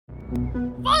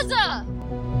Fuzzer!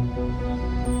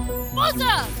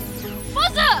 Fuzzer!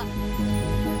 Fuzzer!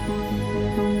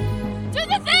 Do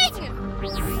the thing!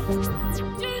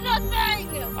 Do the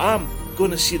thing! I'm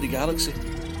going to see the galaxy.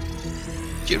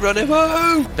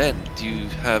 Geronimo! Ben, do you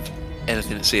have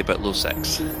anything to say about low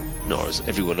sex? Nor, as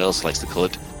everyone else likes to call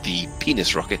it, the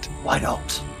penis rocket. Why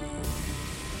not?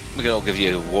 We can all give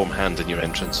you a warm hand in your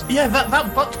entrance. Yeah,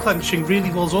 that butt clenching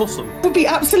really was awesome. Would be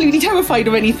absolutely terrified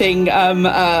of anything.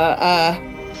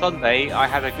 Sunday, I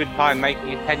had a good time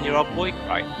making a 10-year-old boy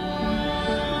cry.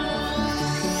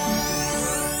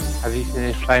 Have you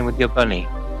finished playing with your bunny?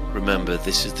 Remember,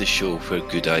 this is the show where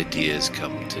good ideas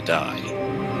come to die.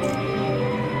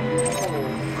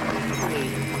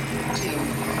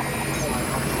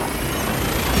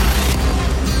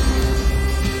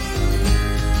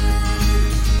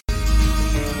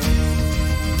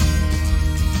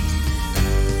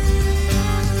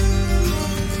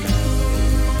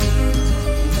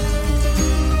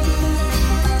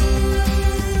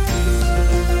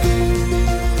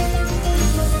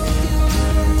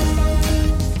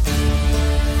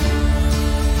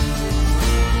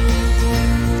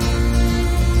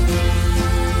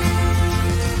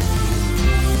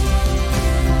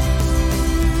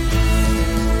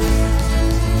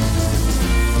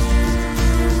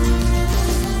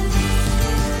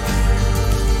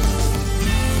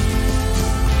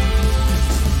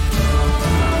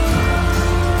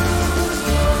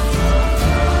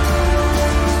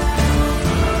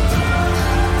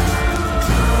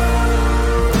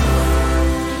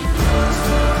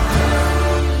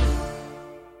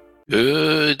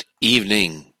 Good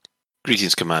evening,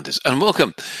 greetings commanders, and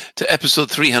welcome to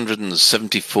episode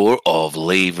 374 of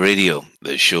Lave Radio,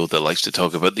 the show that likes to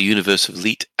talk about the universe of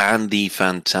Elite and the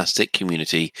fantastic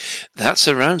community that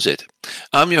surrounds it.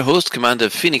 I'm your host, Commander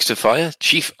Phoenix Defire,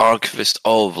 Chief Archivist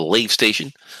of Lave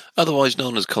Station, otherwise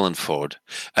known as Colin Ford,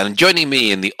 and joining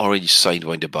me in the Orange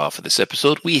Sidewinder bar for this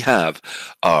episode, we have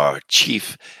our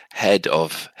Chief Head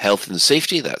of Health and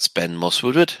Safety, that's Ben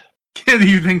Moss-Woodward. Good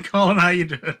evening, Colin. How you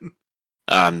doing?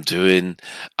 I'm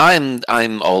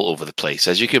all over the place,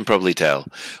 as you can probably tell.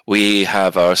 We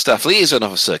have our Staff Liaison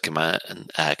Officer, Commander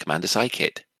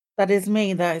Psykid. That is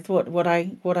me. That is what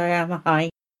I am. Hi.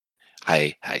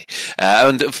 Hi.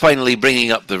 And finally,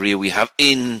 bringing up the rear, we have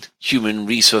Human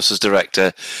Resources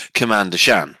Director, Commander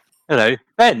Shan. Hello.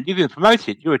 Ben, you've been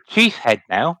promoted. You're a chief head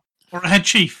now. Or a head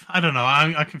chief. I don't know.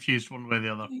 I confused one way or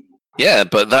the other. Yeah,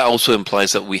 but that also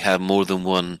implies that we have more than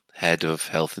one head of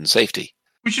health and safety.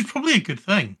 Which is probably a good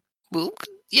thing. Well,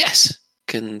 yes,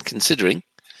 considering.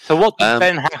 So what does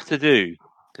Ben have to do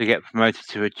to get promoted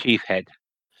to a chief head?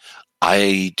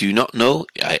 I do not know.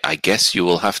 I guess you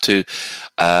will have to.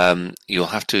 You'll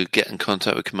have to get in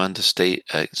contact with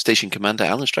Station Commander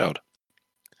Alan Stroud,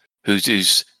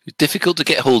 who's difficult to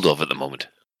get hold of at the moment.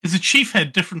 Is a chief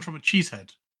head different from a cheese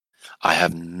head? I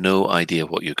have no idea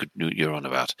what you're on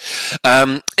about.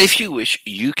 If you wish,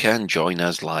 you can join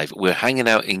us live. We're hanging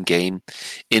out in-game,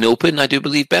 in open, I do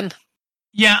believe, Ben?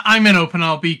 Yeah, I'm in open.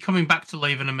 I'll be coming back to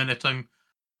Lave in a minute.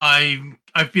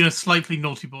 I've been a slightly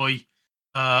naughty boy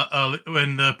in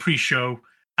the pre-show,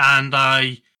 and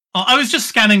I was just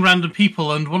scanning random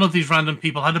people, and one of these random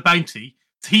people had a bounty,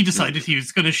 so he decided he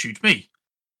was going to shoot me.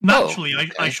 Naturally,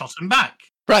 okay. I shot him back.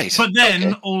 Right. But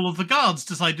then all of the guards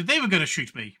decided they were going to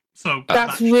shoot me. So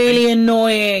that's really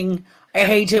annoying. I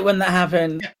hate it when that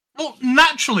happens. Yeah. Well,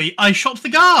 naturally, I shot the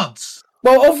guards.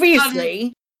 Well,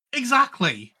 obviously.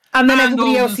 Exactly. And then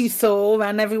everybody else you saw,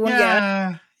 and everyone,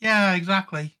 Yeah,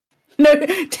 exactly. No,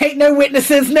 take no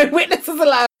witnesses. No witnesses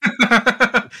allowed.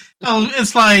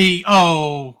 It's like,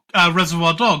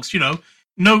 Reservoir Dogs,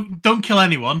 No, don't kill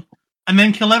anyone, and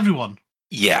then kill everyone.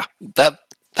 Yeah, that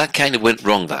kind of went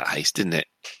wrong, that heist, didn't it?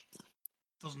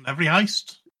 Doesn't every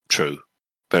heist? True.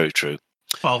 Very true.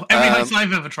 Well, every heist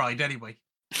I've ever tried, anyway.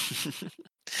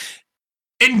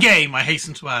 In-game, I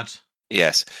hasten to add.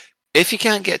 Yes. If you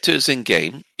can't get to us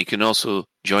in-game, you can also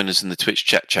join us in the Twitch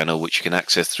chat channel, which you can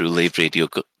access through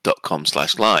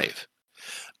laveradio.com/live.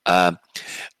 And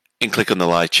click on the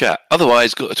live chat.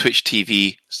 Otherwise, go to Twitch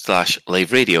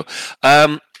TV/laveradio.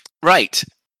 Right.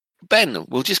 Ben,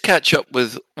 we'll just catch up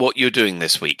with what you're doing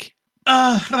this week.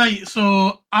 Right,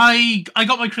 so I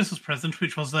got my Christmas present,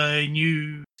 which was a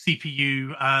new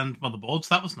CPU and motherboards.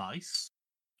 That was nice.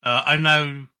 I'm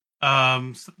now,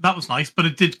 that was nice, but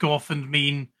it did go off and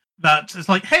mean that it's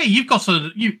like, hey,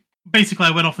 basically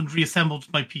I went off and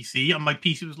reassembled my PC, and my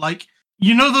PC was like,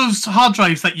 those hard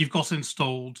drives that you've got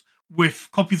installed with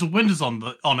copies of Windows on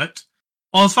it?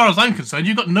 Well, as far as I'm concerned,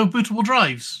 you've got no bootable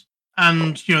drives.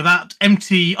 And, that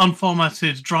empty,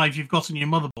 unformatted drive you've got in your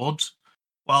motherboard,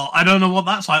 Well, I don't know what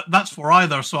that's for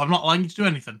either, so I'm not allowing you to do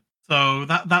anything. So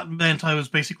that meant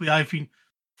I've been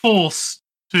forced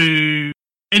to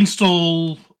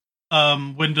install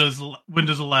Windows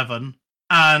 11,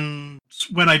 and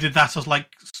when I did that, I was like,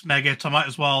 smeg it, I might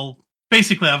as well.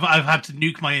 Basically, I've had to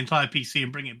nuke my entire PC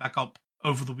and bring it back up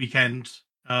over the weekend.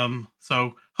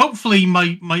 So hopefully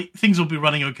my things will be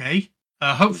running okay.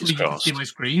 Hopefully you can see my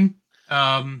screen.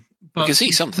 But you can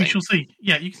see something. We shall see.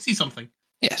 Yeah, you can see something.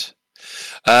 Yes.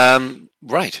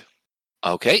 Right.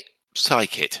 Okay.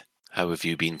 Psykit, how have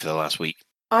you been for the last week?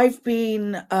 I've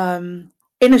been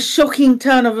in a shocking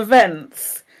turn of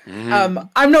events. I'm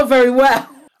not very well.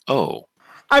 Oh.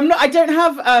 I'm not. I don't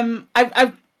have.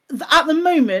 I've at the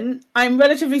moment, I'm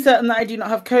relatively certain that I do not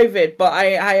have COVID, but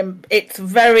I am. It's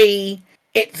very.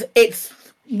 It's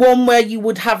one where you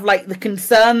would have like the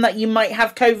concern that you might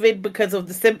have COVID because of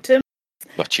the symptoms.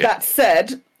 Gotcha.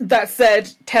 That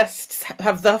said, tests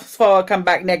have thus far come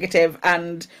back negative,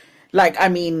 and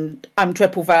I'm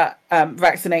triple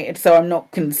vaccinated, so I'm not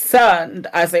concerned,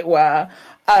 as it were.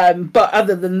 But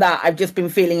other than that, I've just been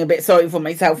feeling a bit sorry for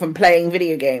myself and playing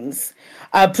video games.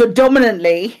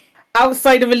 Predominantly,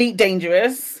 outside of Elite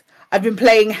Dangerous, I've been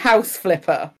playing House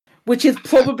Flipper, which is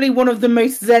probably one of the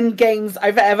most zen games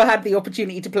I've ever had the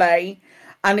opportunity to play.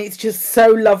 And it's just so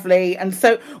lovely. And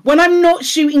so when I'm not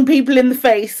shooting people in the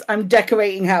face, I'm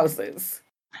decorating houses.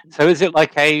 So is it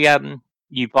like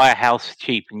you buy a house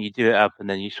cheap and you do it up and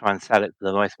then you try and sell it for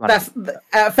the most money? That's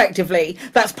effectively,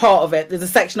 that's part of it. There's a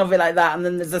section of it like that. And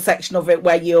then there's a section of it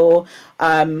where you're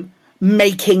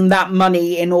making that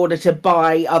money in order to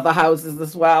buy other houses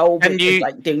as well. Which is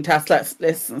like doing task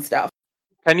lists and stuff.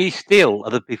 Can you steal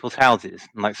other people's houses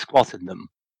and like squat in them?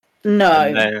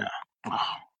 No.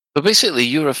 But basically,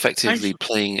 you're effectively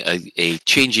playing a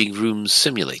changing rooms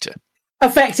simulator.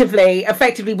 Effectively,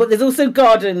 but there's also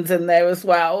gardens in there as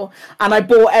well. And I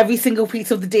bought every single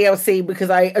piece of the DLC because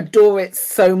I adore it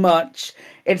so much.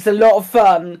 It's a lot of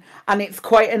fun, and it's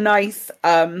quite a nice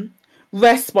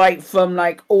respite from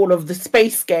like all of the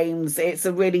space games. It's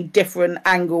a really different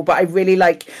angle, but I really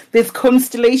like this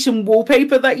constellation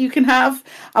wallpaper that you can have.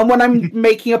 And when I'm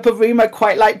making up a room, I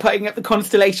quite like putting up the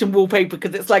constellation wallpaper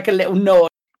because it's like a little nod.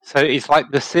 So it's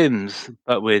like The Sims,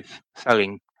 but with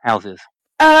selling houses.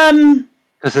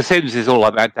 Because The Sims is all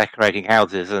about decorating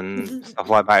houses and stuff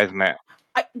like that, isn't it?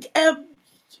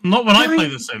 Not when I play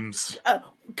The Sims.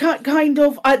 Kind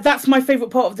of. That's my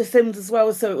favourite part of The Sims as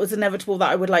well. So it was inevitable that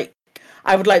I would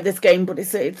like this game, but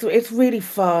it's really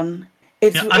fun.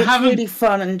 It's really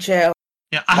fun and chill.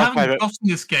 Yeah, I haven't gotten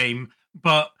this game,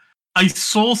 but I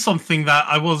saw something that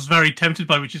I was very tempted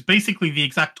by, which is basically the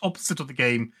exact opposite of the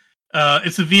game.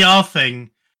 It's a VR thing,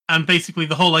 and basically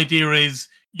the whole idea is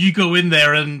you go in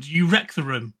there and you wreck the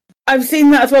room. I've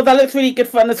seen that as well. That looks really good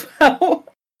fun as well.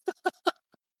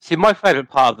 See, my favourite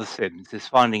part of The Sims is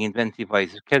finding inventive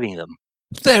ways of killing them.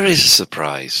 There is a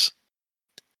surprise.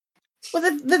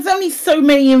 Well, there's only so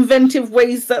many inventive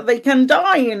ways that they can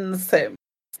die in The Sims.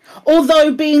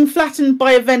 Although being flattened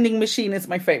by a vending machine is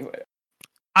my favourite.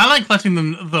 I like letting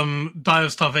them die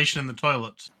of starvation in the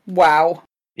toilet. Wow.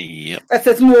 Yep. That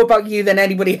says more about you than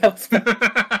anybody else.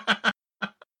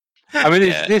 I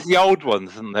mean, there's the old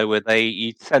ones, isn't there, where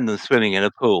you send them swimming in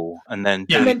a pool and then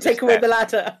take away the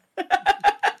ladder.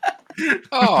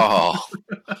 Oh.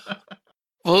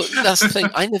 Well, that's the thing.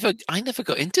 I never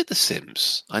got into The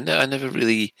Sims. I never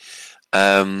really.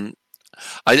 I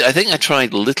think I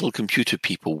tried Little Computer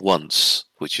People once,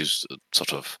 which is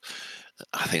sort of.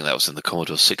 I think that was in the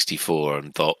Commodore 64,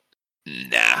 and thought,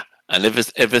 nah. And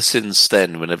ever since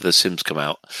then, whenever The Sims come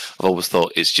out, I've always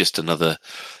thought it's just another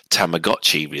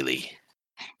Tamagotchi, really.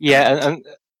 Yeah,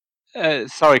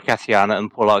 and sorry, Katiana and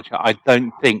Paul Archer, I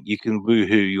don't think you can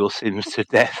woohoo your Sims to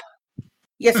death.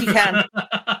 Yes, you can.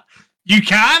 You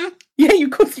can? Yeah,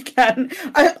 of course you can.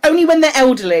 Only when they're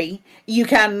elderly, you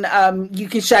can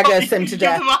shag a Sim to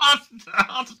death. Give them a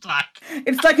heart attack.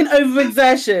 It's like an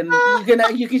overexertion.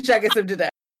 You can shag a Sim to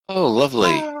death. Oh,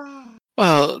 lovely.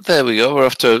 Well, there we go. We're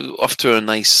off to a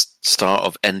nice start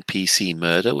of NPC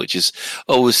murder, which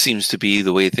always seems to be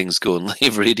the way things go on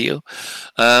live radio.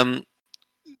 I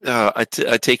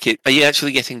take it. Are you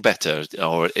actually getting better,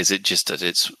 or is it just that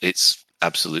it's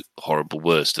absolute horrible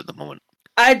worst at the moment?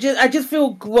 I just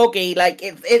feel groggy. Like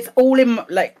it's all in.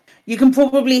 Like you can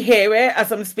probably hear it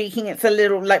as I'm speaking. It's a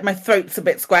little like my throat's a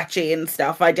bit scratchy and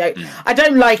stuff. I don't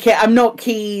like it. I'm not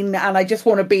keen, and I just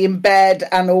want to be in bed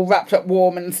and all wrapped up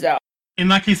warm and stuff. In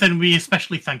that case, then we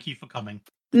especially thank you for coming.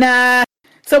 Nah,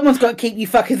 someone's got to keep you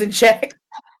fuckers in check.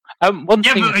 One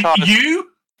thing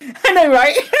you? I know,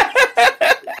 right?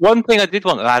 One thing I did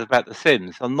want to add about The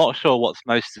Sims, I'm not sure what's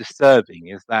most disturbing,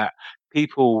 is that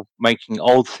people making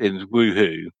old Sims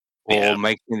woohoo or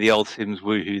making the old Sims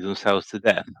woohoo themselves to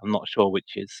death. I'm not sure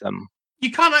which is.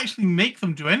 You can't actually make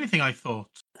them do anything, I thought.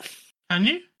 Can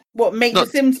you? What, make the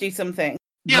Sims do something?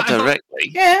 Not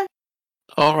directly. Yeah.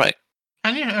 All right.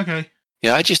 Can you? Okay.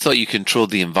 Yeah, I just thought you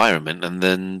controlled the environment and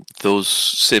then those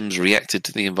Sims reacted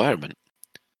to the environment.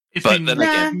 It's But been then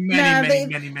again-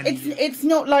 many It's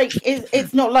not like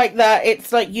it's not like that.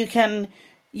 It's like you can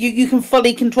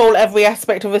fully control every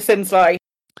aspect of a Sim's life.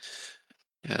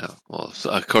 Yeah, well, so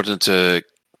according to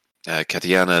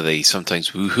Katiana, they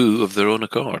sometimes woohoo of their own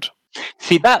accord.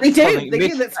 See, that's They something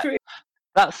do. That's true.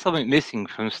 That's something missing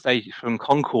from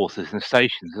concourses and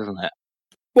stations, isn't it?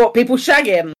 What, people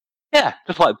shagging? Yeah,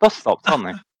 just like bus stops, aren't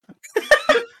they?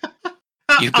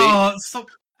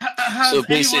 Has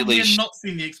basically anyone here not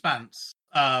seen The Expanse?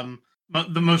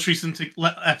 The most recent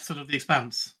episode of The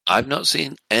Expanse. I've not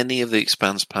seen any of The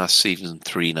Expanse past season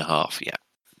 3.5 yet.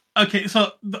 Okay,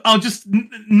 so I'll just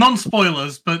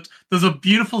non-spoilers, but there's a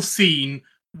beautiful scene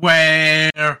where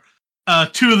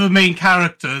two of the main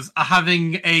characters are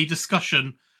having a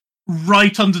discussion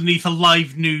right underneath a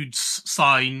live nudes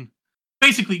sign.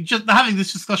 Basically, just they're having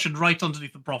this discussion right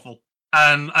underneath the brothel,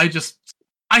 and I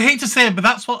hate to say it, but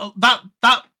that's what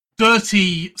that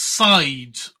dirty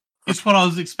side is what I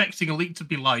was expecting Elite to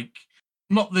be like,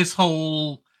 not this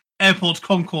whole airport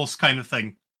concourse kind of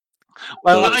thing.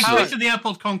 Well, I expected the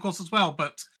airport concourse as well,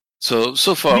 but so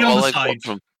far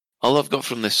the all I've got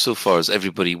from this so far is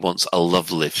everybody wants a love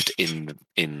lift in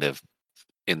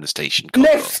the station.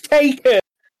 Lift taken.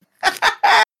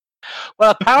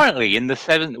 Well, apparently in the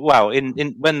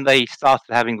when they started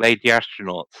having lady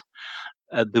astronauts,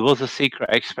 there was a secret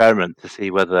experiment to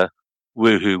see whether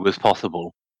woohoo was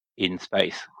possible in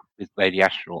space with lady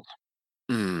astronauts.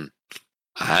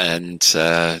 And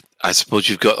I suppose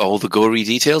you've got all the gory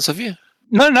details, have you?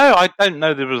 No, I don't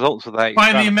know the results of that.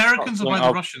 By the Americans or by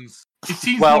the Russians? It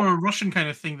seems more a Russian kind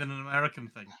of thing than an American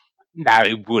thing. No,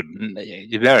 it wouldn't.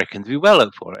 The Americans would be well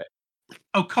up for it.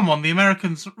 Oh, come on. The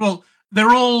Americans, well,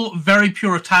 they're all very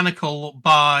puritanical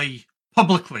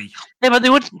publicly. Yeah, but they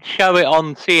wouldn't show it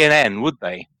on CNN, would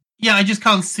they? Yeah, I just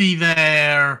can't see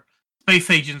their space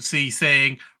agency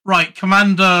saying, right,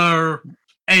 Commander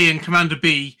A and Commander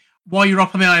B, while you're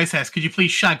up on the ISS, could you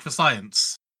please shag for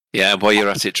science? Yeah, while you're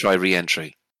at it, try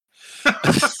re-entry.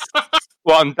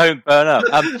 Well, don't burn up.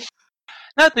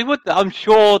 No, they would. I'm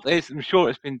sure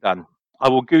it's been done. I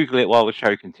will Google it while the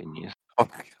show continues. Oh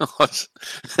my God.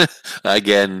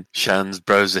 Again, Shan's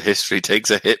browser history takes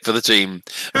a hit for the team.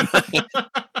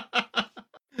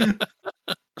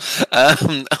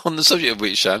 On the subject of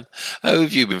which, Shan, how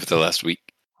have you been for the last week?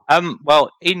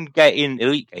 Well, in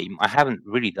Elite Game, I haven't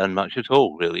really done much at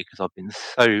all, really, because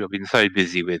I've been so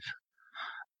busy with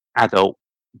adult,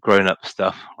 grown-up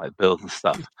stuff like builds and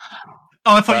stuff.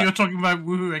 Oh, I thought you were talking about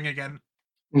woohooing again.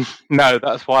 No,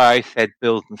 that's why I said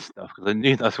builds and stuff, because I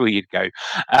knew that's where you'd go.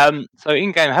 So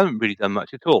in game, I haven't really done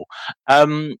much at all.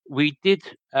 We did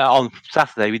on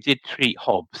Saturday. We did treat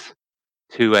Hobbs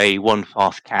to a one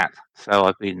fast cat. So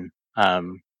I've been.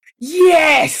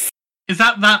 Yes. Is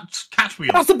that cat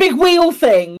wheel? That's a big wheel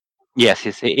thing. Yes,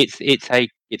 it's a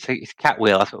cat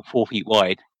wheel that's about 4 feet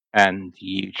wide, and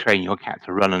you train your cat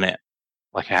to run on it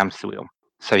like a hamster wheel.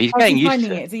 So he's getting used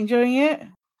to it. Is he enjoying it?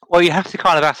 Well, you have to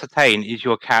kind of ascertain, is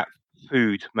your cat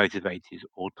food motivated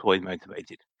or toy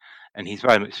motivated? And he's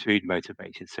very much food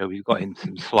motivated. So we've got him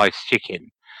some sliced chicken,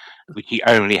 which he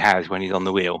only has when he's on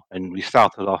the wheel. And we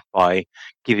started off by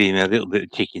giving him a little bit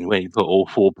of chicken when you put all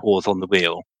 4 paws on the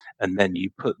wheel. And then you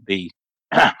put the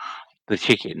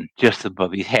chicken just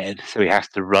above his head, so he has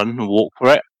to run and walk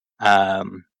for it.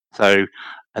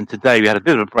 And today we had a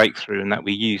bit of a breakthrough in that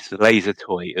we used the laser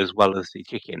toy as well as the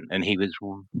chicken, and he was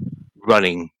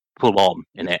running full on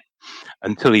in it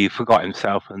until he forgot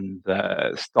himself and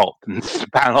stopped and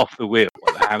span off the wheel.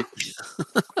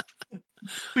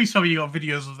 Please tell me you got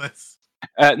videos of this.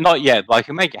 Not yet, but I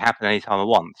can make it happen anytime I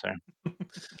want.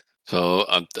 So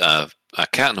a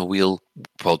cat on a wheel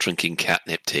while drinking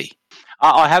catnip tea.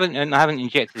 I haven't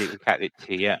injected it with catnip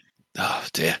tea yet. Oh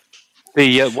dear.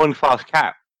 The one fast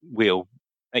cat wheel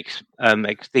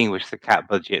extinguished the cat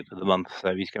budget for the month,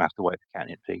 so he's going to have to wait for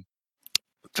catnip tea.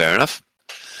 Fair enough.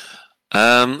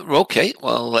 Okay,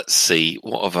 well, let's see.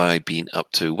 What have I been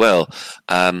up to? Well,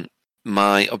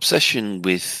 my obsession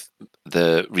with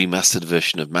the remastered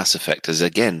version of Mass Effect has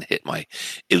again hit my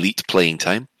Elite playing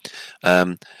time.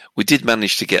 We did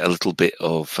manage to get a little bit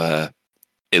of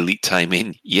Elite time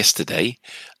in yesterday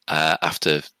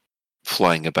after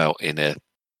flying about in a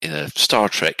Star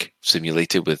Trek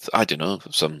simulator with, I don't know,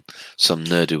 some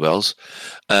ne'er-do-wells.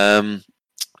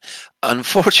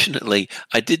 Unfortunately,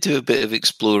 I did do a bit of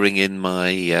exploring in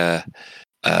my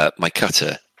my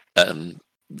cutter.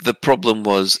 The problem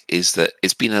is that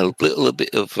it's been a little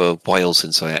bit of a while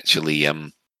since I actually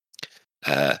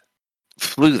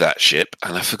flew that ship,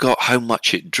 and I forgot how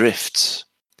much it drifts.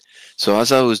 So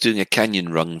as I was doing a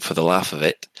canyon run for the laugh of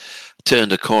it,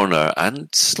 turned a corner and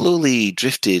slowly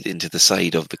drifted into the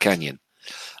side of the canyon,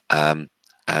 and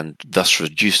thus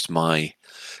reduced my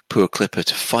poor clipper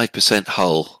to 5%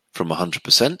 hull from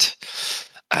 100%,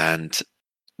 and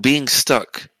being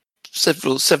stuck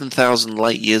 7,000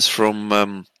 light years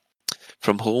from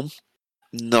home,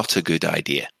 not a good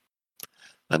idea.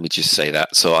 Let me just say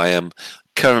that. So I am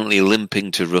currently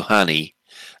limping to Rouhani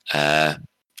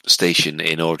station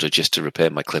in order just to repair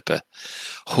my clipper.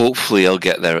 Hopefully I'll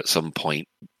get there at some point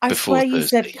before I swear you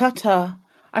Thursday. said cutter.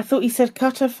 I thought you said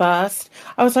cutter first.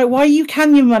 I was like, why are you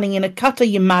canyon running in a cutter,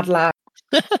 you mad lad?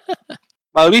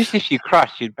 Well, at least if you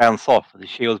crash, you'd bounce off with the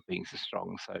shields being so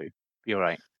strong, so be all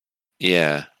right.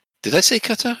 Yeah. Did I say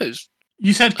cutter?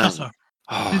 You said cutter.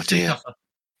 Oh, You did say dear. cutter.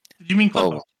 Did you mean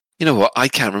cutter? Oh, you know what? I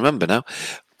can't remember now.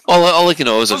 All I can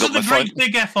know is I've Was got it my the phone. great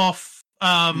big F off?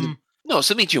 No, it's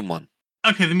the medium one.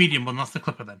 Okay, the medium one. That's the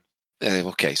clipper then.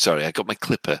 Okay, sorry, I got my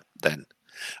clipper then.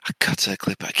 A cutter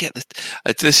clipper. I get this.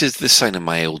 This is the sign of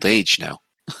my old age now.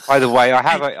 By the way, I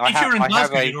have If you're in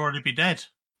Glasgow, you'd already be dead.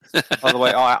 By the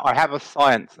way, I have a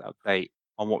science update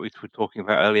on what we were talking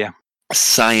about earlier.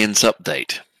 Science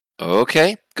update.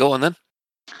 Okay, go on then.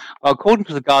 Well, according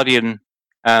to the Guardian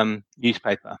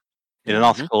newspaper, in an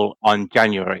article on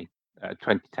January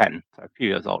 2010, so a few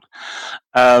years old,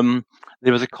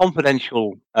 there was a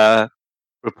confidential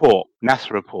report,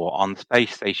 NASA report on the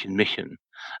space station mission,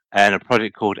 and a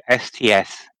project called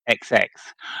STS-XX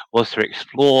was to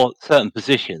explore certain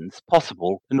positions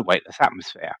possible in the weightless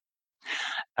atmosphere.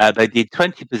 They did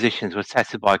 20 positions were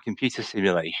tested by a computer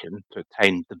simulation to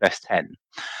obtain the best 10.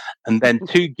 And then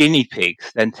 2 guinea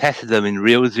pigs then tested them in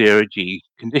real zero-G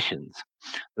conditions.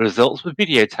 The results were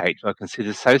videotaped but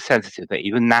considered so sensitive that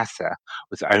even NASA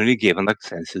was only given the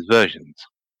censored versions.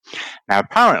 Now,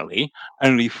 apparently,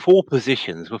 only 4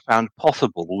 positions were found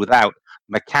possible without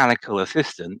mechanical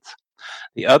assistance.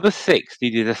 The other 6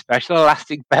 needed a special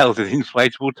elastic belted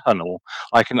inflatable tunnel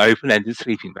like an open-ended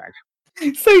sleeping bag.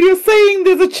 So you're saying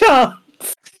there's a chance?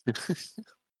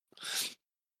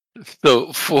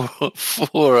 So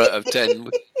 4 out of 10,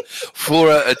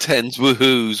 4 out of 10's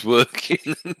woohoos work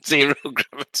in zero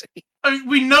gravity. I mean,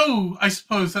 we know, I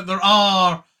suppose, that there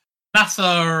are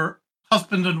NASA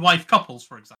husband and wife couples,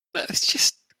 for example. It's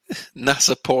just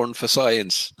NASA porn for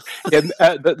science. Yeah,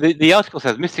 the article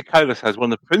says Mr. Kohler says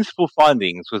one of the principal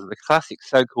findings was that the classic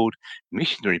so-called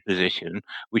missionary position,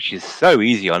 which is so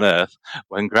easy on Earth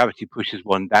when gravity pushes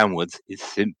one downwards, is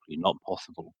simply not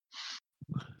possible.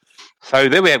 So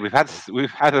there we have.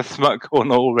 We've had a smut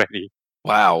corner already.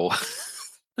 Wow.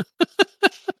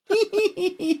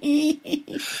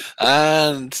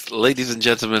 And ladies and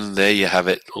gentlemen, there you have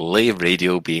it. Lave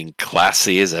Radio being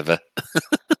classy as ever.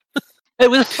 It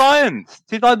was science.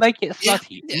 Did I make it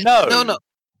slutty? No.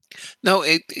 No,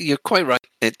 you're quite right.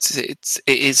 It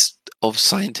is of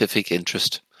scientific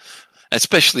interest,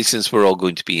 especially since we're all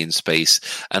going to be in space,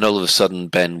 and all of a sudden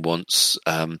Ben wants,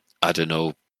 I don't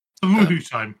know, The woohoo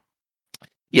time.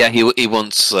 yeah, he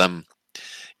wants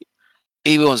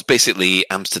basically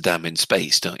Amsterdam in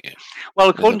space, don't you? Well,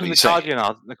 according to what the you're saying.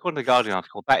 Guardian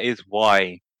article, that is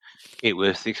why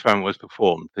the experiment was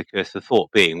performed, because the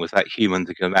thought being was that humans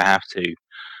are going to have to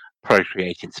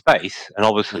procreate in space, and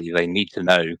obviously they need to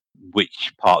know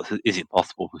which parts is it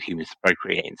possible for humans to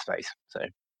procreate in space. So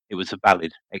it was a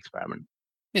valid experiment.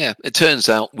 Yeah, it turns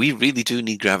out we really do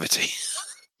need gravity.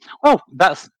 Well,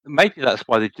 that's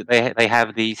why they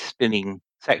have these spinning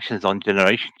sections on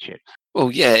generation ships. Oh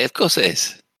yeah, of course it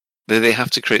is. They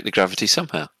have to create the gravity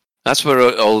somehow. That's where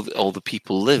all the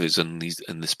people live, is in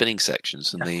the spinning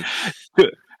sections, and they.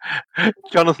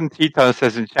 Jonathan Teton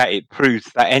says in chat, it proves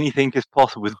that anything is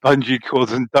possible with bungee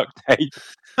cords and duct tape.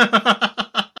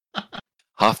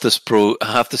 Half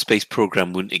the space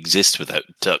program wouldn't exist without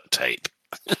duct tape.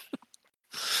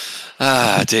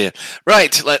 Ah dear.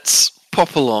 Right, let's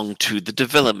pop along to the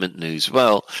development news.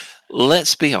 Well,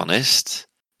 let's be honest.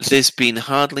 There's been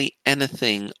hardly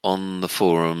anything on the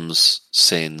forums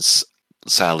since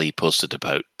Sally posted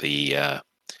about the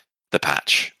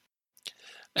patch.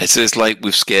 It's like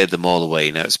we've scared them all away.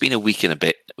 Now it's been a week and a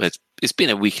bit. It's been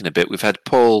a week and a bit. We've had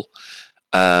Paul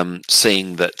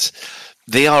saying that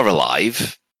they are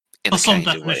alive in Some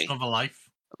kind of way. definition of a life.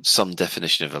 Some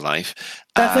definition of a life.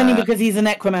 That's only because he's a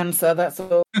necromancer, that's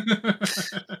all.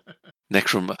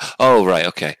 Oh right,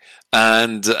 okay.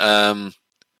 And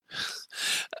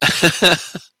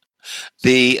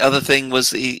The other thing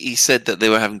was he said that they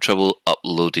were having trouble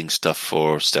uploading stuff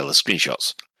for Stellar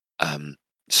screenshots. I'm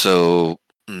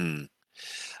going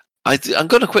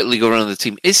to quickly go around the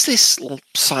team. Is this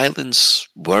silence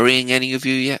worrying any of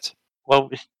you yet? Well,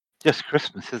 it's just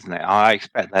Christmas, isn't it? I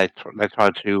expect they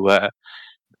try to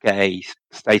get a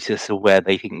status of where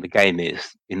they think the game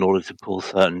is in order to pull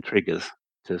certain triggers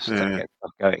to get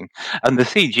stuff going. And the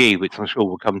CG, which I'm sure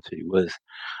we'll come to, was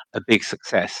a big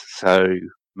success. So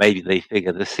maybe they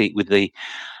figure with the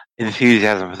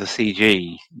enthusiasm for the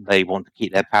CG, they want to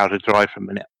keep their powder dry for a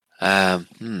minute. I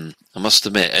must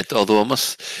admit,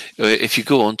 if you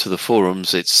go onto the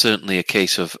forums, it's certainly a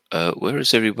case of where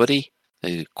is everybody?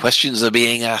 The questions are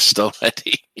being asked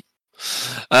already.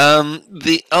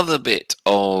 The other bit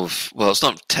of, well, it's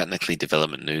not technically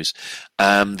development news.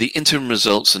 The interim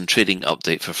results and trading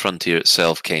update for Frontier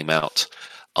itself came out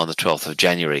on the 12th of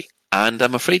January, and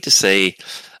I'm afraid to say,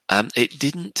 it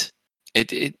didn't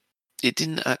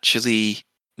actually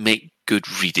make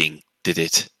good reading, did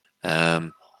it? I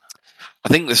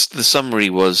think the summary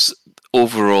was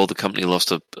overall the company lost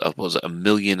 £1.5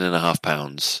 million,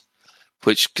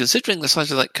 which, considering the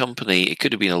size of that company, it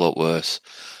could have been a lot worse.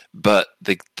 But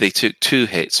they took two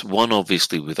hits, one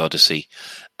obviously with Odyssey,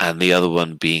 and the other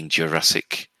one being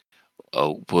Jurassic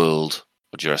World,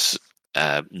 or Jurassic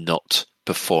not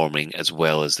performing as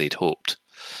well as they'd hoped,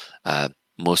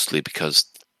 mostly because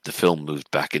the film moved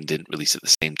back and didn't release at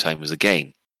the same time as the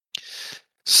game.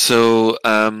 So,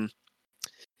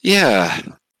 yeah.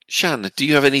 Shan, do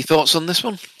you have any thoughts on this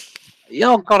one?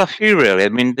 Yeah, I've got a few really. I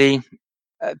mean, the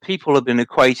people have been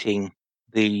equating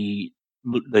the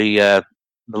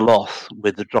loss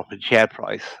with the drop in share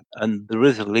price, and there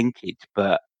is a linkage,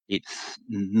 but it's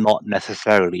not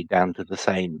necessarily down to the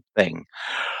same thing.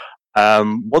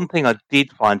 One thing I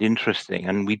did find interesting,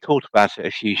 and we talked about it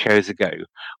a few shows ago,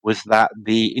 was that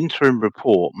the interim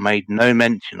report made no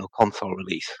mention of console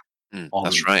release.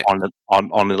 That's right.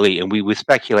 On Elite, and we were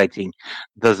speculating,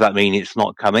 does that mean it's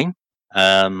not coming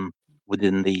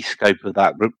within the scope of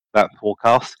that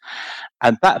forecast?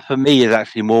 And that for me is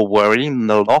actually more worrying than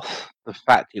the loss. The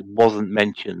fact it wasn't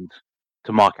mentioned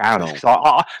to market analysts,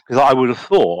 because I would have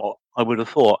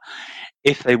thought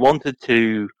if they wanted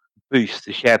to boost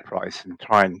the share price and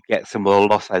try and get some of the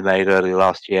loss they made early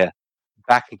last year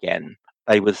back again,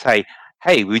 they would say,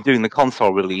 "Hey, we're doing the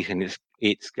console release, and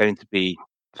it's going to be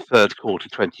third quarter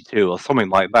 22 or something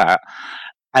like that,"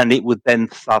 and it would then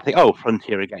start thinking, "Oh,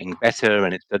 Frontier are getting better,"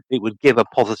 and it would give a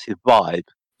positive vibe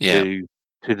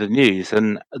to the news.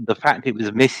 And the fact it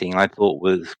was missing, I thought,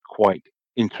 was quite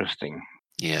interesting.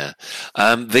 Yeah,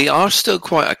 they are still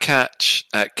quite a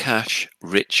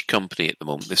cash-rich company at the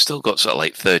moment. They've still got sort of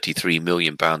like £33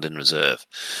 million in reserve,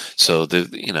 so they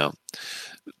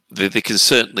can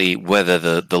certainly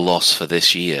weather the loss for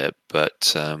this year.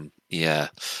 But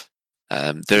their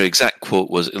exact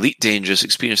quote was, "Elite Dangerous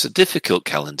experienced a difficult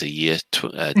calendar year,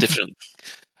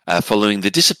 following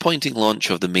the disappointing launch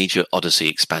of the major Odyssey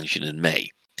expansion in May.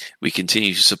 We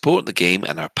continue to support the game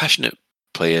and our passionate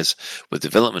players with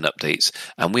development updates,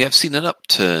 and we have seen an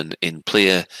upturn in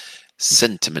player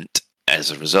sentiment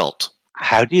as a result."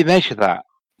 How do you measure that?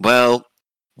 Well,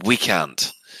 we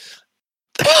can't.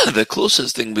 The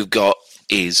closest thing we've got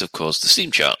is, of course, the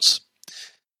Steam charts.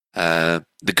 The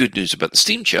good news about the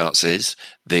Steam charts is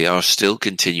they are still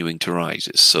continuing to rise.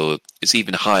 So it's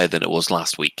even higher than it was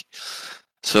last week.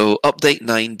 So Update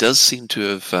 9 does seem to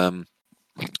have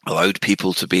allowed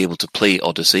people to be able to play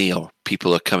Odyssey, or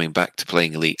people are coming back to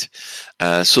playing Elite.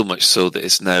 So much so that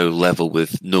it's now level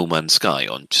with No Man's Sky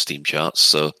on Steam charts.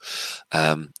 So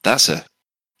that's a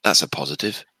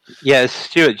positive. Yeah,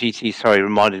 Stuart GT,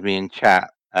 reminded me in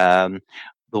chat, the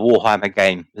Warhammer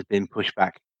game has been pushed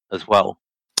back as well.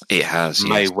 It has,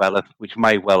 which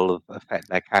may well affect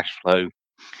their cash flow,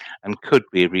 and could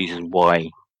be a reason why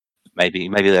maybe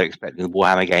they're expecting the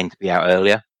Warhammer game to be out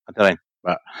earlier. I don't know,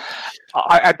 but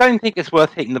I don't think it's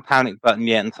worth hitting the panic button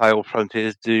yet and say, "Oh,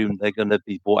 Frontier's doomed. They're going to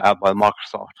be bought out by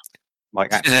Microsoft."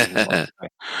 Like, actually,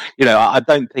 I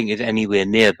don't think it's anywhere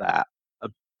near that.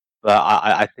 But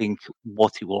I think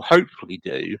what it will hopefully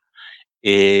do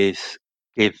is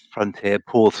give Frontier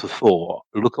pause for thought,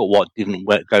 look at what didn't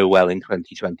go well in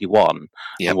 2021,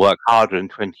 and work harder in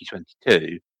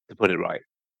 2022 to put it right.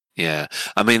 Yeah,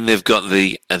 I mean, they've got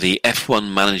the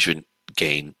F1 management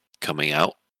game coming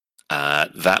out.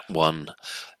 That one,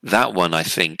 I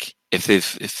think,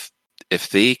 if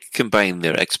they combine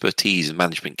their expertise in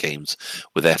management games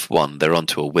with F1, they're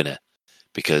onto a winner,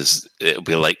 because it'll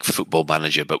be like Football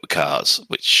Manager but with cars,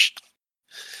 which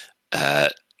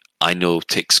I know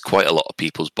ticks quite a lot of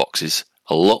people's boxes,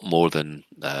 a lot more than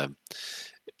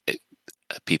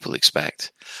people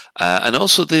expect. And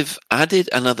also, they've added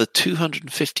another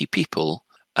 250 people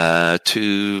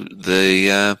to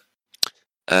their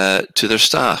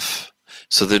staff.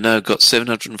 So they've now got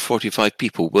 745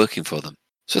 people working for them.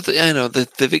 So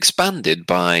they've expanded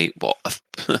by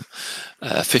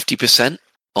 50%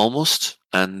 almost,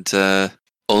 and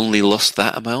only lost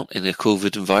that amount in a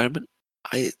COVID environment.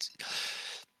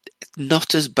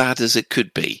 Not as bad as it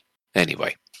could be.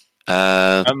 Anyway,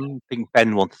 I think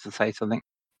Ben wanted to say something.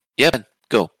 Yeah, Ben,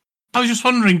 go. I was just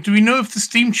wondering, do we know if the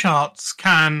Steam charts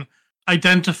can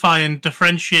identify and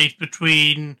differentiate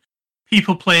between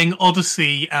people playing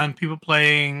Odyssey and people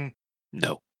playing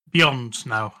No. Beyond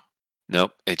now?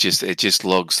 No, it just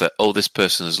logs that, this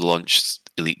person has launched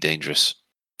Elite Dangerous.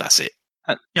 That's it.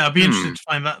 Yeah, I'd be interested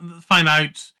to find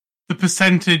out the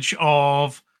percentage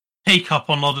of take-up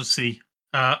on Odyssey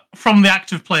from the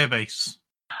active player base.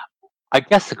 I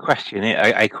guess the question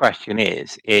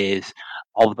is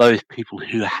of those people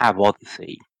who have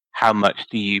Odyssey, how much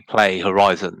do you play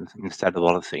Horizons instead of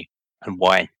Odyssey, and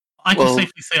why? I can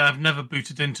safely say I've never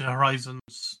booted into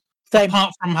Horizons,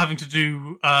 apart from having to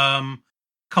do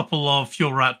couple of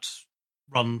Fuel Rat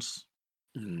runs.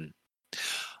 The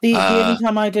only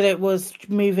time I did it was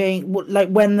moving, like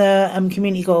when the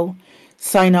community goal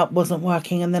sign up wasn't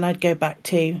working, and then I'd go back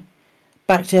to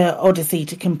Odyssey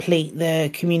to complete the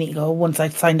community goal once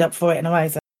I'd signed up for it in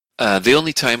Horizon. The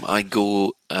only time I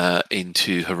go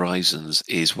into Horizons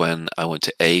is when I want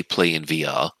to A, play in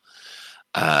VR,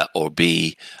 or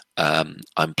B,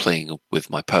 I'm playing with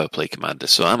my PowerPlay commander.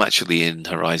 So I'm actually in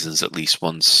Horizons at least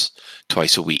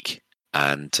twice a week.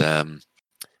 And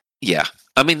yeah,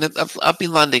 I mean, I've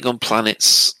been landing on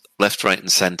planets left, right,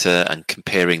 and center and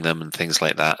comparing them and things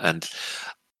like that. And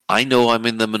I know I'm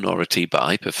in the minority, but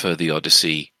I prefer the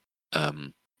Odyssey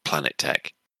planet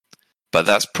tech. But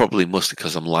that's probably mostly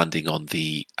because I'm landing on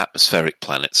the atmospheric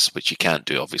planets, which you can't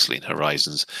do, obviously, in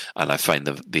Horizons. And I find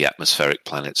the atmospheric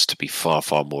planets to be far,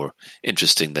 far more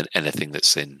interesting than anything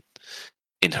that's in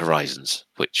Horizons,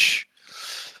 which,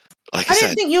 like I said...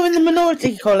 don't think you're in the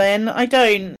minority, Colin. I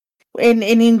don't. In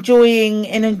enjoying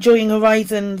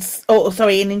Horizons,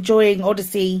 in enjoying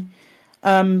Odyssey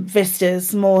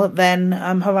vistas more than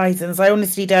Horizons. I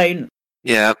honestly don't.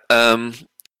 Yeah,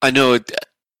 I know...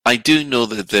 I do know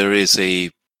that there is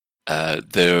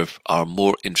there are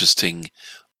more interesting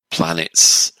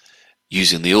planets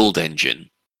using the old engine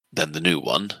than the new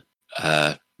one.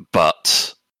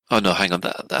 But no, hang on.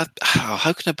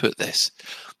 How can I put this?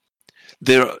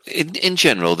 In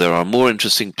general, there are more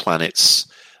interesting planets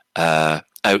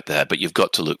out there, but you've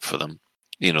got to look for them.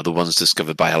 You know, the ones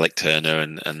discovered by Alec Turner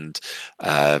and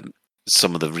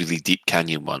some of the really deep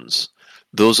canyon ones.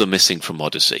 Those are missing from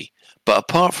Odyssey. But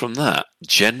apart from that,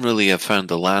 generally I've found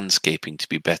the landscaping to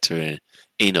be better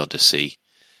in Odyssey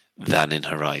than in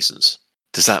Horizons.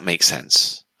 Does that make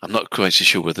sense? I'm not quite so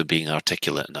sure whether being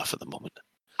articulate enough at the moment.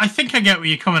 I think I get where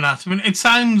you're coming at. I mean, it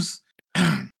sounds,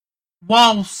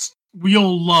 whilst we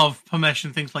all love Permesh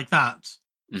and things like that,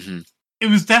 it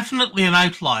was definitely an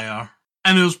outlier,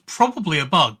 and it was probably a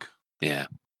bug. Yeah,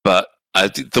 but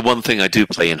the one thing I do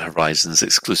play in Horizons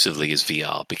exclusively is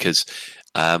VR, because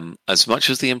as much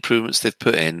as the improvements they've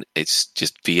put in, it's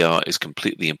just VR is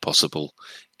completely impossible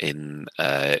in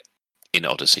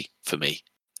Odyssey for me.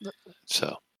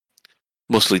 So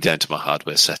mostly down to my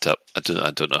hardware setup. I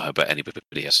don't know how about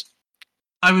anybody else.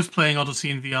 I was playing Odyssey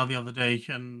in VR the other day,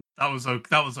 and that was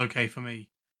okay for me.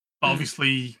 But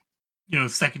obviously, the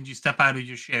second you step out of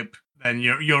your ship, then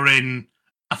you're in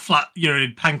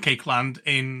Pancake Land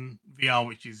in VR,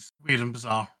 which is weird and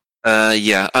bizarre.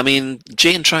 Yeah, I mean,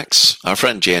 Jay&Trax, our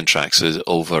friend Jay&Trax is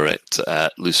over at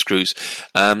Loose Screws.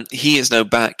 He is now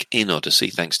back in Odyssey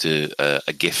thanks to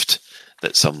a gift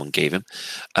that someone gave him.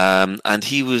 And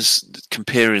he was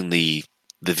comparing the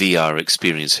VR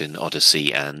experience in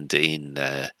Odyssey and in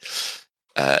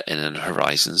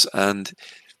Horizons. And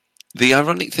the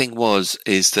ironic thing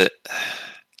is that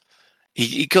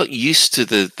he got used to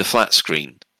the flat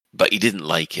screen, but he didn't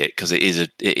like it because it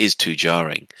is too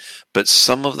jarring. But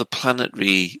some of the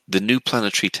new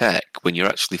planetary tech, when you're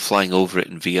actually flying over it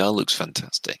in VR, looks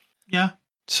fantastic. Yeah.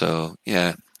 So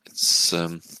yeah,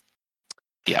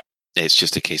 it's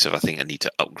just a case of I think I need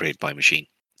to upgrade my machine,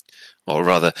 or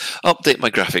rather update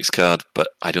my graphics card. But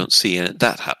I don't see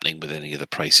that happening with any of the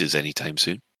prices anytime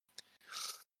soon.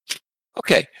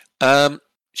 Okay,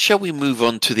 shall we move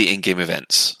on to the in-game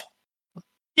events?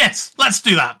 Yes, let's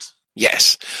do that.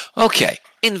 Yes. Okay.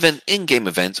 In-game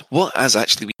events. What has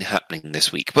actually been happening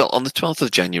this week? Well, on the 12th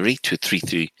of January to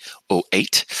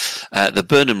 3308, the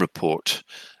Burnham Report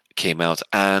came out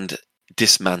and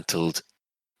dismantled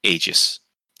Aegis.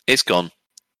 It's gone.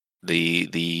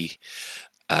 the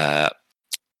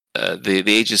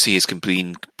agency is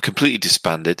completely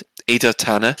disbanded. Ada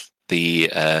Tanner,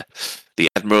 the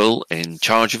admiral in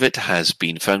charge of it, has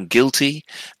been found guilty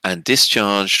and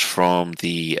discharged from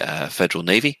the Federal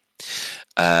Navy.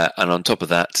 And on top of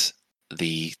that,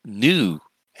 the new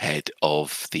head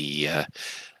of the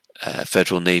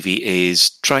Federal Navy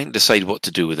is trying to decide what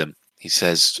to do with him. He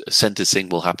says sentencing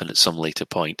will happen at some later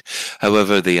point.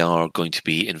 However, they are going to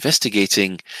be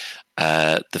investigating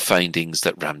the findings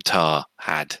that Ramtar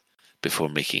had before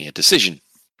making a decision.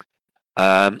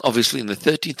 Obviously, on the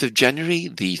 13th of January,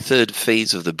 the third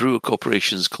phase of the Brewer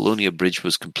Corporation's Colonia Bridge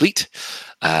was complete,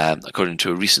 according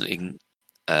to a recent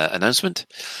announcement.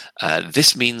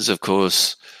 This means, of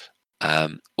course,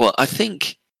 I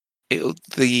think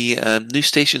the new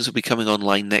stations will be coming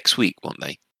online next week, won't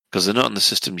they? Because they're not on the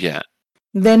system yet.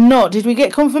 They're not. Did we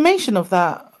get confirmation of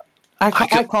that? I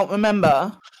can't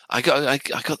remember. I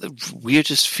got the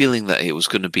weirdest feeling that it was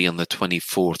going to be on the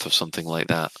 24th or something like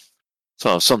that.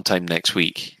 So sometime next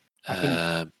week.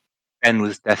 Ben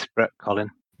was desperate, Colin.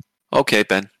 Okay,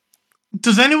 Ben.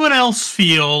 Does anyone else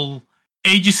feel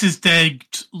Aegis is dead,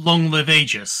 long live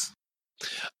Aegis?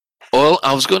 Well,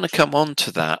 I was going to come on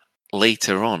to that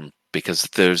later on because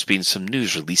there's been some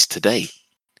news released today.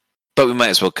 But we might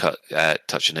as well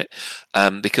touch on it.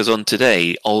 Because on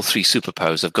today, all three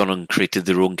superpowers have gone and created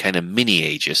their own kind of mini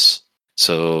Aegis.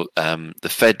 So the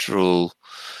Federal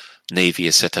Navy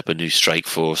has set up a new strike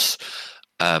force.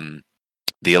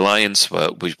 The Alliance,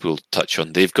 which we'll touch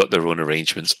on, they've got their own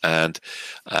arrangements. And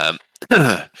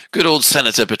good old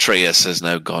Senator Petraeus has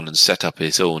now gone and set up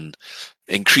his own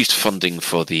increased funding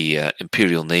for the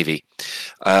Imperial Navy.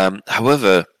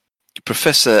 However,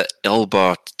 Professor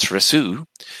Elbar Tresu,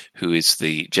 who is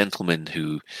the gentleman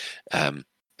who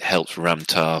helped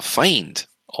Ramtar find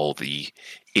all the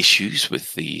issues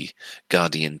with the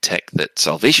Guardian tech that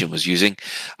Salvation was using,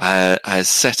 has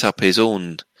set up his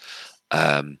own.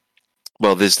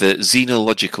 There's the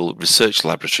Xenological Research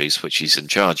Laboratories, which he's in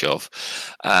charge of,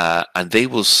 and they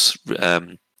will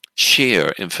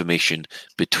share information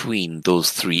between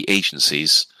those three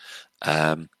agencies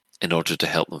in order to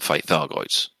help them fight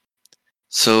Thargoids.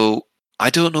 So, I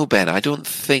don't know, Ben. I don't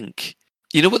think...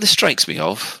 You know what this strikes me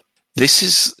of?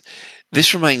 This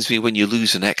reminds me when you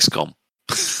lose an XCOM.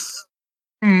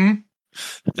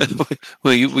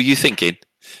 Were you thinking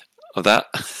of that?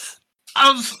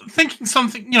 I was thinking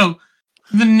something,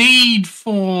 the need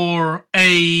for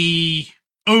a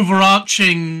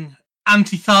overarching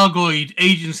anti-Thargoid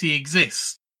agency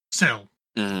exists still.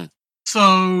 Mm-hmm.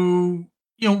 So,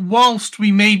 whilst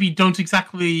we maybe don't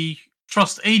exactly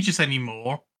trust Aegis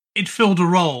anymore, it filled a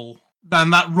role,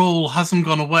 and that role hasn't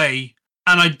gone away.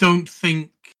 And I don't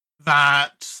think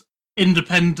that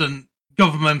independent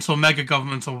government or mega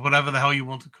government or whatever the hell you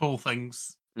want to call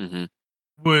things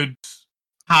would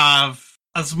have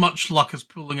as much luck as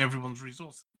pooling everyone's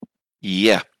resources.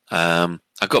 Yeah, I've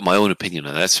got my own opinion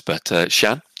on this, but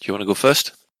Shan, do you want to go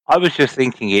first? I was just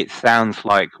thinking it sounds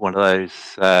like one of those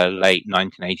late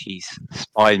 1980s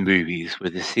spy movies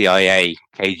with the CIA,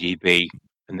 KGB,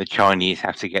 and the Chinese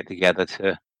have to get together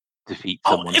to defeat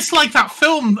someone. It's like that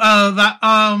film that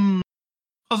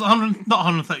was it 100, not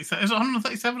 137, is it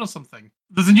 137 or something?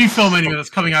 There's a new film anyway that's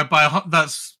coming out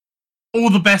that's all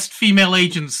the best female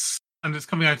agents, and it's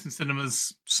coming out in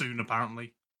cinemas soon,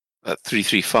 apparently.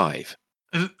 335.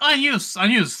 I knew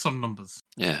it was some numbers.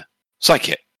 Yeah.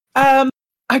 Psychic.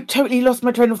 I totally lost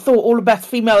my train of thought. All the best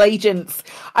female agents.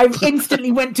 I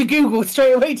instantly went to Google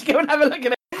straight away to go and have a look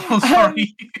at it. Oh,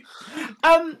 sorry.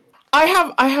 I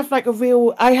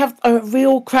have a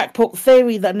real crackpot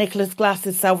theory that Nicholas Glass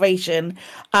is Salvation,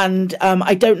 and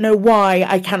I don't know why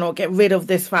I cannot get rid of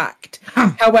this fact.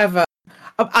 However,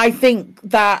 I think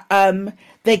that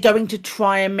they're going to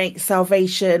try and make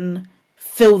Salvation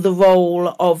fill the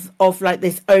role of like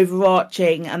this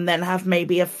overarching, and then have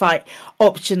maybe a fight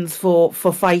options for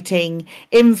fighting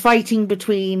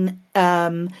between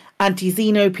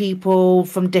anti-Xeno people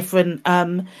from different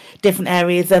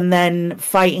areas, and then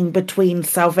fighting between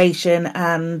Salvation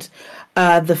and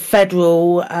the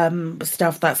federal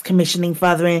stuff that's commissioning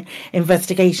further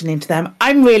investigation into them.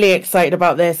 I'm really excited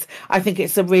about this. I think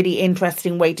it's a really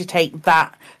interesting way to take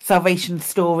that Salvation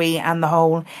story and the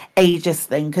whole Aegis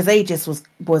thing, because Aegis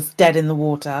was dead in the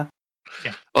water.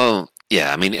 Yeah. Well,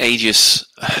 yeah, I mean, Aegis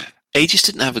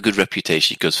didn't have a good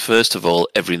reputation because, first of all,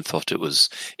 everyone thought it was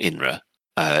INRA.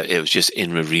 It was just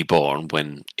INRA Reborn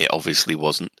when it obviously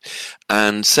wasn't.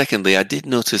 And secondly, I did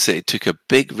notice that it took a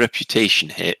big reputation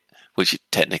hit, which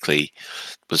technically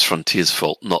was Frontier's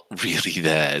fault, not really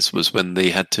theirs, was when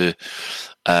they had to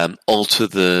alter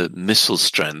the missile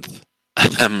strength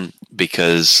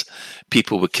because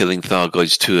people were killing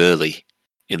Thargoids too early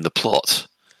in the plot.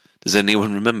 Does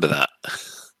anyone remember that?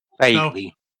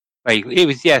 Vaguely.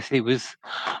 It was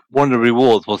one of the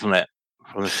rewards, wasn't it,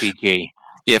 from the CG?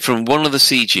 Yeah, from one of the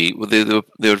CG, well, they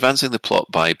were advancing the plot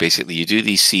by basically you do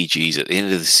these CGs. At the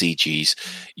end of the CGs,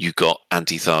 you got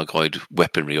anti-Thargoid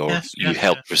weaponry, or you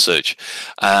helped research.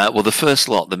 Well, the first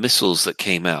lot, the missiles that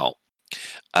came out,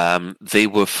 they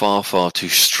were far, far too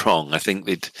strong. I think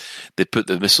they put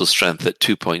the missile strength at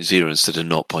 2.0 instead of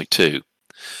 0.2.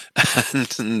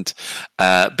 And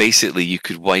basically you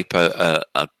could wipe out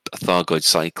a Thargoid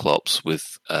Cyclops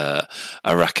with a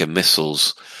rack of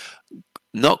missiles,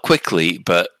 not quickly,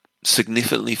 but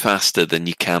significantly faster than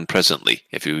you can presently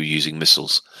if you were using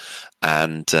missiles.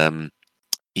 And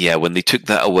when they took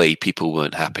that away, people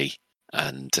weren't happy.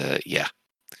 And a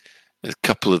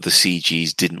couple of the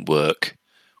CGs didn't work,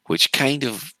 which kind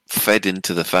of fell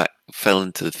into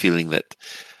the feeling that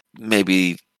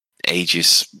maybe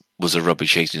Aegis was a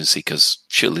rubbish agency, because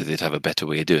surely they'd have a better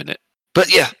way of doing it.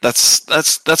 But yeah,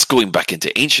 that's going back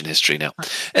into ancient history now.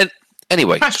 And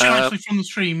anyway, question actually from the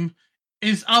stream: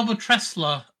 is Alba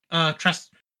Tresero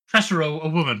a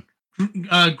woman?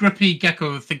 Grippy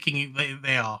Gecko thinking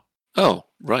they are. Oh,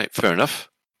 right, fair enough.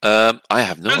 I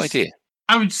have no idea.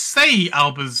 I would say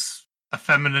Alba's a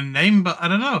feminine name, but I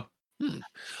don't know.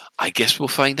 I guess we'll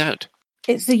find out.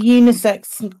 It's a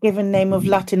unisex given name of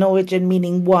Latin origin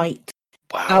meaning white.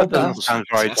 Wow, Alba. that Sounds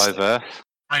very diverse.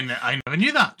 I never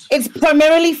knew that. It's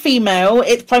primarily female.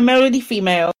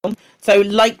 So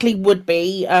likely would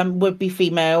be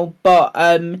female, but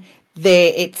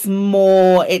it's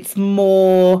more.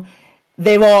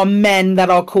 There are men that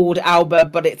are called Alba,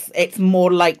 but it's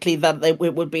more likely that it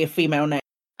would be a female name.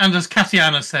 And as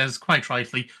Katiana says quite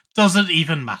rightly, doesn't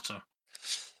even matter.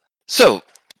 So,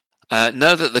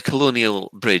 now that the Colonial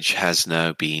Bridge has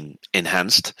now been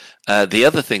enhanced, the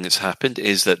other thing that's happened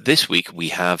is that this week we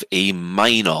have a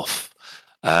mine-off.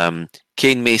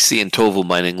 Kane Macy and Toval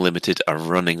Mining Limited are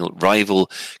running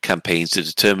rival campaigns to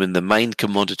determine the mined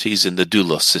commodities in the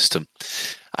Doulos system.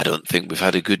 I don't think we've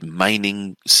had a good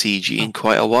mining CG in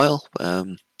quite a while,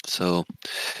 so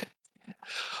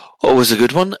always a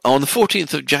good one. On the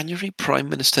 14th of January, Prime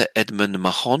Minister Edmund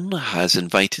Mahon has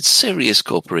invited serious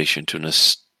cooperation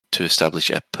to establish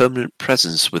a permanent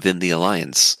presence within the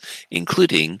alliance,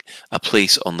 including a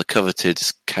place on the coveted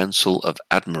Council of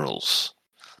Admirals.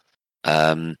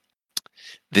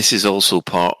 This is also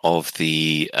part of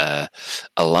the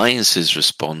alliance's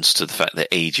response to the fact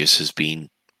that Aegis has been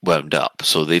wound up.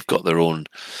 So they've got their own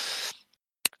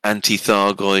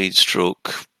anti-Thargoid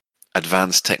stroke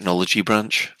advanced technology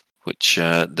branch, which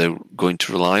they're going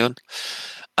to rely on.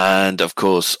 And, of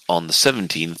course, on the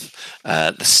 17th,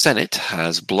 the Senate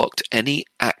has blocked any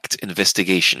ACT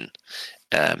investigation.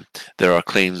 There are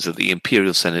claims that the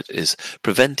Imperial Senate is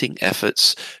preventing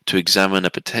efforts to examine a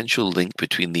potential link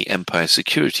between the Empire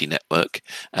Security Network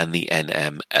and the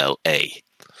NMLA.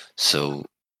 So,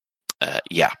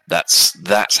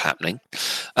 that's happening.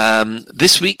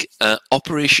 This week,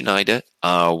 Operation Ida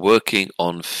are working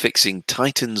on fixing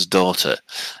Titan's daughter.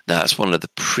 Now, that's one of the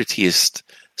prettiest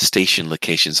station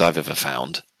locations I've ever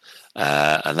found,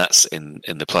 and that's in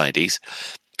the Pleiades.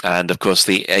 And of course,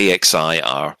 the AXI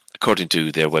are, according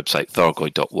to their website,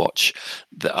 Thargoid.watch,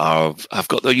 have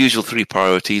got their usual three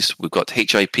priorities. We've got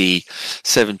HIP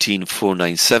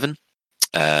 17497.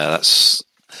 That's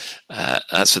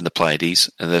in the Pleiades,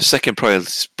 and the second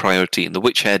priority in the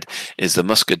Witchhead is the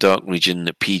Musca Dark region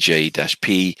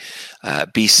PJ-P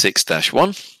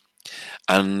B6-1.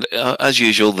 And as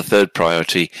usual, the third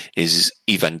priority is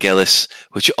Evangelis,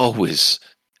 which always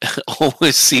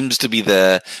seems to be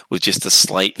there with just a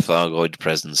slight Thargoid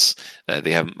presence.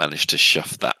 They haven't managed to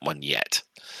shuff that one yet.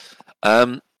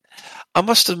 I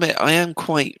must admit, I am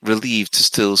quite relieved to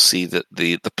still see that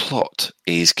the plot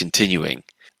is continuing.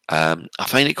 I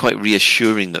find it quite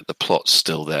reassuring that the plot's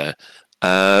still there.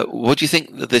 What do you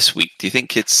think this week? Do you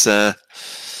think it's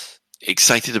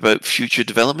excited about future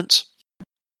developments?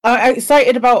 I'm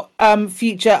excited about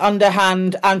future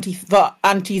underhand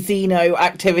anti-Xeno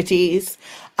activities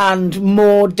and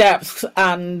more depth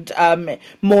and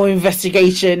more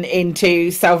investigation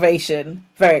into Salvation.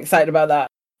 Very excited about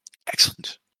that.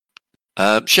 Excellent.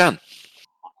 Shan?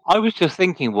 I was just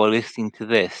thinking while listening to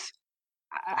this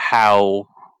how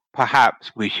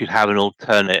perhaps we should have an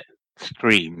alternate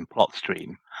plot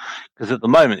stream, because at the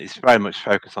moment it's very much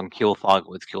focused on kill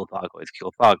Thargoids.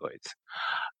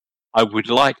 I would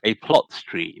like a plot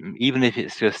stream, even if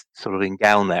it's just sort of in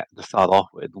Galnet to start off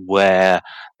with, where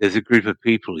there's a group of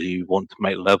people who want to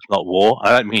make love, not war.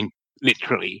 I don't mean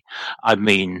literally. I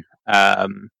mean, Back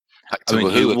to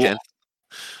Woohoo again.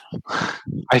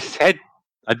 I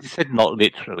just said not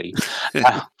literally.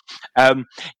 But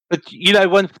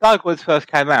when Thargoids first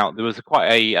came out, there was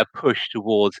quite a push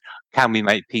towards, can we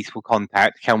make peaceful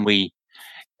contact? Can we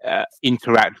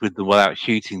interact with them without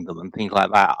shooting them and things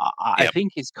like that? I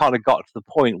think it's kind of got to the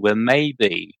point where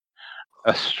maybe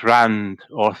a strand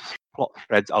or plot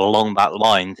threads along that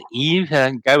lines, even if they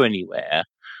don't go anywhere,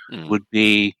 would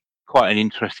be quite an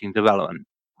interesting development.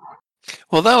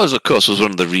 Well, that was, of course,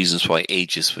 one of the reasons why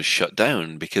Aegis was shut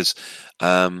down, because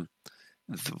one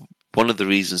of the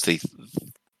reasons they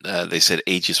said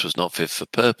Aegis was not fit for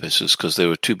purpose was because they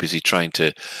were too busy trying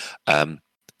to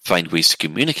find ways to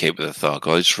communicate with the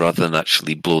Thargoids rather than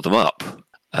actually blow them up.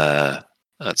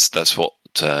 That's what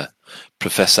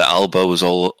Professor Alba was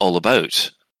all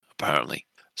about, apparently.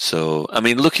 So, I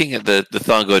mean, looking at the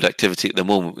Thargoid activity at the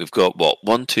moment, we've got,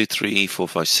 1, 2, 3, 4,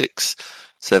 5, 6,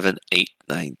 7, 8,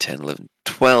 9, 10, 11,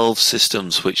 12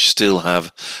 systems which still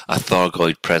have a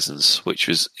Thargoid presence, which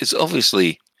is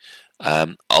obviously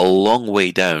a long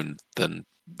way down than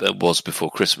there was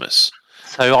before Christmas.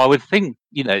 So I would think,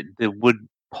 they would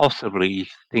possibly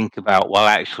think about, well,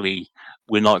 actually,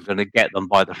 we're not going to get them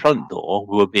by the front door.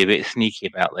 We would be a bit sneaky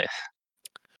about this.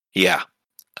 Yeah.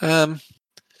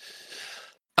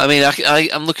 I mean,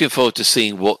 I'm looking forward to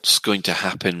seeing what's going to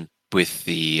happen with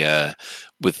the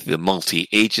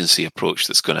multi-agency approach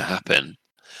that's going to happen.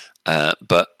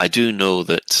 But I do know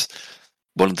that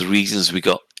one of the reasons we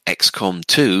got XCOM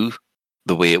 2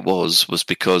 the way it was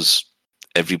because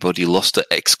everybody lost at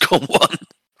XCOM 1.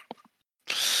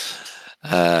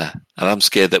 And I'm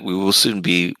scared that we will soon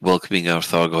be welcoming our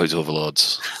Thargoid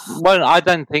overlords. Well, I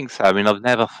don't think so. I mean, I've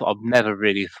never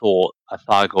really thought a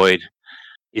Thargoid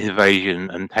invasion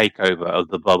and takeover of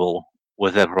the bubble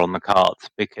was ever on the cards,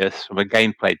 because from a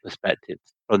gameplay perspective,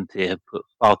 Frontier have put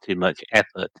far too much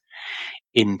effort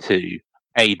into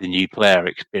A, the new player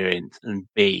experience, and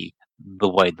B, the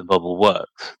way the bubble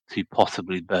works to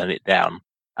possibly burn it down.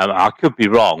 I could be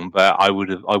wrong, but I would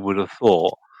have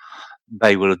thought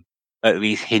they would have at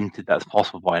least hinted that's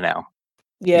possible by now.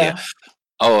 Yeah.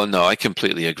 Oh no, I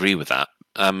completely agree with that.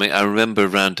 I mean, I remember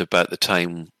around about the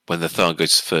time when the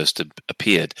Thargoids first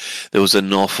appeared, there was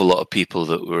an awful lot of people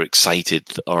that were excited,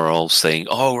 or all saying,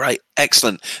 "Oh right,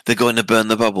 excellent! They're going to burn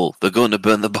the bubble. They're going to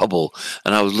burn the bubble."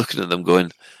 And I was looking at them,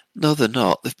 going, "No, they're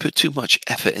not. They've put too much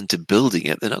effort into building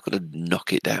it. They're not going to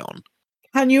knock it down."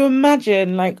 Can you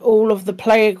imagine, all of the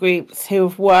player groups who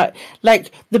have worked,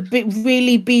 the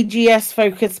really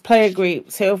BGS-focused player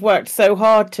groups who have worked so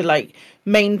hard to,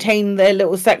 maintain their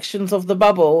little sections of the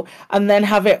bubble and then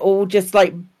have it all just,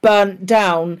 burnt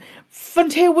down?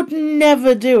 Frontier would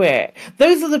never do it.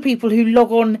 Those are the people who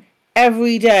log on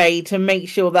every day to make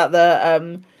sure that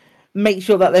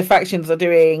their factions are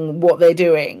doing what they're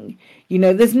doing.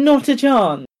 There's not a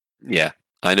chance. Yeah,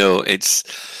 I know. It's...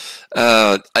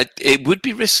 it would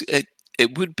be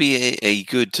It would be a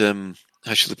good,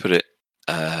 how shall I put it,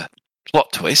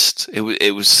 plot twist. It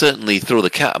would certainly throw the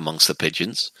cat amongst the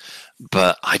pigeons,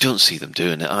 but I don't see them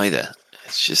doing it either.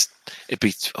 It's just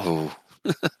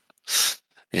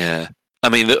yeah. I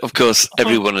mean, of course,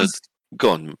 everyone is. Go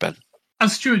on, Ben.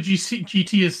 As Stuart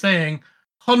GT is saying,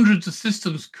 hundreds of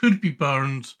systems could be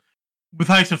burned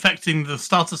without affecting the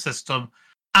starter system,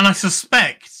 and I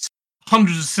suspect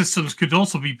hundreds of systems could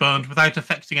also be burned without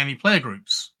affecting any player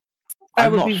groups. I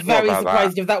would be very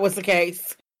surprised if that was the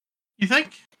case. You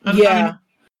think? Yeah.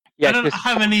 I don't know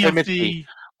how many of the...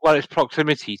 Well, it's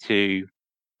proximity to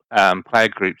player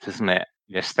groups, isn't it?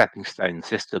 Stepping stone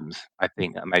systems, I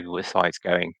think, maybe where side's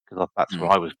going, because that's where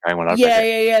I was going when I read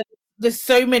it. Yeah. There's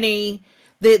so many...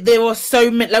 There were so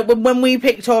many... when we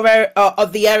picked our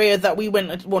of the area that we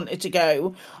wanted to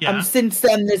go, since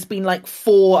then there's been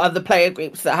 4 other player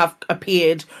groups that have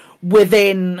appeared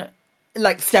within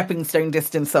stepping stone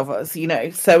distance of us,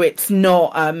 so it's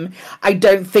not I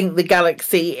don't think the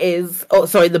galaxy is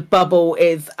the bubble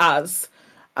is as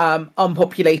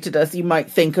unpopulated as you might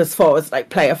think as far as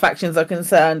player factions are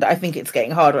concerned. I think it's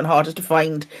getting harder and harder to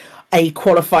find a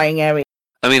qualifying area.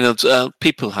 I mean,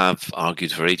 people have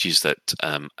argued for ages that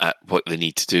what they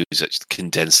need to do is actually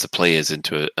condense the players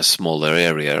into a smaller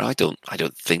area. I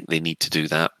don't think they need to do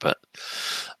that, but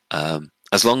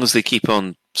as long as they keep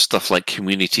on stuff like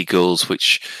community goals,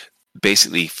 which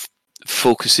basically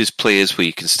focuses players where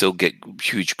you can still get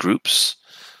huge groups,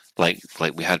 like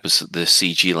we had with the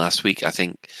CG last week. I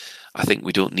think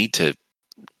we don't need to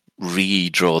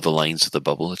redraw the lines of the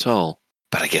bubble at all.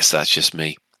 But I guess that's just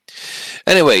me.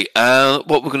 Anyway,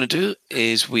 what we're going to do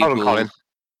is we will... Colin.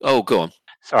 Oh, go on.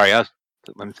 Sorry, I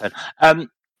took my turn.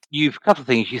 You've a couple of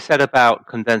things you said about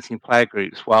condensing player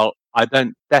groups. Well, I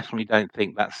definitely don't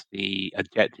think that's the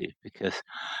objective, because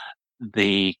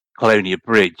the Colonia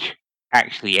Bridge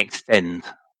actually extends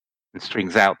and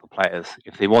strings out the players.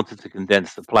 If they wanted to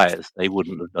condense the players, they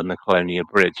wouldn't have done the Colonia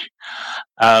Bridge.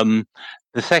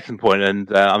 The second point, and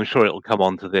I'm sure it'll come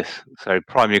on to this, so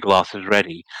prime your glasses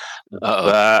ready.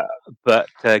 But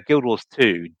Guild Wars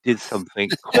 2 did something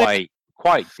quite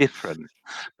different,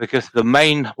 because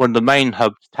one of the main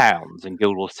hub towns in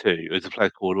Guild Wars 2 is a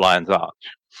place called Lion's Arch.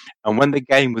 And when the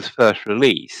game was first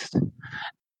released,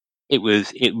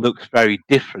 it looks very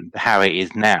different to how it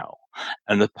is now.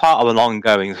 And as part of an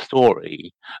ongoing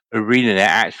story, ArenaNet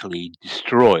actually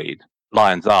destroyed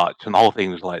Lion's Arch, and the whole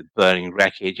thing was like burning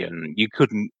wreckage, and you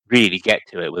couldn't really get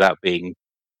to it without being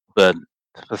burnt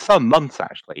for some months,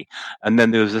 actually. And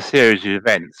then there was a series of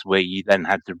events where you then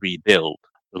had to rebuild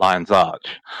Lion's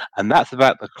Arch. And that's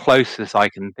about the closest I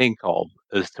can think of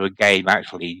as to a game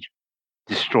actually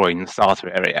destroying the starter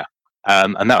area.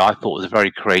 And that I thought was a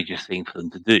very courageous thing for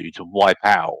them to do, to wipe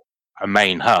out a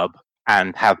main hub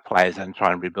and have players then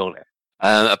try and rebuild it.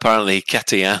 Apparently,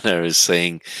 Katiana is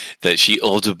saying that she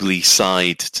audibly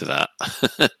sighed to that.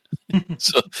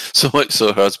 so much so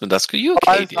her husband asked, "Are you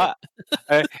okay, dear?"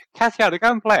 Katiana,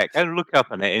 go and play it. Go and look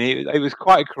up on it, and it was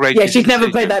quite a courageous. Yeah, she'd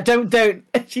never play that. Don't.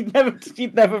 She'd never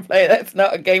play it. That's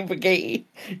not a game for Katie.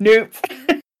 Nope.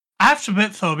 I have to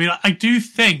admit, though, I mean, I do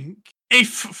think if,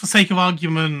 for sake of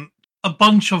argument, a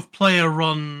bunch of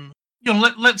player-run,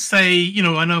 let's say,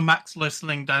 I know Max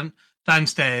listening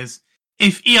downstairs.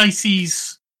 If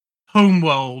EIC's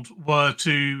homeworld were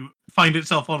to find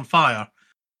itself on fire,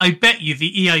 I bet you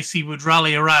the EIC would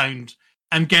rally around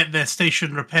and get their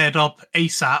station repaired up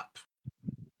ASAP,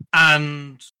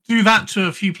 and do that to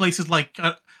a few places. Like,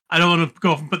 I don't want to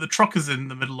go off and put the truckers in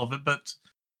the middle of it, but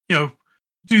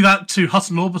do that to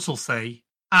Hutton Orbital, say,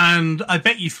 and I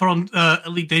bet you for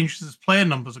Elite Dangerous' player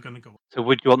numbers are going to go up. So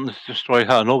would you want them to destroy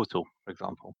Hutton Orbital, for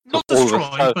example? Not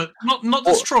destroy, but not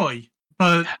destroy.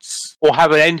 But or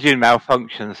have an engine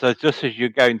malfunction, so just as you're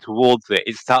going towards it,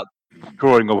 it starts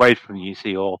drawing away from you, so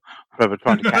you're forever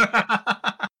trying to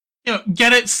catch it.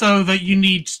 Get it so that you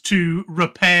need to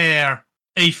repair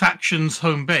a faction's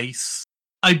home base.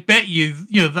 I bet you,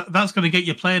 that's going to get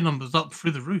your player numbers up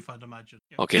through the roof, I'd imagine.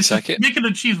 Okay, second. Make it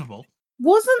achievable.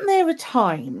 Wasn't there a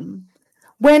time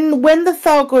when the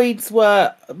Thargoids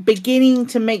were beginning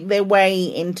to make their way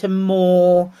into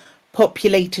more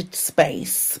populated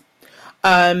space?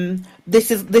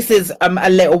 This is a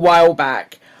little while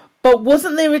back, but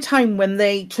wasn't there a time when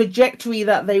the trajectory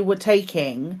that they were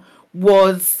taking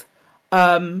was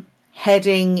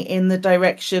heading in the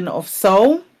direction of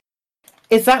Sol?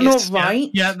 Is that not right?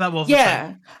 Yeah, that was.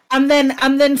 Yeah, and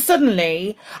then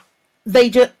suddenly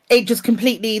it just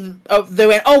completely they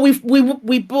went, oh, we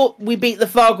beat the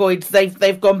Thargoids,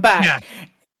 they've gone back. Yeah.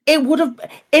 It would have,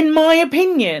 in my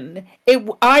opinion,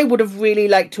 I would have really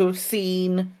liked to have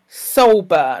seen Sol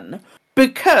burn,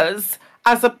 because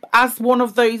as one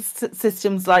of those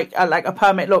systems, like a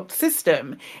permit locked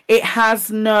system, it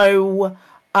has no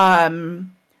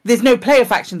there's no player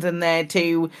factions in there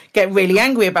to get really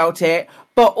angry about it,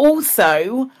 but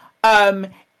also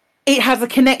it has a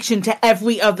connection to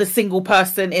every other single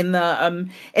person in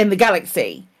the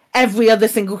galaxy. Every other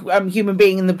single human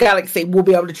being in the galaxy will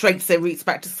be able to trace their roots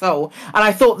back to Sol. And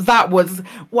I thought that was,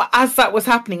 as that was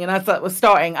happening and as that was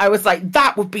starting, I was like,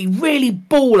 that would be really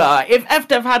baller. If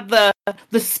EFDev had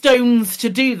the stones to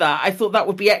do that, I thought that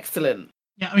would be excellent.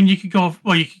 Yeah, I mean, you could go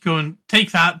and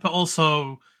take that, but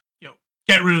also,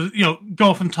 get rid of, go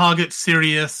off and target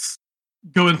Sirius,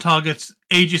 go and target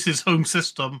Aegis's home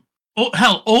system. Oh,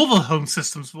 hell, all the home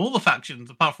systems of all the factions,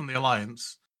 apart from the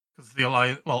Alliance. Because the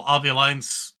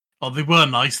Alliance... Well, they were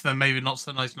nice, they're maybe not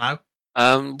so nice now.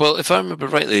 Well, if I remember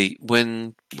rightly,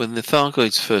 when the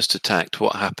Thargoids first attacked,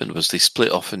 what happened was they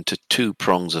split off into two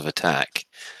prongs of attack,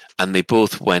 and they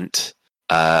both went,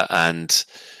 and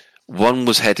one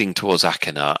was heading towards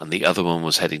Akinar, and the other one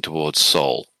was heading towards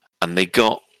Sol. And they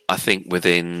got, I think,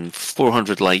 within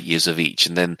 400 light years of each,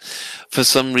 and then for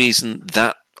some reason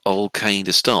that all kind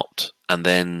of stopped. And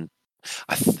then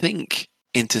I think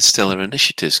Interstellar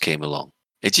Initiatives came along.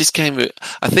 It just came.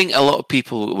 I think a lot of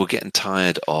people were getting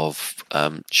tired of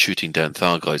shooting down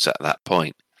Thargoids at that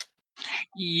point.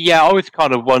 Yeah, I always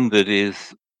kind of wondered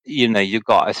you've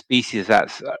got a species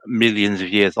that's millions of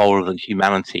years older than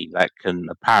humanity that can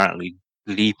apparently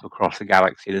leap across the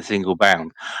galaxy in a single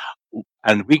bound.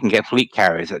 And we can get fleet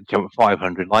carriers that jump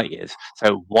 500 light years.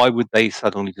 So why would they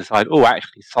suddenly decide,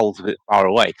 actually, Sol's a bit far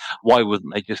away? Why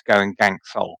wouldn't they just go and gank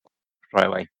Sol straight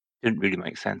away? Didn't really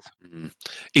make sense.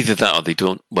 Either that or they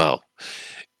don't. Well,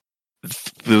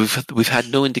 we've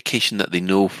had no indication that they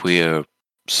know where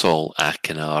Saul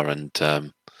Akinar and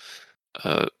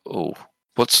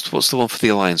what's the one for the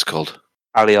Alliance called?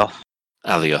 Alioth.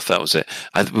 Alioth, that was it.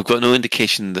 We've got no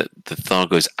indication that the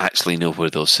Thargoids actually know where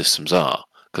those systems are,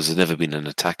 because there's never been an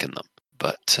attack in them.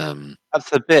 But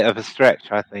that's a bit of a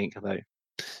stretch, I think, though.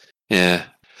 Yeah.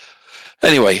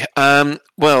 Anyway,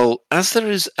 well, as there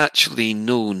is actually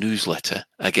no newsletter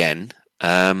again,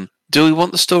 do we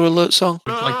want the store alert song?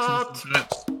 Would like to listen to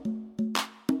it.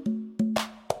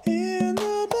 In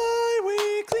the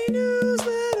bi-weekly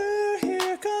newsletter,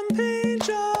 here come paint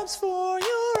jobs for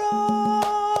your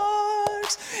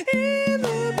art. In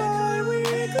the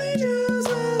bi-weekly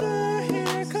newsletter,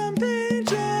 here come paint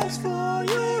jobs for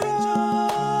your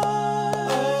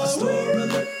art. A store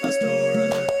alert, a store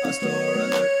alert, a store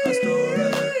alert, a store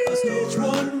alert, a store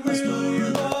alert. Which one will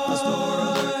you buy? A store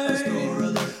alert, a store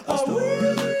alert,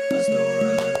 a store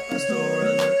alert, a store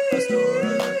alert, a store alert, a store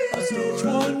alert, a store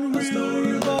alert. Which one will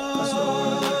you buy?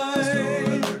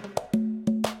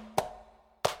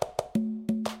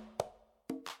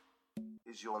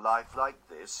 Is your life like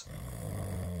this?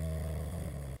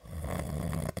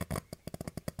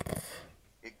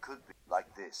 It could be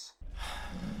like this.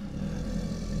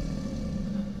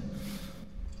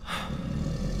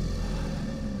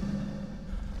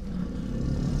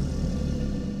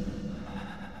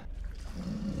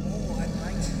 All right,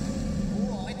 mate.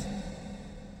 All right.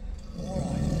 All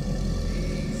right.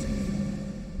 Easy.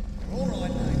 All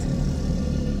right, mate.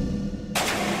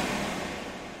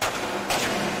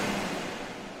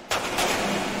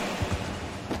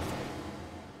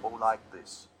 Or like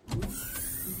this.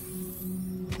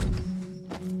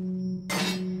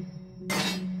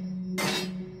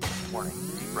 Warning,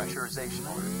 depressurization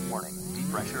alert. Warning,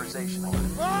 depressurization alert.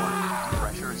 Warning,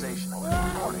 depressurization alert.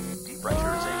 Warning,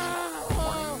 depressurization alert.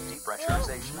 Warning,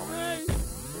 depressurization alert.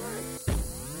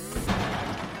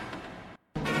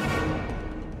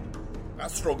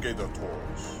 Astrogator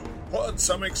Tours. Put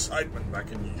some excitement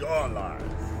back in your life.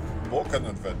 Book an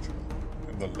adventure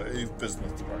in the Lave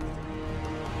Business Directory.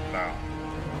 Now.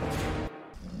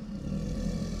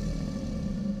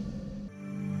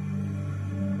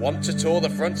 Want to tour the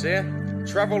frontier?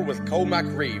 Travel with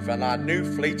Colmac Reeve and our new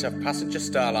fleet of passenger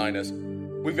starliners.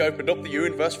 We've opened up the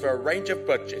universe for a range of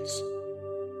budgets.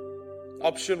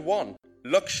 Option 1,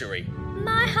 luxury.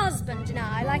 My husband and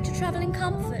I like to travel in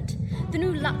comfort. The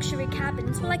new luxury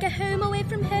cabins were like a home away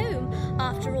from home.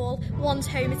 After all, one's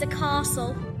home is a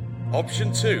castle.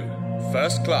 Option 2,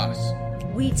 first class.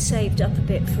 We'd saved up a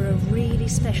bit for a really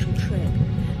special trip.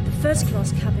 The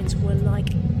first-class cabins were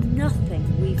like nothing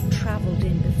we've travelled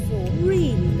in before.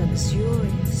 Really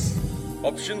luxurious.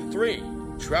 Option 3,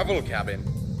 travel cabin.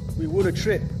 We won a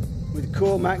trip with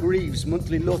Cormac Reeves'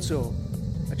 monthly lotto.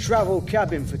 A travel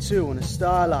cabin for two on a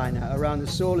Starliner around the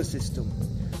solar system.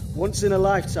 Once in a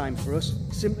lifetime for us.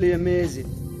 Simply amazing.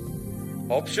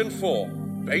 Option 4,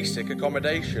 basic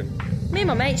accommodation. Me and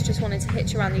my mates just wanted to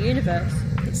hitch around the universe.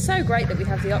 It's so great that we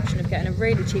have the option of getting a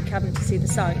really cheap cabin to see the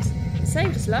sights. It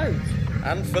saved us loads.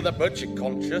 And for the budget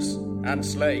conscious and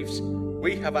slaves,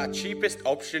 we have our cheapest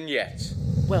option yet.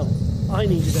 Well, I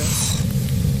needed a...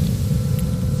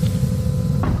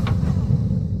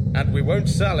 And we won't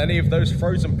sell any of those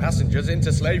frozen passengers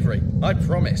into slavery, I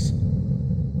promise.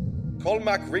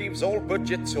 Colmac Reeves All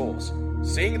Budget Tours,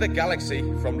 seeing the galaxy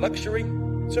from luxury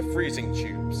to freezing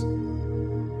tubes.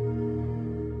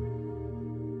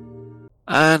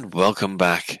 And welcome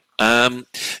back.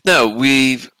 Now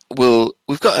we've got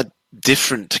a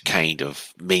different kind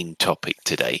of main topic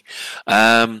today.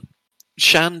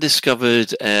 Shan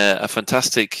discovered a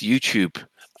fantastic YouTube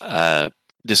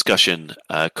discussion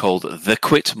called The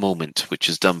Quit Moment, which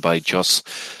is done by Joss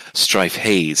Strife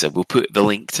Hayes, and we'll put the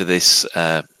link to this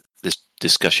this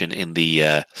discussion in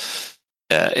the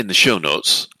show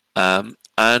notes.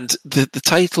 And the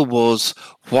title was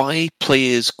 "Why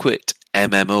Players Quit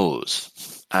MMOs."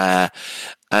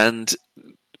 And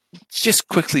just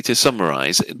quickly to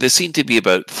summarize, there seem to be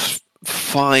about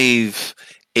 5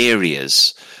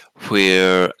 areas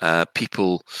where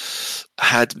people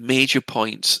had major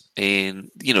points in,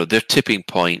 their tipping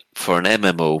point for an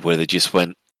MMO where they just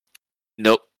went,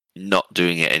 nope, not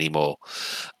doing it anymore.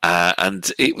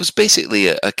 And it was basically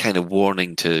a kind of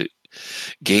warning to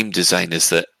game designers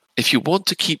that if you want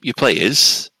to keep your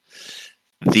players,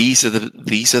 these are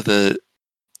the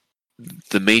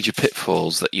major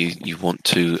pitfalls that you want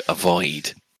to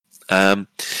avoid.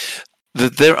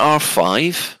 There are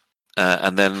 5,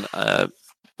 and then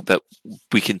that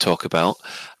we can talk about.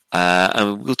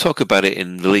 And we'll talk about it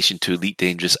in relation to Elite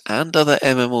Dangerous and other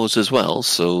MMOs as well.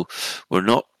 So we're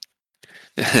not...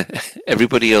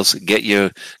 Everybody else, get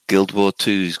your Guild War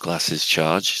 2's glasses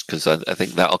charged, because I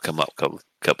think that'll come up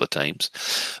couple of times.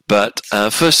 But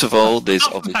first of all, there's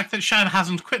Not the fact that Shan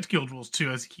hasn't quit Guild Wars 2,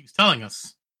 as he keeps telling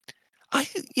us.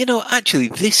 Actually,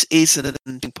 this is an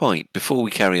interesting point before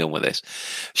we carry on with this.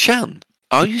 Shan,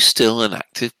 are you still an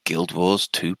active Guild Wars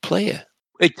 2 player?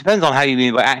 It depends on how you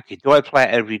mean by active. Do I play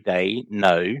it every day?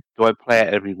 No. Do I play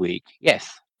it every week?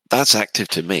 Yes. That's active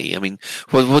to me. I mean,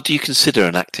 what do you consider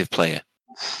an active player?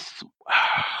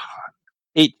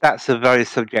 That's a very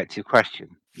subjective question,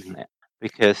 isn't it?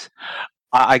 Because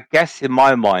I guess in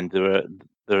my mind there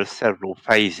are several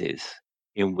phases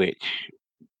in which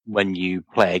when you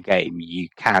play a game you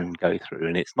can go through,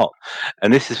 and it's not.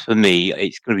 And this is for me.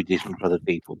 It's going to be different for other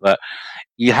people, but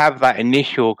you have that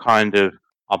initial kind of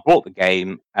I bought the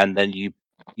game, and then you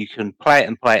can play it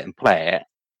and play it and play it.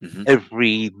 Mm-hmm.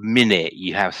 Every minute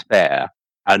you have spare,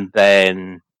 and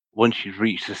then once you've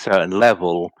reached a certain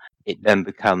level, it then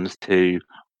becomes to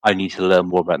I need to learn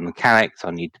more about the mechanics.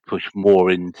 I need to push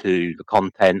more into the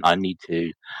content. I need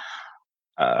to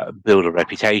build a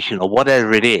reputation or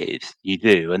whatever it is you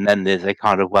do. And then there's a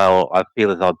kind of, I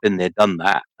feel as I've been there, done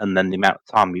that. And then the amount of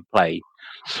time you play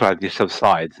slowly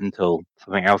subsides until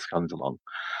something else comes along.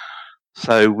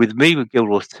 So with me, with Guild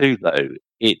Wars 2, though,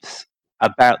 it's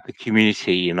about the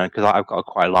community, because I've got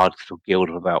quite a large guild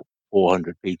of about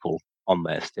 400 people on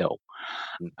there still.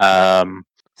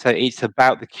 So it's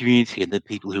about the community and the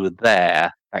people who are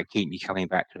there that keep me coming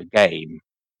back to a game,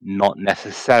 not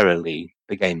necessarily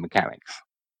the game mechanics.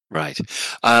 Right.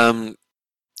 I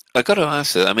got to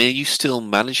ask that. I mean, are you still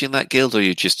managing that guild, or are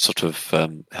you just sort of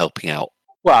helping out?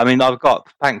 Well, I mean,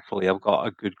 thankfully, I've got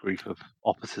a good group of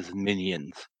officers and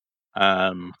minions.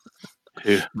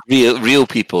 Who real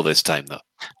people this time, though.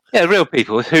 Yeah, real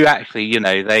people who actually,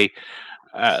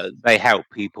 they help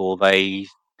people. They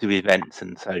do events,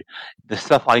 and so the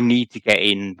stuff I need to get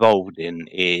involved in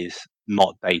is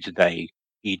not day-to-day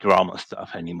e-drama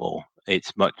stuff anymore.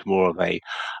 It's much more of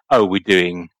we're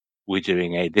doing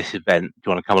this event. Do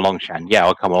you want to come along, Shan? Yeah,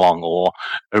 I'll come along. Or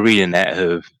ArenaNet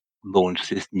have launched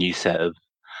this new set of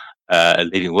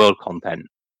Living World content,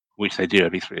 which they do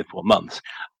every 3 or 4 months.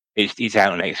 It's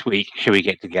out next week. Shall we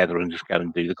get together and just go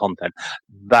and do the content?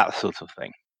 That sort of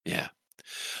thing. Yeah.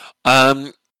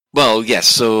 Well, yes.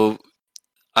 So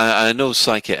I know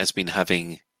Psychic has been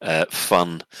having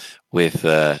fun with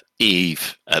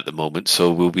Eve at the moment,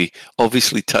 so we'll be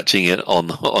obviously touching it on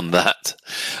that.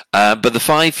 But the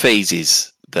 5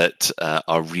 phases that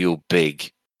are real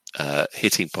big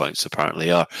hitting points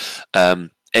apparently are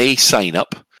A, sign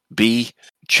up, B,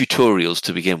 tutorials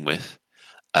to begin with,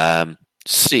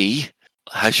 C,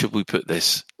 how should we put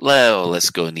this? Well,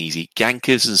 let's go easy.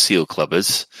 Gankers and seal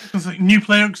clubbers. New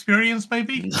player experience,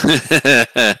 maybe?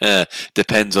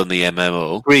 Depends on the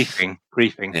MMO.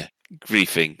 Griefing. Yeah,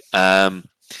 griefing.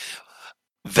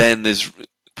 Then there's,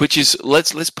 which is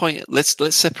let's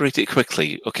separate it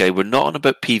quickly. Okay, we're not on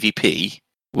about PvP.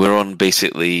 We're on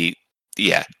basically,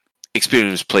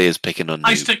 experienced players picking on.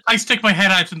 I stick my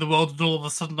head out in the world, and all of a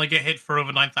sudden I get hit for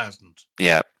over 9,000.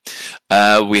 Yeah.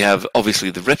 We have obviously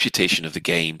the reputation of the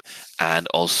game and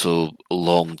also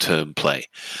long-term play.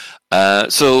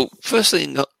 So first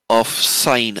thing off,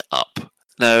 sign up.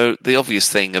 Now, the obvious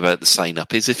thing about the sign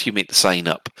up is if you make the sign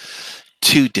up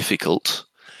too difficult,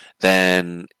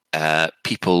 then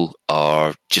people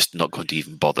are just not going to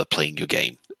even bother playing your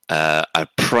game. A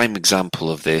prime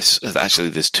example of this, actually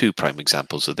there's 2 prime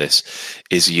examples of this,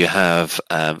 is you have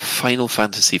Final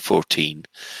Fantasy XIV,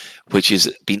 which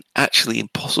has been actually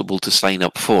impossible to sign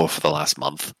up for the last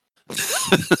month.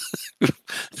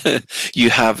 You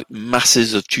have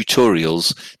masses of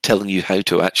tutorials telling you how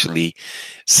to actually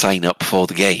sign up for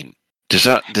the game. Does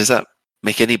that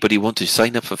make anybody want to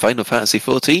sign up for Final Fantasy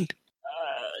XIV?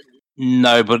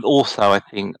 No, but also I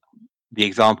think the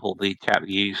example the chap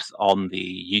used on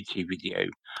the YouTube video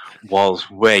was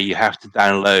where you have to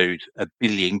download 1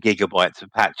 billion gigabytes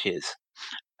of patches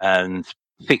and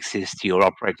fixes to your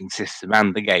operating system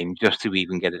and the game just to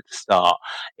even get it to start.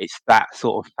 It's that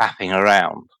sort of faffing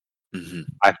around. Mm-hmm.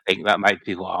 I think that makes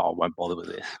people, I won't bother with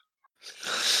this.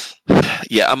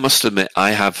 Yeah, I must admit,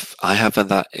 I have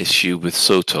that issue with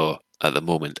SOTOR at the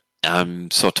moment.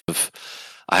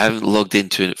 I haven't logged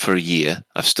into it for a year.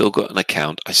 I've still got an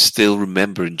account. I still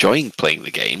remember enjoying playing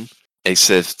the game.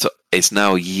 It's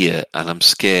now a year, and I'm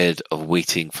scared of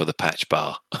waiting for the patch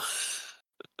bar.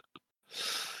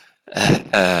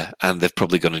 And they're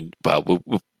probably going to. Well,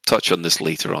 we'll touch on this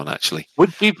later on, actually.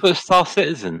 Would you put Star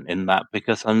Citizen in that?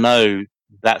 Because I know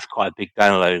that's quite a big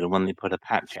download, and when they put a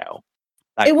patch out,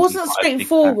 it wasn't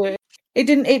straightforward. It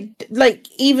didn't. It like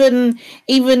even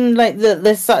like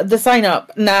the sign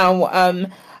up now.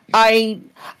 I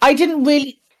didn't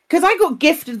really. because I got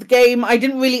gifted the game, I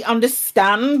didn't really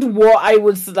understand what I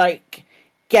was like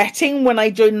getting when I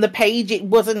joined the page. It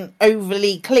wasn't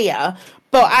overly clear,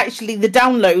 but actually the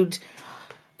download,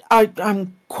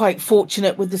 I'm quite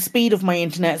fortunate with the speed of my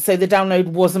internet, so the download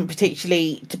wasn't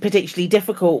particularly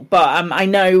difficult. But I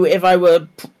know if I was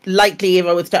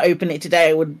to open it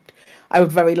today, I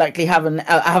would very likely have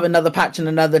another patch and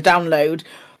another download.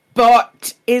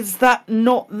 But is that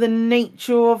not the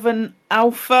nature of an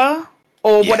alpha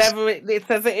or whatever it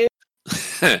says it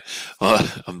is?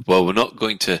 well, we're not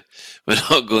going to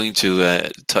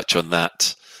touch on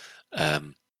that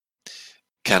can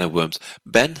of worms.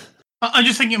 Ben? I'm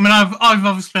just thinking. I mean, I've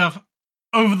obviously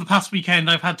over the past weekend,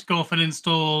 I've had to go off and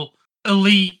install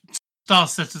Elite, Star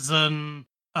Citizen,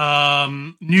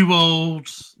 New World,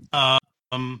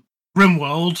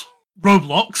 RimWorld,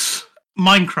 Roblox,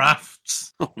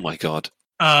 Minecraft. Oh my god!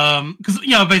 Because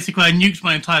basically, I nuked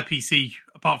my entire PC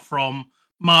apart from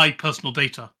my personal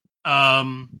data. So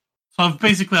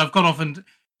I've gone off and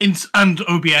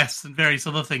OBS and various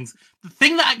other things. The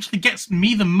thing that actually gets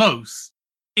me the most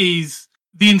is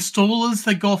the installers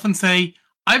that go off and say,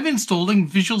 I'm installing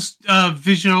visual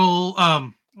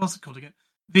what's it called again?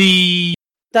 The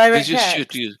Visual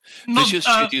Studio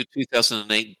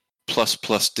 2008 plus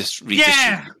redistribution.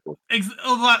 Yeah,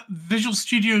 all that Visual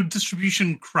Studio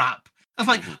distribution crap. I was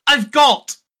like, I've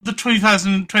got the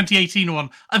 2018 one,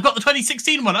 I've got the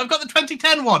 2016 one, I've got the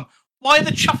 2010 one. Why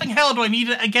the chuffing hell do I need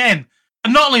it again?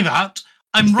 And not only that,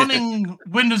 I'm running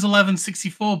Windows 11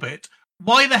 64-bit.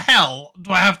 Why the hell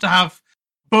do I have to have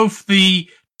both the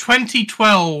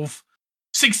 2012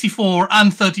 64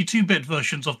 and 32-bit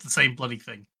versions of the same bloody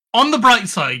thing? On the bright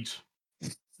side,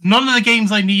 none of the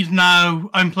games I need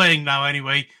now, I'm playing now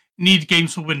anyway, need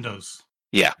games for Windows.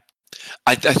 Yeah.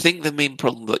 I think the main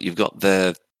problem that you've got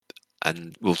there,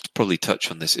 and we'll probably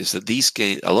touch on this, is that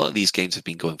a lot of these games have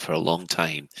been going for a long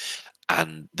time,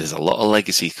 and there's a lot of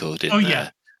legacy code in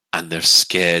there, and they're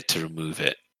scared to remove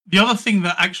it. The other thing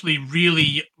that actually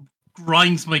really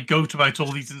grinds my goat about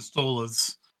all these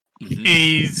installers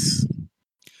is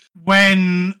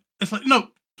when it's like, no,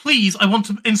 please, I want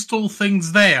to install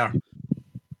things there.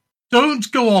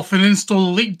 Don't go off and install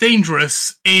Elite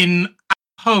Dangerous in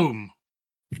home.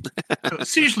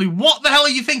 Seriously, what the hell are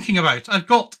you thinking about? I've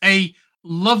got a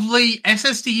lovely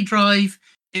SSD drive.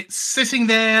 It's sitting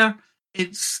there.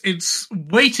 It's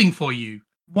waiting for you.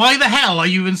 Why the hell are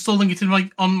you installing it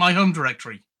on my home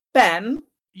directory? Ben?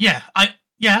 Yeah.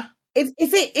 Is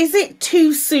it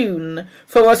too soon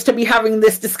for us to be having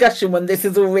this discussion when this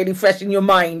is already fresh in your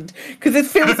mind? Because it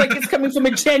feels like it's coming from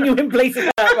a genuine place of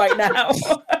hurt right now.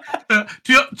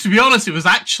 To be honest, it was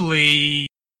actually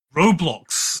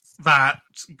Roblox that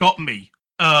got me.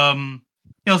 I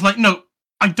was like, no,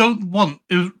 I don't want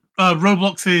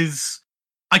Roblox is.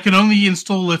 I can only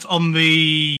install it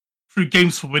through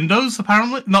Games for Windows.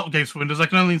 Apparently, not Games for Windows. I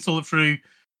can only install it through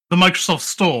the Microsoft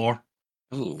Store.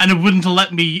 Ooh. And it wouldn't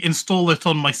let me install it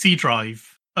on my C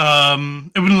drive.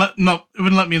 It wouldn't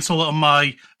let me install it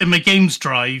in my games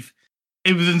drive.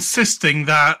 It was insisting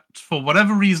that for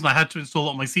whatever reason I had to install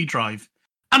it on my C drive,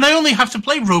 and I only have to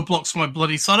play Roblox for my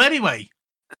bloody son anyway.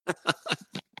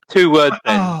 2 words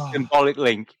then. Symbolic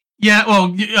link. Yeah, well,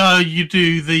 you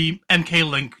do the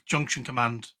mklink junction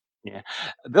command. Yeah.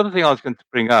 The other thing I was going to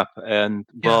bring up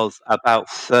was about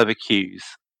server queues.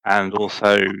 And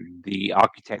also the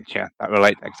architecture that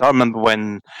relate to. Because I remember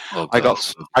when I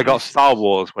got Star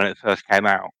Wars when it first came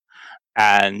out,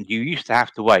 and you used to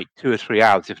have to wait 2 or 3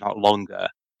 hours, if not longer,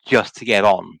 just to get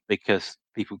on because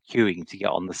people queuing to get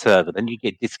on the server. Then you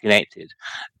get disconnected,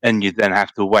 and you then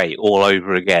have to wait all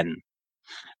over again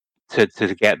to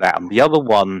get that. And the other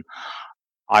one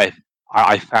I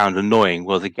found annoying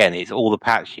was, again, it's all the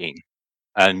patching.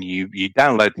 And you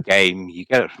download the game, you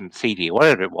get it from CD or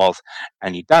whatever it was,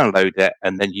 and you download it,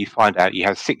 and then you find out you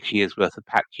have 6 years worth of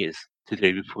patches to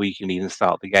do before you can even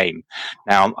start the game.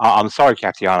 Now, I'm sorry,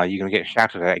 Katiana, you're going to get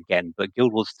shouted at again, but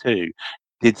Guild Wars 2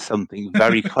 did something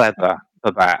very clever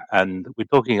for that, and we're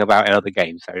talking about in other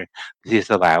games, so this is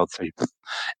allowed. So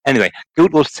anyway,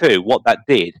 Guild Wars 2, what that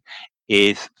did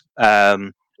is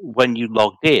when you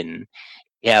logged in,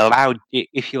 it allowed,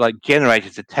 if you like,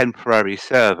 generated a temporary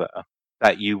server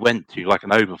that you went to, like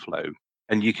an overflow,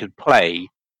 and you could play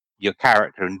your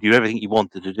character and do everything you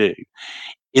wanted to do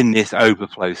in this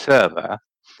overflow server.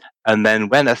 And then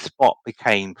when a spot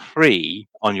became free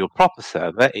on your proper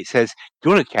server, it says,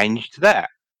 do you want to change to that?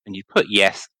 And you put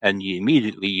yes, and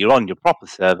you're on your proper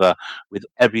server with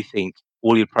everything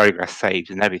all your progress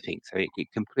saved and everything. So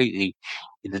it completely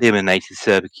eliminated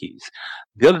server queues.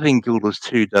 The other thing Guild Wars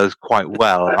 2 does quite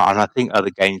well, and I think other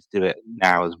games do it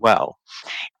now as well,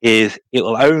 is it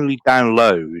will only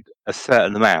download a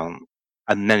certain amount,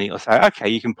 and then it'll say, okay,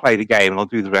 you can play the game and I'll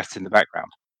do the rest in the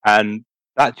background. And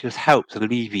that just helps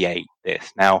alleviate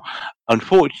this. Now,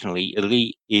 unfortunately,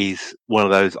 Elite is one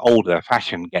of those older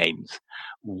fashioned games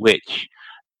which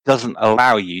doesn't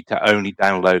allow you to only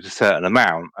download a certain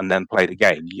amount and then play the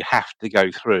game. You have to go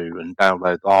through and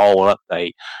download the whole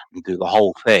update and do the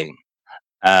whole thing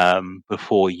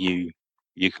before you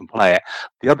can play it.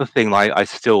 The other thing I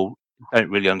still don't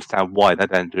really understand why they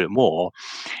don't do it more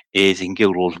is in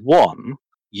Guild Wars 1,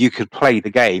 you could play the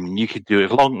game and you could do it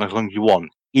as long as you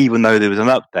want, even though there was an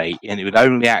update, and it would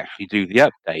only actually do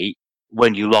the update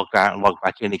when you logged out and logged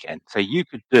back in again. So you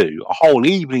could do a whole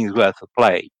evening's worth of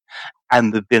play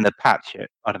and there'd been a patch at,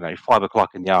 I don't know, 5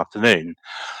 o'clock in the afternoon,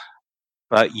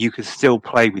 but you could still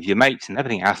play with your mates and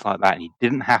everything else like that, and you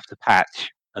didn't have to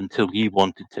patch until you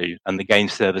wanted to, and the game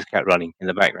servers kept running in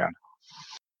the background.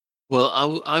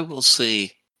 Well, I will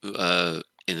say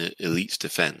in Elite's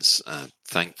defense,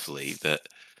 thankfully, that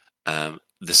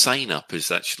the sign-up is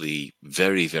actually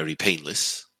very, very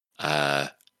painless.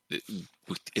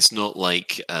 It's not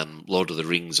like Lord of the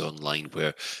Rings Online,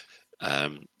 where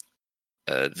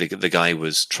the guy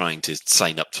was trying to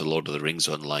sign up to Lord of the Rings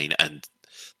Online and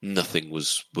nothing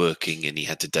was working, and he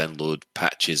had to download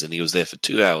patches, and he was there for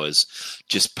 2 hours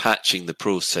just patching the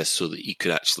process so that you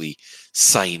could actually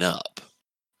sign up.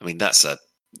 I mean,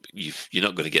 you're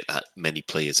not going to get that many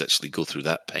players actually go through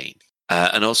that pain.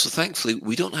 And also, thankfully,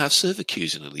 we don't have server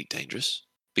queues in Elite Dangerous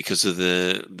because of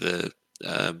because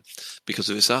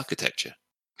of its architecture.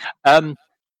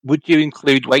 Would you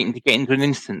include waiting to get into an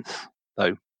instance,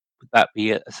 though? Would that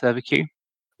be a server queue?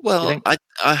 Well,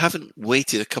 I haven't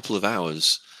waited a couple of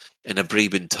hours in a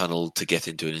Braben tunnel to get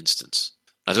into an instance.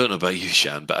 I don't know about you,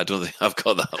 Shan, but I don't think I've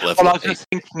got that level. Well, I was just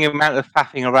thinking the amount of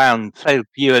faffing around. So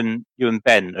you and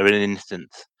Ben are in an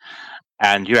instance,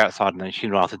 and you're outside in a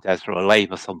Shinrata Desert or a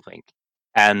Lave or something,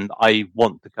 and I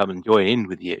want to come and join in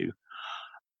with you.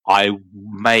 I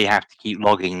may have to keep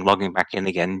logging back in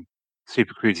again,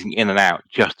 super cruising in and out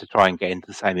just to try and get into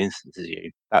the same instance as you.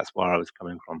 That's where I was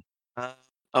coming from. I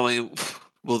mean,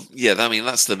 well, yeah, I mean,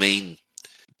 that's the main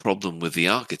problem with the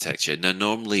architecture. Now,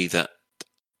 normally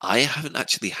I haven't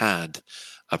actually had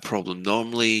a problem.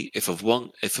 Normally, if I've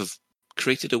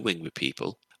created a wing with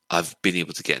people, I've been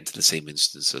able to get into the same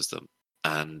instance as them.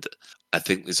 And I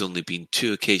think there's only been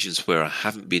 2 occasions where I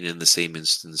haven't been in the same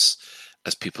instance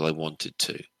as people I wanted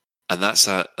to. And that's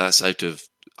out of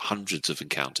hundreds of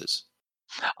encounters.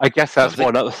 I guess that's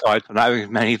one other side from having as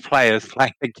many players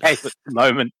playing the game at the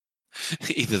moment.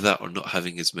 Either that or not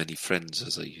having as many friends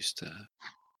as I used to have.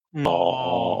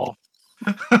 Aww.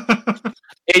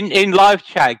 In live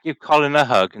chat, give Colin a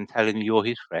hug and tell him you're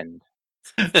his friend.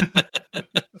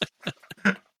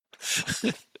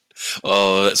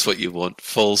 Oh, that's what you want.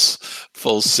 False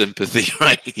sympathy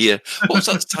right here. What was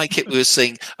that Ty-Kit we were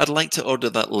saying? I'd like to order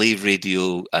that Lave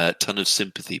Radio ton of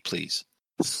sympathy, please.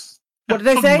 What did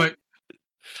they say?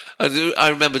 I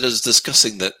remember us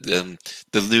discussing that the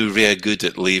new rare good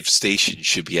at Lave Station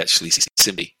should be actually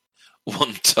sympathy.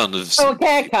 1 ton of sympathy.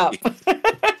 Oh, cup.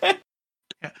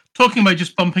 Yeah. Talking about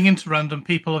just bumping into random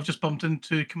people, I've just bumped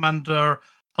into Commander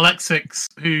Alexix,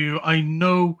 who I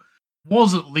know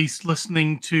was at least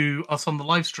listening to us on the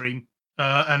live stream,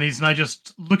 and he's now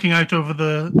just looking out over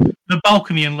the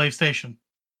balcony in Lave Station.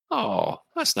 Oh,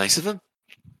 that's nice of him.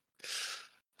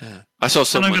 Yeah. I saw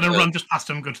someone. And I'm going to run just past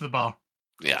him and go to the bar.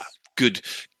 Yeah, good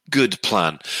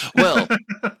plan. Well,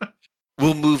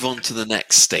 we'll move on to the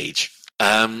next stage.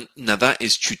 Now that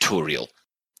is tutorial.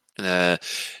 Now,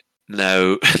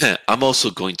 I'm also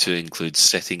going to include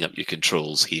setting up your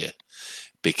controls here,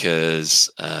 because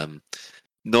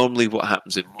normally what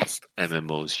happens in most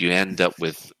MMOs, you end up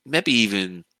with maybe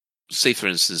even, say for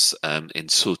instance, in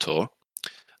SOTOR,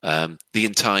 the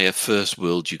entire first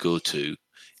world you go to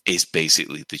is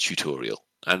basically the tutorial.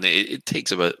 And it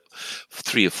takes about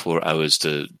 3 or 4 hours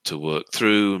to work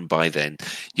through, and by then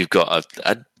you've got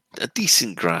a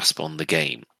decent grasp on the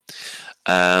game.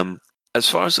 As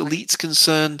far as Elite's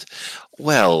concerned,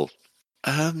 well,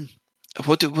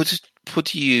 what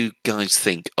do you guys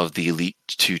think of the Elite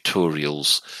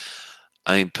tutorials?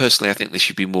 I mean, personally, I think they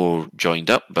should be more joined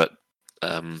up, but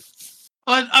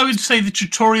I would say the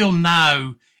tutorial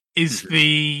now is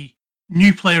the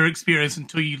new player experience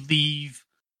until you leave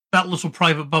that little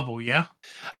private bubble, yeah?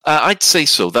 I'd say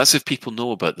so. That's if people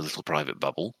know about the little private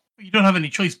bubble. You don't have any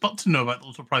choice but to know about the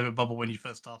little private bubble when you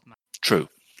first start now. True.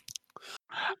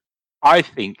 I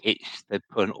think they've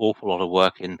put an awful lot of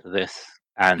work into this,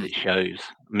 and it shows.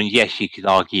 I mean, yes, you could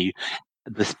argue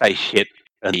the spaceship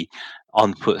and the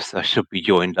on-foot stuff should be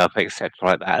joined up, etc.,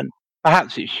 like that, and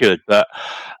perhaps it should. But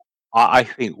I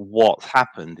think what's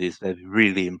happened is they've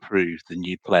really improved the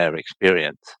new player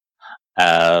experience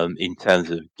in terms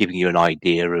of giving you an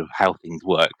idea of how things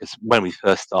work. Because when we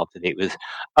first started, it was,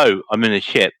 "Oh, I'm in a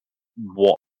ship.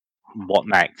 What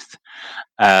next?"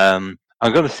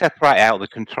 I'm going to separate out the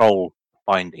control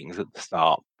bindings at the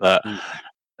start, but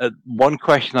one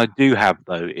question I do have,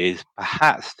 though, is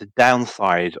perhaps the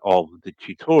downside of the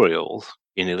tutorials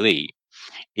in Elite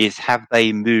is, have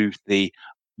they moved the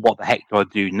 "what the heck do I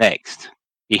do next"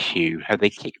 issue? Have they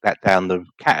kicked that down the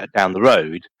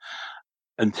road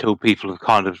until people have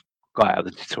kind of got out of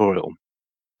the tutorial?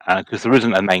 Because there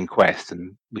isn't a main quest,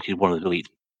 and which is one of the Elite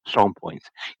strong points.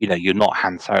 You're not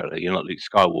Han Solo, you're not Luke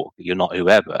Skywalker, you're not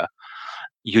whoever.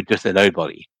 You're just a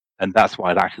nobody, and that's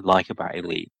what I'd actually like about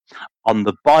Elite. On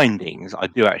the bindings, I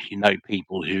do actually know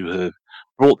people who have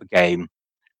brought the game,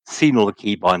 seen all the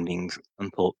key bindings,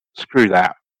 and thought, "Screw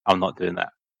that, I'm not doing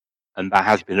that." And that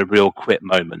has been a real quit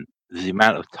moment. The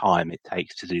amount of time it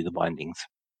takes to do the bindings.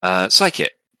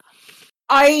 Psychic.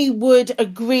 I would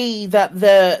agree that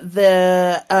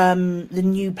the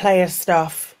new player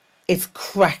stuff is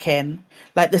cracking.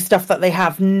 Like the stuff that they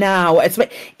have now,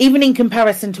 even in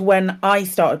comparison to when I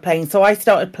started playing. So I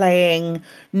started playing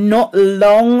not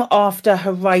long after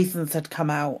Horizons had come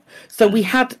out. So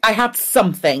I had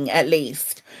something at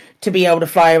least to be able to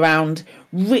fly around.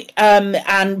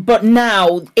 But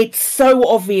now it's so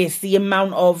obvious the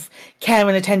amount of care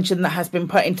and attention that has been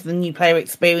put into the new player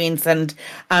experience and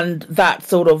that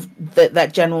sort of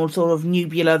that general sort of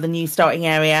nebula, the new starting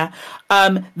area.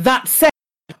 That said,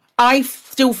 I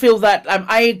still feel that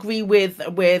I agree with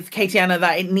Katiana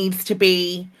that it needs to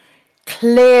be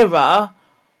clearer.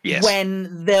 Yes.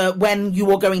 When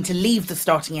you are going to leave the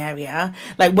starting area,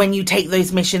 like when you take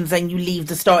those missions and you leave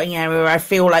the starting area, I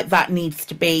feel like that needs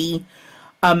to be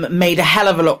made a hell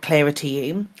of a lot clearer to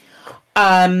you.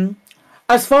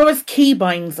 As far as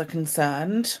keybinds are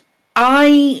concerned,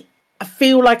 I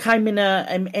feel like I'm in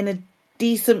a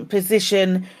decent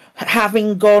position,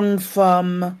 having gone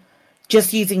from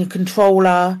just using a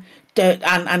controller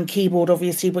and keyboard,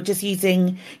 obviously, but just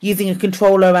using a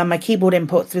controller and my keyboard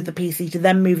inputs with the PC to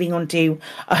then moving on to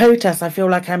a HOTAS. I feel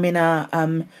like I'm in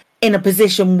a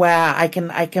position where I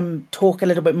can talk a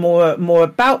little bit more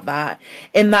about that,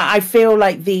 in that I feel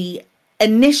like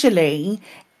initially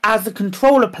as a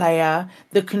controller player,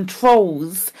 the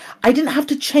controls, I didn't have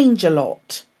to change a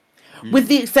lot. With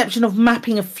the exception of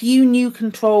mapping a few new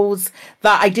controls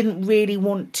that I didn't really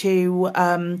want to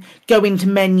go into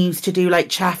menus to do, like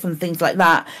chaff and things like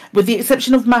that. With the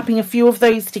exception of mapping a few of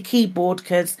those to keyboard,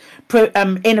 because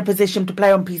in a position to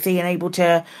play on PC and able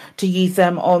to use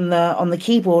them on the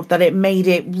keyboard, that it made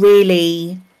it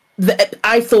really.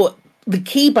 I thought the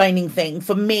key binding thing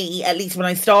for me, at least when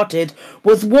I started,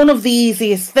 was one of the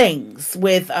easiest things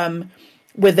with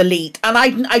Elite, and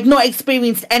I'd not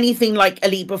experienced anything like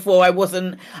Elite before. I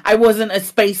wasn't a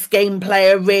space game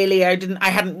player, really. I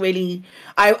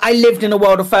lived in a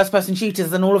world of first person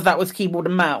shooters, and all of that was keyboard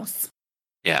and mouse.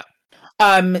 Yeah.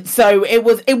 So there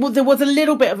was a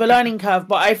little bit of a learning curve,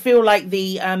 but I feel like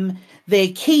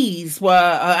the keys were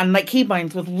and like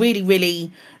keybinds was really,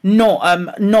 really not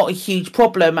a huge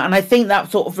problem, and I think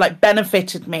that sort of like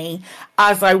benefited me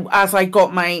as I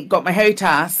got my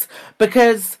HOTAS,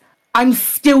 because I'm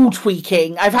still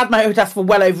tweaking. I've had my HOTAS for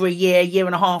well over a year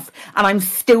and a half, and I'm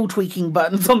still tweaking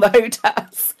buttons on the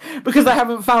HOTAS because I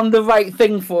haven't found the right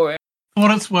thing for it. For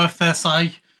what it's worth, there,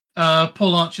 Si,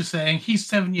 Paul Archer saying he's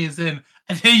 7 years in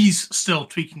and he's still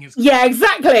tweaking his. Yeah,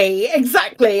 exactly.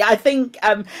 I think,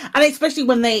 and especially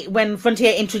when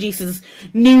Frontier introduces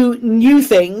new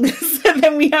things,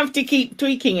 then we have to keep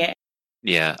tweaking it.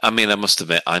 Yeah, I mean, I must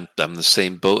admit, I'm the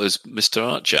same boat as Mr.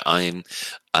 Archer.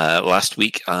 Last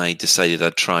week I decided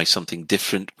I'd try something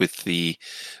different with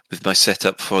my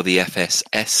setup for the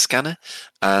FSS scanner,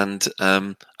 and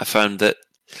I found that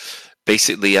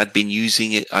basically I'd been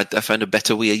using it. I found a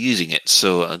better way of using it,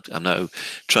 so I'm now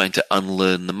trying to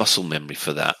unlearn the muscle memory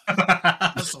for that,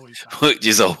 which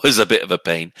is always a bit of a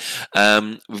pain.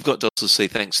 We've got to also say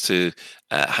thanks to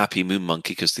Happy Moon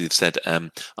Monkey, because they've said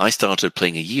I started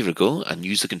playing a year ago and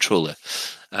used the controller,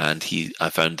 and I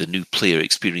found the new player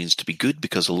experience to be good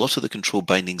because a lot of the control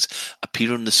bindings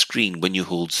appear on the screen when you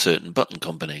hold certain button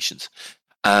combinations.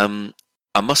 I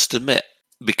must admit,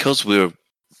 because we're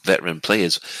veteran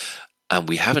players and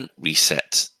we haven't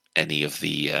reset any of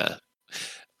the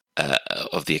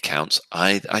accounts,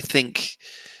 I think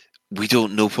we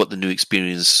don't know what the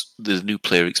new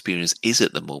player experience is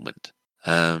at the moment.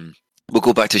 We'll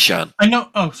go back to Shan. I know.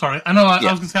 Oh, sorry. I know. I was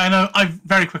going to say. I know.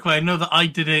 I know that I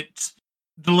did it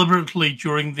deliberately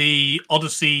during the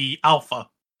Odyssey Alpha,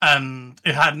 and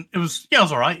it was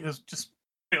all right. It was just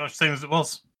pretty much the same as it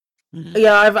was.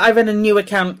 Yeah, I've had a new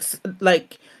account,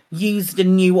 like used a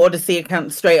new Odyssey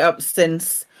account straight up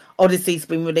since Odyssey's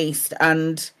been released,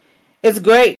 and it's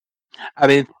great. I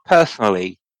mean,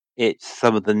 personally, it's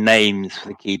some of the names for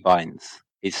the keybinds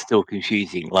is still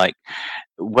confusing. Like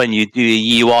when you do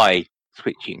the UI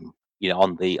switching,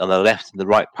 on the left and the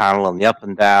right panel, on the up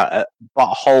and down, that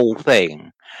whole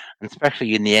thing, and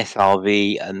especially in the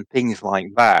SRV and things like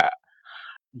that,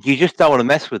 you just don't want to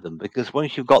mess with them, because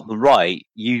once you've got them right,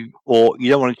 you don't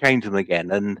want to change them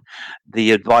again. And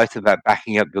the advice about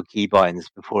backing up your keybinds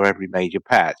before every major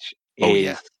patch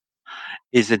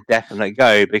is a definite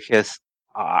go, because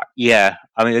I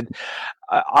mean,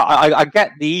 I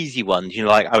get the easy ones,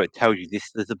 like, it tells you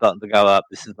there's a button to go up,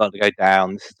 this is a button to go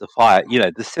down, this is the fire,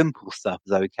 the simple stuff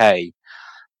is okay,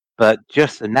 but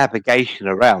just the navigation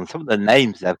around, some of the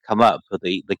names that have come up for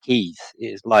the keys,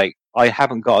 is like, I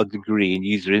haven't got a degree in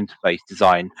user interface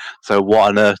design, so what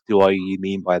on earth do you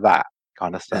mean by that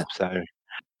kind of stuff? So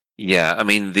yeah, I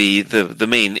mean, the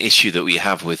main issue that we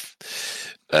have with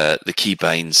the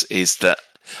keybinds is that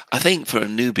I think for a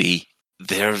newbie,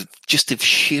 the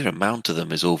sheer amount of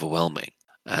them is overwhelming.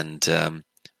 And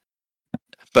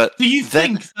but do you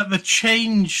think that the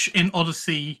change in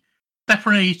Odyssey,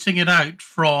 separating it out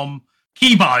from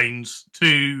keybinds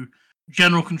to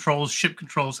general controls, ship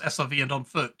controls, SRV, and on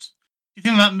foot, do you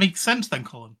think that makes sense then,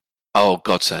 Colin? Oh,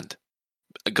 godsend,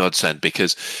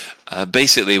 because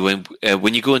basically when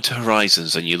you go into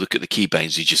Horizons and you look at the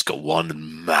keybinds, you just got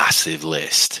one massive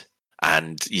list,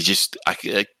 and you just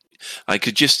I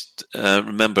could just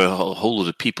remember a whole lot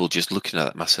of people just looking at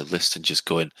that massive list and just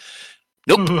going,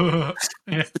 nope.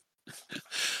 Yeah.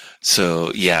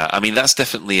 So, yeah, I mean, that's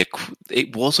definitely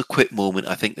it was a quick moment.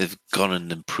 I think they've gone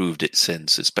and improved it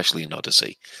since, especially in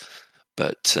Odyssey.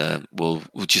 But we'll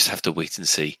just have to wait and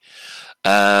see.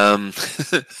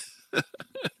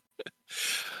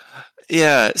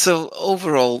 Yeah, so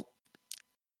overall,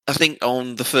 I think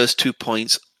on the first 2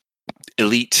 points,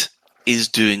 Elite is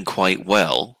doing quite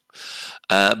well.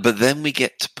 But then we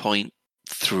get to point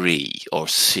 3, or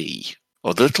C,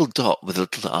 or the little dot with a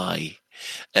little I.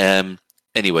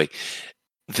 Anyway,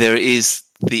 there is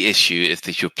the issue,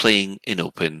 if you're playing in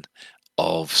open,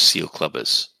 of seal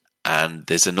clubbers. And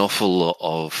there's an awful lot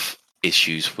of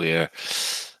issues where,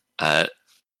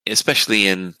 especially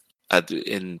in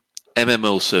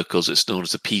MMO circles, it's known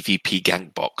as the PvP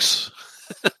gank box.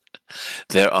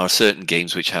 There are certain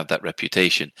games which have that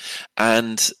reputation.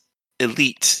 And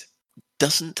Elite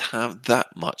doesn't have that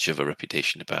much of a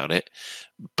reputation about it,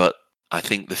 but I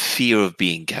think the fear of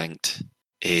being ganked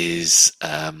is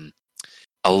a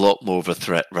lot more of a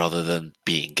threat rather than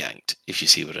being ganked, if you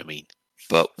see what I mean.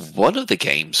 But one of the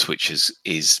games, which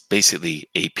is basically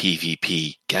a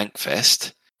PvP gank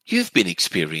fest, you've been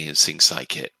experiencing,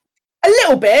 Psykit. A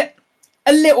little bit.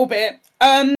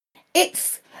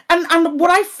 It's and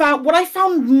what I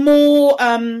found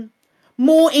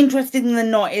more interesting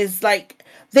than not is, like,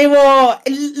 there are,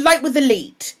 like with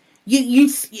Elite, you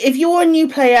if you're a new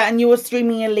player and you're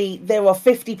streaming Elite, there are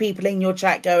 50 people in your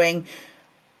chat going,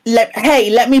 hey,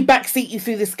 let me backseat you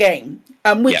through this game,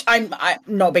 which I'm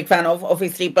not a big fan of,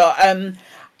 obviously, but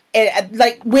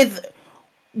like with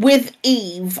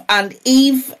Eve, and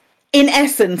Eve in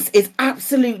essence is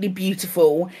absolutely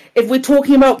beautiful. If we're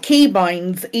talking about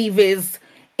keybinds, Eve is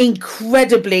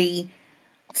incredibly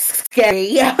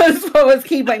scary as far as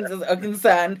keybinds are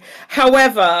concerned.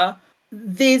 However,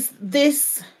 there's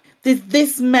this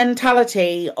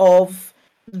mentality of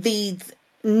these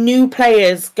new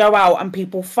players go out and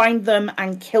people find them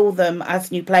and kill them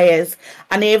as new players,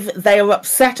 and if they are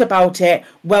upset about it,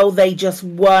 well, they just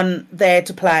weren't there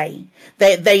to play.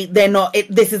 They're not.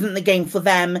 This isn't the game for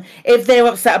them. If they're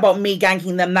upset about me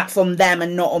ganking them, that's on them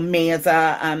and not on me as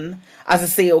a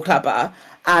seal clubber.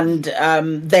 And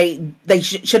they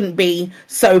shouldn't be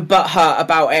so butthurt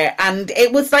about it. And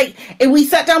it was like, we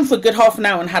sat down for a good half an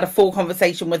hour and had a full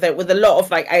conversation with it, with a lot of,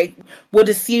 like, I would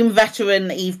assume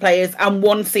veteran Eve players and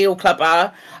one seal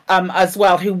clubber as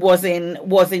well, who was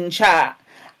in chat.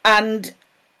 And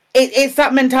it's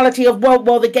that mentality of,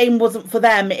 well, the game wasn't for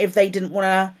them if they didn't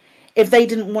want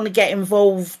to get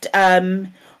involved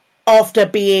on after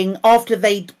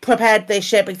they prepared their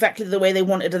ship exactly the way they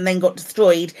wanted and then got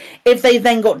destroyed. If they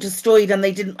then got destroyed and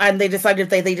they decided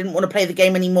they didn't want to play the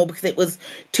game anymore because it was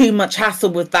too much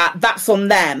hassle with that's on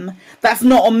them. That's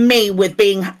not on me with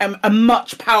being a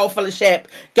much powerful ship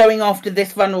going after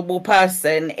this vulnerable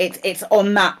person. It's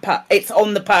on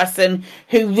the person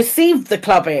who received the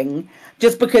clubbing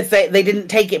just because they didn't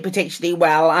take it particularly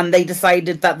well and they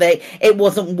decided that it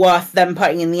wasn't worth them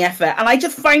putting in the effort. And I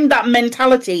just find that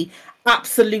mentality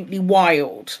absolutely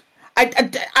wild.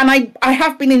 I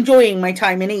have been enjoying my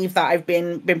time in EVE that I've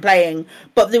been playing,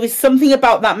 but there is something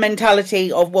about that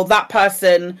mentality of, well, that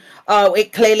person,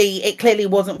 it clearly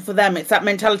wasn't for them. It's that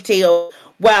mentality of,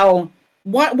 well,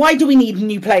 why do we need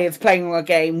new players playing our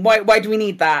game? Why do we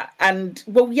need that? And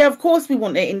well, yeah, of course we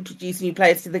want to introduce new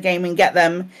players to the game and get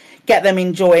them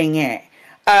enjoying it.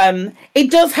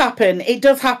 It does happen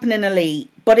in Elite,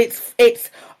 but it's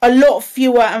a lot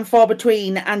fewer and far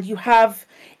between, and you have,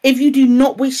 if you do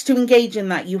not wish to engage in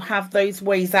that, you have those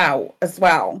ways out as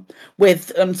well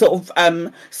with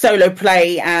solo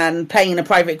play and playing in a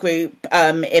private group,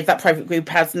 if that private group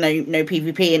has no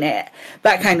PvP in it,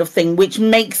 that kind of thing, which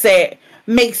makes it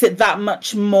that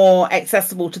much more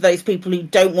accessible to those people who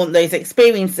don't want those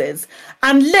experiences.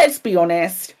 And let's be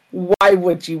honest, why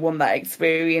would you want that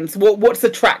experience? What's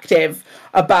attractive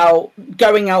about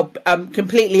going out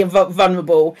completely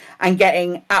vulnerable and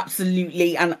getting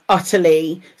absolutely and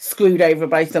utterly screwed over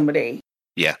by somebody?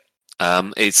 Yeah,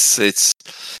 it's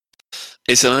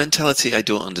a mentality I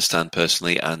don't understand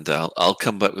personally, and I'll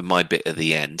come back with my bit at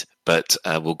the end. But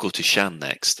we'll go to Shan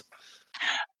next.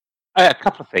 A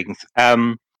couple of things.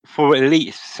 For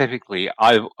Elite specifically,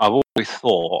 I've always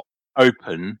thought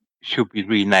Open should be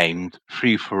renamed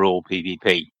Free for All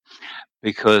PvP,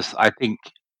 because I think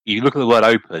you look at the word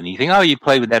open, you think, oh, you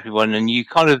play with everyone, and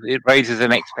it raises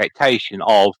an expectation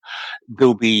of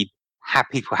they'll be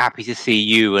happy to see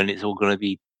you, and it's all going to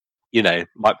be,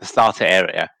 like the starter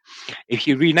area. If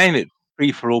you rename it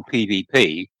Free for All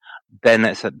PvP, then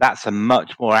that's a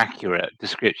much more accurate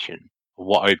description of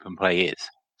what open play is.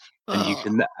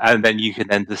 And then you can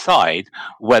then decide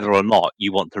whether or not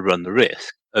you want to run the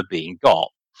risk of being got.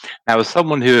 Now, as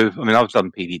someone I've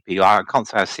done PvP. I can't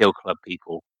say I seal club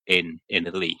people in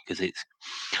Elite because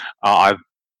I've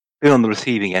been on the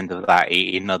receiving end of that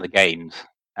in other games,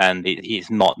 and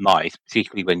it's not nice,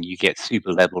 particularly when you get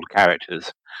super leveled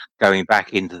characters going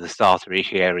back into the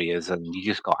starter-ish areas, and you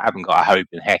just haven't got a hope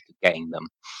in heck of getting them.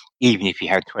 Even if you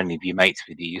have 20 of your mates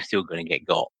with you, you're still going to get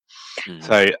got.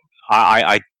 So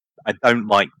I don't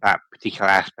like that particular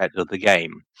aspect of the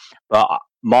game. But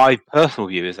my personal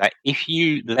view is that if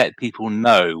you let people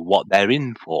know what they're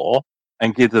in for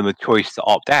and give them a choice to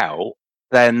opt out,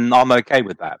 then I'm okay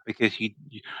with that. Because you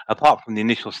apart from the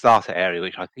initial starter area,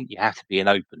 which I think you have to be in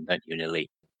open, don't you, in Elite?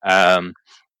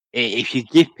 If you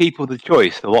give people the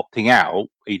choice of opting out,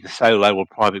 either solo or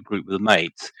private group with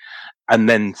mates, and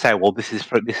then say, well, this is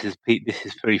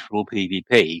free for all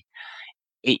PvP,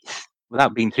 it's,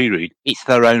 without being too rude, it's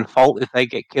their own fault if they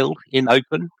get killed in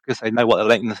open because they know what they're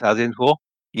letting themselves in for.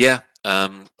 Yeah, I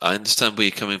understand where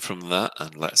you're coming from that,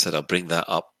 and like I said, I'll bring that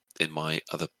up in my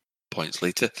other points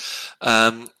later.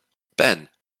 Ben?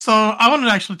 So I wanted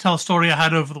to actually tell a story I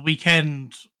had over the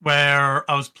weekend where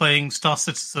I was playing Star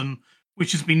Citizen,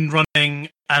 which has been running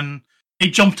a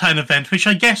jump town event, which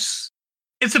I guess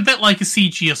it's a bit like a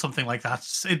CG or something like that.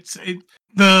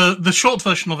 The short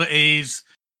version of it is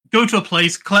go to a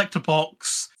place, collect a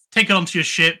box, take it onto your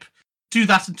ship, do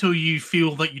that until you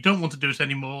feel that you don't want to do it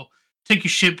anymore, take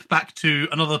your ship back to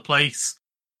another place,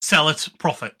 sell it,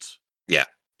 profit. Yeah.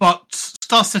 But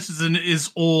Star Citizen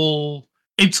is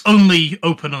it's only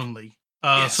open only.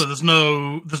 Yes. So there's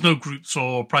no groups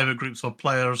or private groups or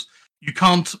players. You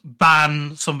can't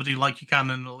ban somebody like you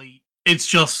can in Elite. It's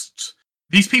just,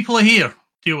 these people are here,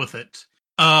 deal with it.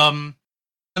 And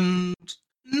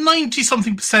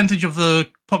 90-something% of the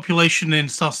population in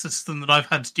Star Citizen that I've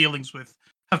had dealings with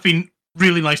have been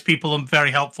really nice people and very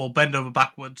helpful, bend over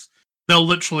backwards. They'll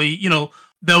literally,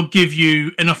 they'll give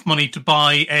you enough money to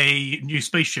buy a new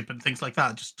spaceship and things like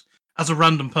that. Just as a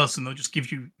random person, they'll just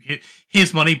give you,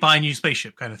 here's money, buy a new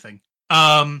spaceship kind of thing.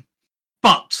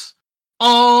 But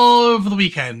over the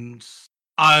weekend,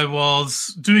 I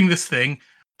was doing this thing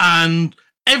and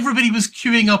everybody was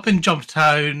queuing up in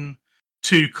Jumptown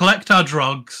to collect our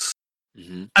drugs.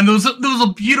 Mm-hmm. And there was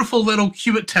a beautiful little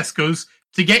queue at Tesco's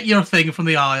to get your thing from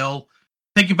the aisle,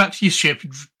 take it back to your ship,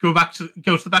 go to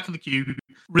the back of the queue,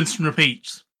 rinse and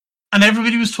repeat. And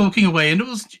everybody was talking away, and it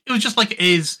was just like it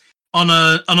is on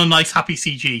a nice happy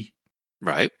CG.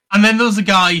 Right. And then there was a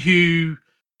guy who,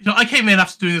 I came in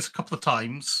after doing this a couple of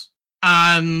times,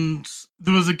 and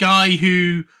there was a guy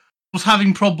who was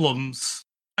having problems,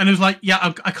 and he was like,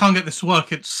 "Yeah, I can't get this to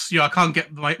work. It's I can't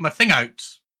get my thing out."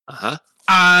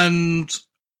 And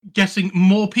getting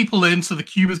more people in, so the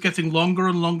queue was getting longer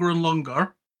and longer and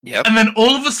longer. Yep. And then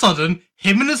all of a sudden,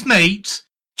 him and his mate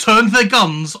turned their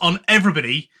guns on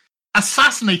everybody,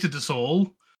 assassinated us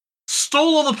all,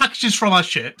 stole all the packages from our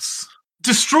ships,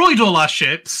 destroyed all our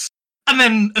ships, and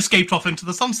then escaped off into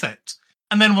the sunset.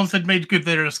 And then once they'd made good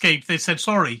their escape, they said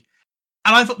sorry.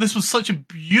 And I thought this was such a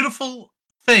beautiful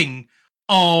thing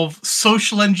of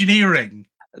social engineering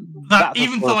that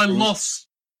even though I lost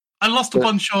a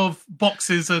bunch of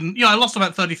boxes, and I lost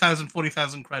about 30,000,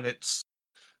 40,000 credits.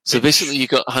 So basically, you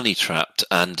got honey trapped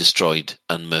and destroyed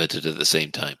and murdered at the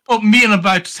same time. Well, me and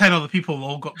about 10 other people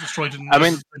all got destroyed at the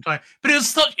same time. But it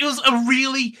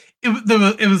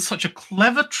was such a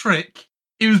clever trick.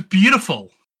 It was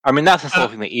beautiful. I mean, that's the sort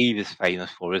of thing that Eve is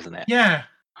famous for, isn't it? Yeah.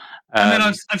 And then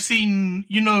I've seen,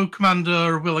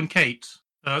 Commander Will and Kate.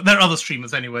 They're other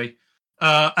streamers anyway.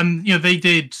 And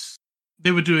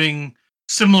they were doing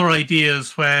similar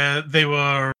ideas where they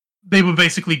were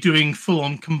basically doing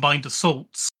full-on combined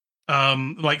assaults,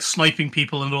 like sniping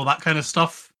people and all that kind of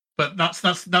stuff. But that's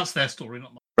their story,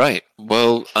 not mine. Right.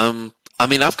 Well, I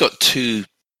mean, I've got two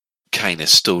kind of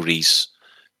stories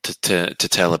to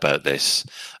tell about this.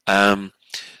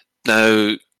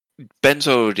 Now, Ben's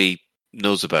already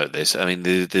knows about this. I mean,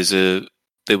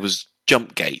 there was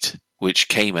Jumpgate, which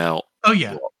came out. Oh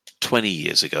yeah. 20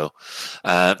 years ago,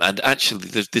 and actually,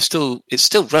 it's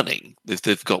still running.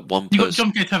 They've got one person. You got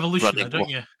Jumpgate Evolution, though, don't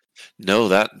you? No,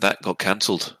 that got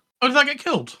cancelled. Oh, did that get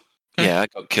killed? Okay. Yeah,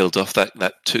 it got killed off.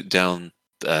 That took down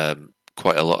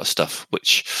quite a lot of stuff.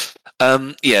 Which,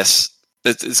 yes,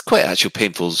 it's quite actually a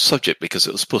painful subject because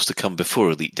it was supposed to come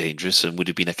before Elite Dangerous and would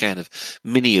have been a kind of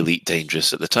mini Elite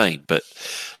Dangerous at the time. But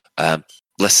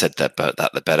less said about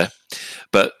that, the better.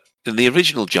 But in the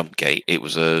original Jumpgate, it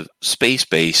was a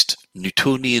space-based,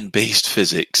 Newtonian-based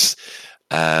physics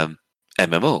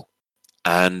MMO.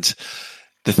 And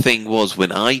the thing was,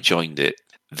 when I joined it,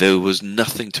 there was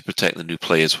nothing to protect the new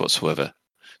players whatsoever.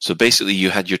 So basically, you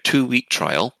had your 2-week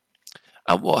trial,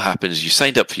 and what happened is you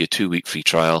signed up for your 2-week free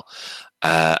trial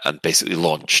and basically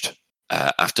launched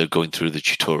after going through the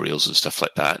tutorials and stuff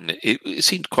like that. And it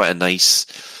seemed quite a nice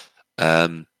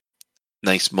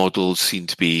model, seemed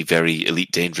to be very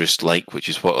Elite Dangerous-like, which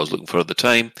is what I was looking for at the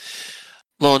time.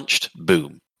 Launched,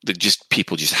 boom.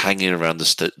 People just hanging around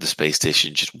the space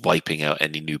station, just wiping out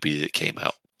any newbie that came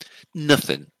out.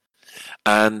 Nothing.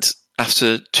 And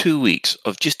after 2 weeks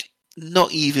of just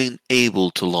not even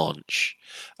able to launch,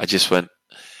 I just went,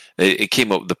 it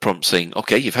came up with the prompt saying,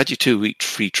 okay, you've had your 2-week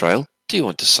free trial. Do you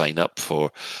want to sign up for,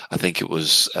 I think it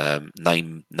was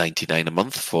 $9.99 a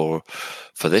month for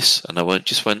this? And I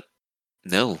just went,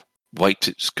 no, wiped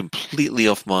it completely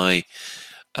off my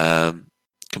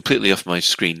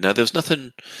screen. Now there's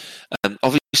nothing.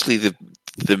 Obviously,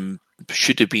 there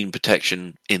should have been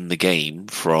protection in the game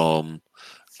from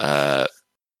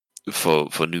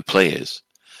for new players.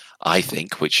 I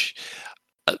think, which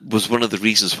was one of the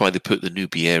reasons why they put the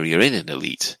newbie area in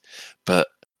Elite, but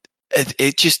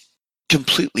it just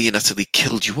completely and utterly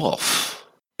killed you off.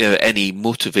 Any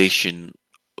motivation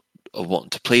of wanting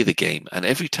to play the game. And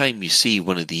every time you see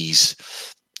one of these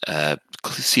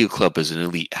SEAL Clubbers and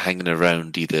Elite hanging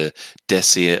around either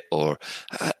Desert or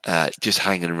just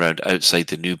hanging around outside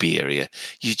the newbie area,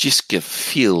 you just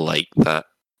feel like that.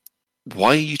 Why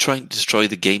are you trying to destroy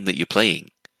the game that you're playing?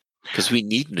 Because we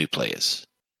need new players.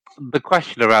 The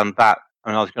question around that,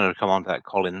 and I was going to come on to that,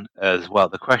 Colin, as well.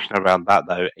 The question around that,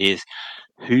 though, is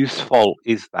whose fault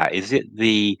is that? Is it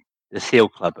the SEAL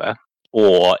Clubber?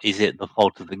 Or is it the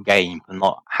fault of the game for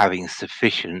not having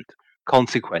sufficient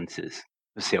consequences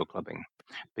for SEAL clubbing?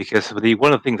 Because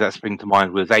one of the things that sprang to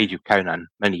mind was Age of Conan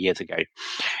many years ago,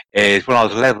 is when I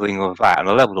was leveling with that, and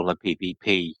I leveled on a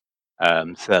PvP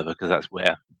server because that's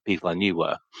where people I knew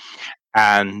were,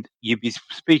 and you'd be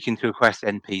speaking to a quest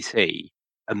NPC,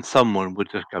 and someone would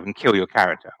just go and kill your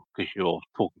character because you're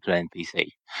talking to an NPC,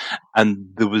 and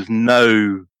there was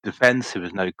no defense, there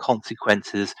was no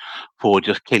consequences for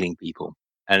just killing people,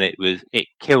 and it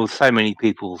killed so many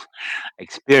people's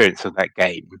experience of that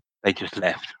game, they just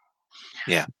left.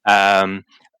 Yeah. And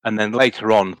then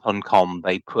later on, Funcom,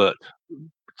 they put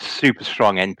super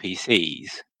strong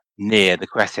NPCs near the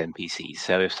quest NPCs,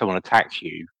 so if someone attacks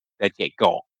you, they'd get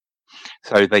got.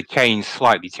 So they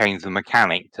slightly changed the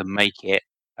mechanic to make it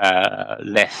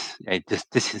less, just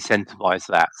disincentivize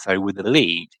that. So with the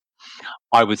lead,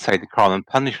 I would say the crime and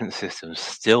punishment system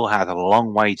still has a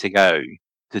long way to go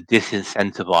to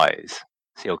disincentivize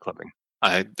SEAL clubbing.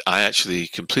 I actually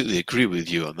completely agree with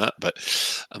you on that, but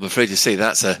I'm afraid to say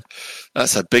that's a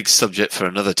big subject for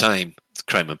another time.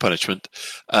 Crime and punishment.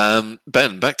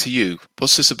 Ben, back to you.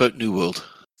 What's this about New World?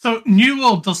 So New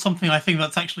World does something I think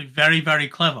that's actually very, very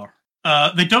clever.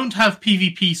 They don't have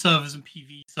PvP servers and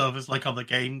PvE servers like other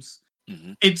games.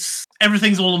 Mm-hmm. It's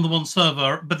everything's all on the one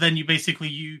server, but then you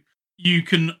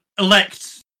can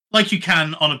elect, like you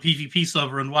can on a PvP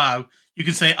server in WoW. You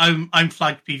can say I'm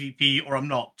flagged PvP or I'm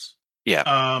not. Yeah.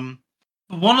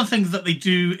 But one of the things that they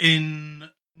do in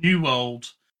New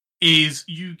World is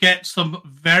you get some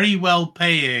very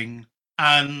well-paying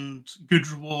and good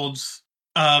rewards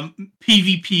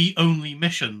PvP only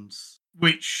missions,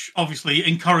 which obviously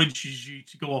encourages you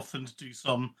to go off and to do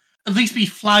at least be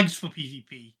flagged for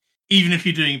PvP, even if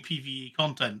you're doing PvE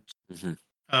content. Mm-hmm.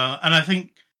 And I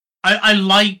think I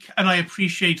like and I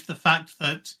appreciate the fact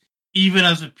that even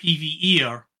as a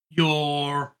PvEer,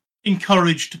 you're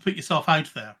encouraged to put yourself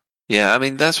out there. Yeah, I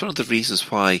mean, that's one of the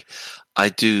reasons why I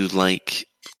do like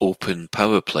open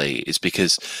power play, is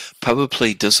because power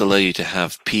play does allow you to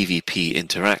have PvP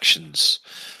interactions.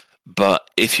 But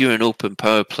if you're in open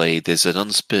power play, there's an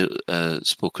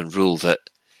unspoken rule that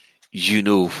you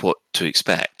know what to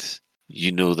expect.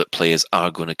 You know that players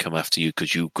are going to come after you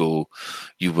because you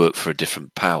work for a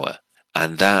different power.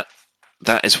 And that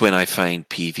is when I find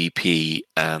PvP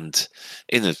and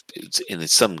in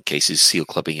some cases seal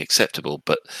clubbing acceptable.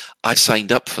 But I've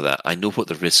signed up for that. I know what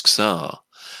the risks are.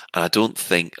 And I don't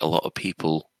think a lot of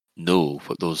people know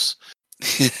what those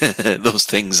those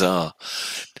things are.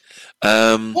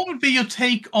 What would be your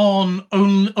take on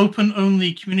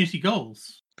open-only community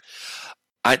goals?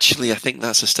 Actually, I think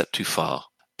that's a step too far,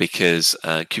 because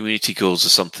community goals are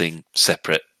something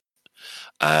separate.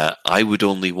 I would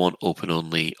only want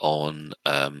open-only on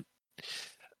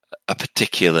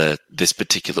this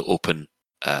particular open,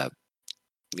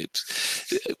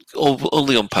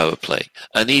 only on power play.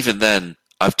 And even then,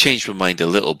 I've changed my mind a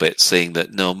little bit, saying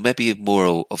that no, maybe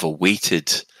more of a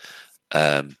weighted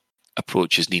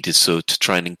approach is needed, so to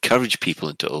try and encourage people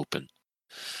into open.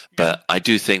 But I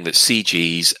do think that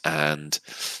CGs and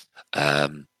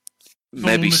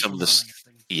maybe some of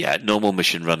the normal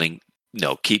mission running.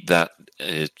 No, keep that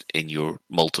in your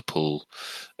multiple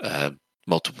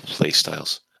play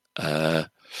styles.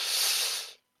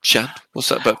 Shan, what's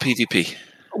that about PvP?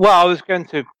 Well, I was going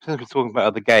to, since we're talking about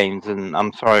other games, and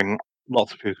I'm sorry,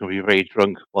 lots of people will be very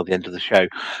drunk by the end of the show.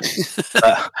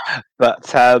 but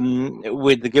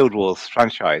with the Guild Wars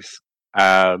franchise,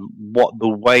 the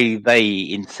way they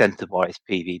incentivized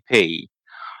PvP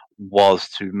was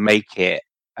to make it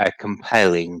a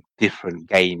compelling, different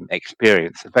game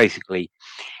experience. So basically,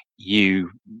 the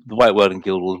way it worked in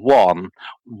Guild Wars 1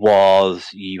 was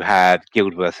you had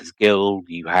guild versus guild,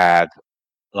 you had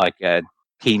like a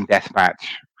team deathmatch,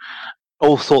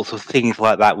 all sorts of things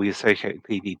like that we associate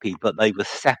with PvP, but they were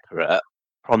separate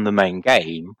from the main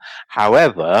game.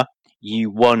 However, you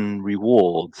won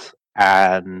rewards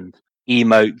and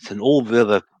emotes and all the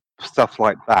other stuff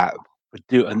like that for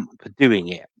doing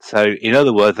it. So, in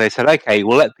other words, they said, okay,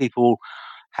 we'll let people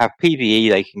have PvE,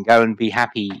 they can go and be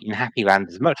happy in Happy Land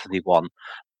as much as they want,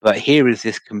 but here is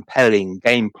this compelling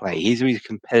gameplay, here's these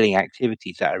compelling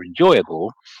activities that are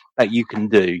enjoyable that you can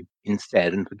do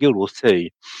instead. And for Guild Wars 2,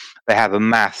 they have a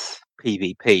mass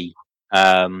PvP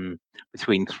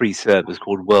between 3 servers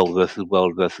called World versus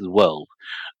World versus World.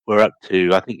 We're up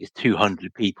to, I think it's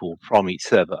 200 people from each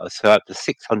server, so up to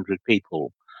 600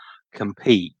 people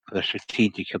compete for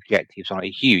strategic objectives on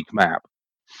a huge map.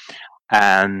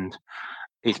 And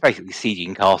it's basically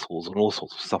sieging castles and all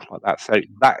sorts of stuff like that. So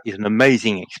that is an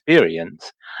amazing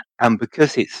experience. And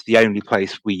because it's the only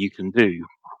place where you can do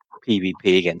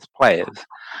PvP against players,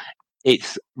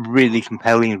 it's really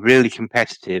compelling, really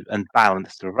competitive, and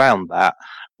balanced around that,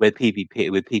 where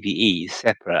PvE is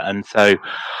separate. And so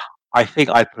I think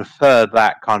I prefer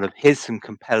that kind of, here's some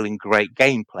compelling, great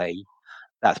gameplay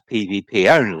that's PvP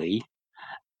only,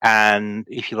 and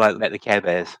if you like, let the Care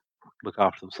Bears look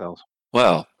after themselves.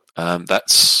 Well,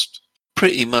 that's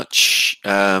pretty much.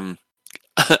 I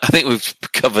think we've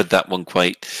covered that one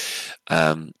quite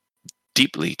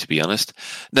deeply, to be honest.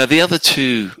 Now, the other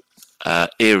two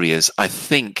areas, I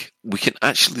think we can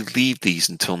actually leave these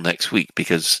until next week,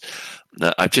 because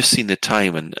I've just seen the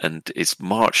time and it's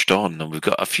marched on, and we've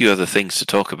got a few other things to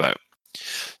talk about.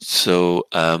 So,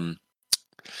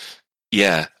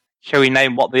 yeah. Shall we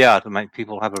name what they are to make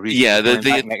people have a reason? Yeah,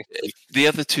 the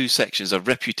other two sections are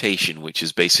reputation, which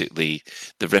is basically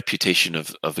the reputation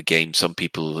of a game. Some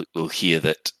people will hear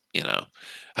that,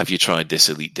 have you tried this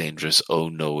Elite Dangerous? Oh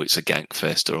no, it's a gank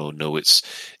fest, or oh no,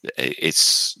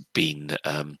 it's been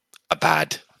a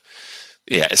bad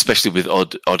Yeah, especially with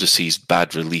Odyssey's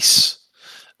bad release.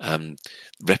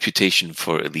 Reputation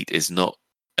for Elite is not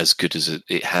as good as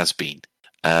it has been.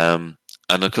 And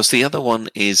of course, the other one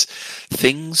is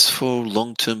things for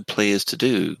long-term players to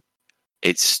do.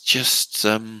 It's just,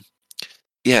 with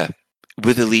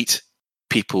Elite,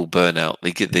 people burn out.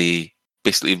 They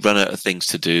basically run out of things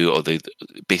to do, or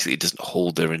it doesn't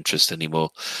hold their interest anymore.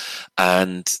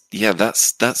 And yeah,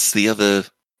 that's the other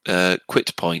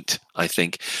quit point, I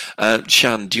think.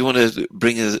 Shan, do you want to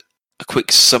bring a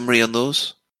quick summary on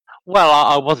those? Well,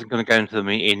 I wasn't going to go into them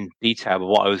in detail, but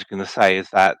what I was going to say is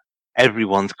that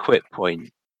everyone's quit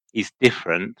point is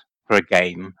different for a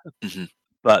game,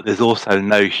 but there's also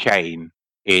no shame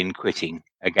in quitting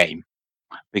a game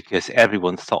because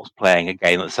everyone stops playing a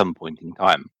game at some point in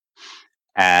time.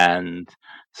 And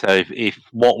so if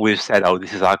what we've said, oh,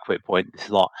 this is our quit point, this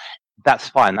is not, that's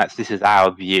fine. This is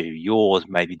our view. Yours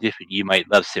may be different. You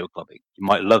might love seal clubbing. You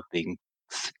might love being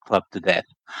clubbed to death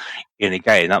in a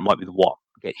game. That might be what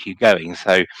gets you going.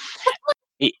 So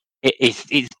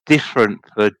it's different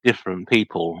for different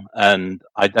people. And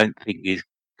I don't think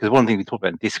because one thing we talked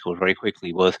about in Discord very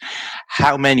quickly was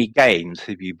how many games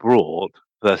have you brought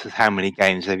versus how many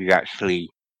games have you actually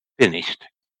finished.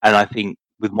 And I think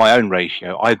with my own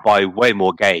ratio, I buy way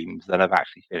more games than I've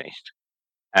actually finished.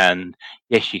 And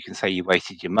yes, you can say you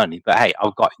wasted your money, but hey,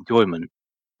 I've got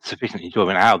sufficient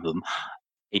enjoyment out of them.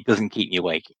 It doesn't keep me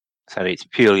awake. So it's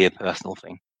purely a personal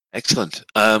thing. Excellent.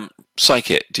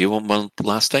 Psychic, do you want one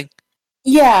last thing?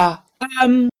 Yeah.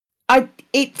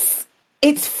 It's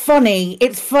funny.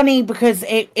 It's funny because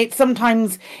it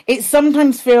sometimes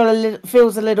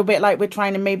feels a little bit like we're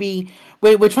trying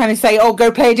to say, oh,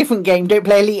 go play a different game, don't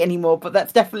play Elite anymore. But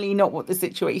that's definitely not what the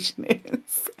situation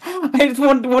is. I just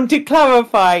want to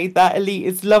clarify that Elite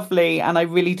is lovely, and I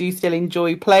really do still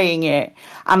enjoy playing it,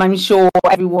 and I'm sure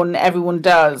everyone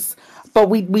does.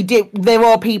 But there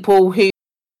are people who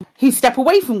step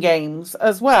away from games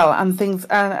as well, and things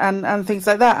and things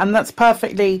like that, and that's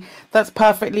perfectly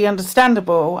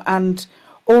understandable, and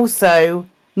also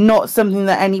not something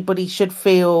that anybody should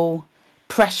feel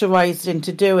pressurized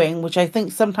into doing, which I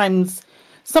think sometimes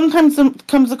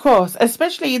comes across,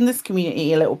 especially in this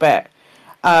community, a little bit.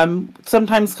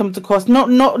 Sometimes comes across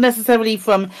not necessarily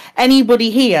from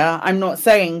anybody here, I'm not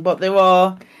saying, but there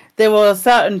are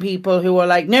certain people who are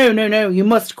like, no, you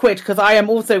must quit because I am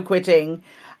also quitting.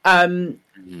 And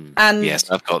yes,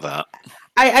 I've got that.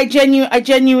 I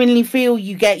genuinely feel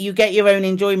you get your own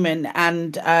enjoyment,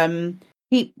 and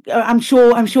I'm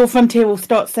sure Frontier will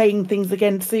start saying things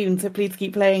again soon. So please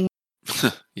keep playing.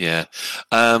 Yeah.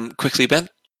 Quickly, Ben.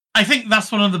 I think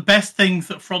that's one of the best things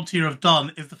that Frontier have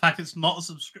done is the fact it's not a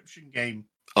subscription game.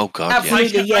 Oh God,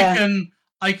 absolutely, yeah.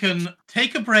 I can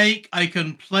take a break. I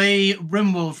can play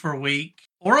RimWorld for a week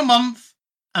or a month,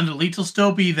 and Elite will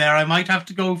still be there. I might have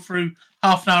to go through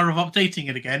half an hour of updating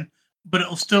it again, but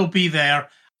it'll still be there,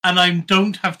 and I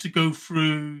don't have to go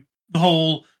through the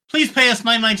whole, please pay us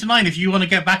 $9.99 if you want to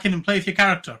get back in and play with your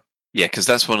character. Yeah, because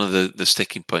that's one of the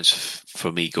sticking points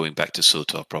for me going back to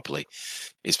SOTOR properly,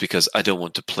 is because I don't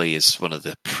want to play as one of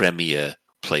the premier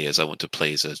players. I want to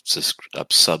play as a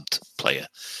subbed player,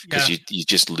 because you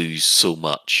just lose so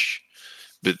much.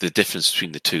 But the difference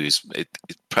between the two is it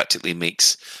practically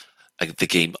makes the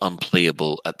game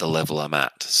unplayable at the level I'm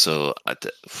at. So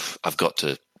I've got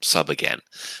to sub again.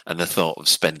 And the thought of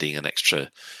spending an extra,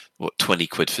 20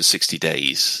 quid for 60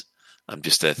 days, I'm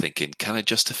just there thinking, can I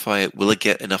justify it? Will I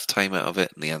get enough time out of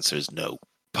it? And the answer is no.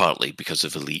 Partly because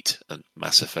of Elite and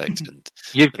Mass Effect. And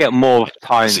you'd get more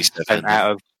time spent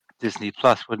out of Disney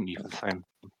Plus, wouldn't you,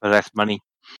 for less money?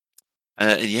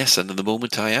 Yes, and at the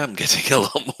moment I am getting a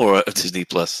lot more out of Disney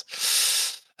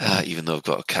Plus. Even though I've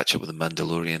got to catch up with The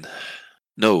Mandalorian.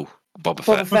 No, Boba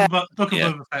Fett. Book of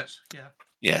Boba Fett, yeah.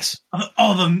 Yes.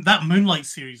 Oh, that Moonlight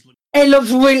series. It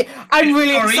looks really... I'm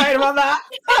really excited about that.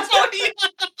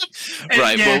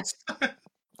 Right, yes.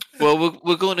 Well,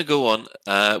 we're going to go on.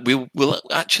 We will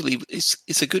actually...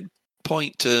 It's a good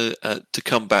point to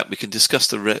come back. We can discuss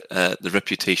the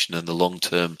reputation and the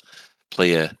long-term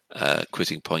player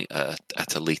quitting point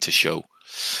at a later show.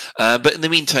 But in the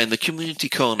meantime, the community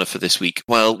corner for this week,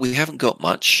 well, we haven't got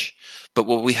much, but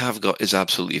what we have got is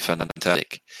absolutely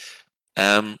fantastic.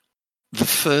 The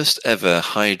first ever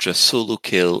Hydra solo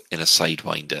kill in a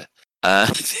Sidewinder.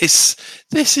 This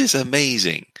is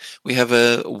amazing. We have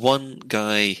one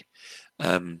guy.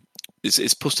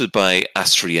 It's posted by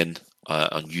Astrian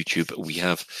on YouTube. We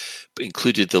have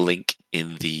included the link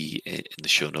in the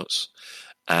show notes,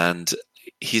 and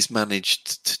he's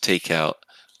managed to take out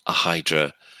a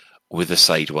Hydra with a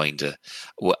Sidewinder,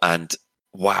 and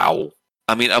wow,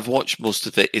 I mean, I've watched most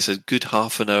of it. It's a good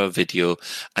half an hour video,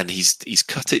 and he's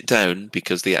cut it down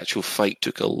because the actual fight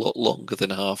took a lot longer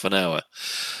than half an hour.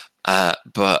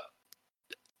 But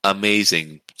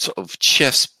amazing, sort of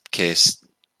chef's kiss,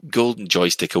 golden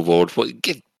joystick award.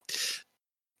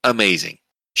 Amazing,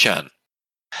 Shan.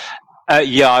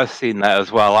 Yeah, I've seen that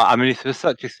as well. I mean, if there's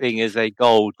such a thing as a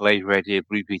gold Lave Radio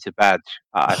Blue Peter badge,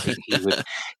 I think he would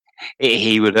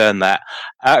he would earn that.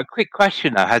 Quick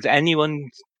question though: has anyone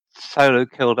solo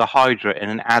killed a Hydra in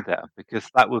an adder? Because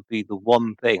that would be the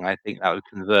one thing I think that would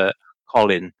convert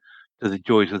Colin to the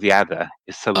joys of the adder.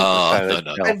 Is someone to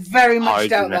solo kill I very much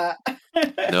Hydra doubt that.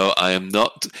 No, I am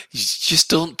not. Just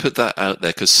don't put that out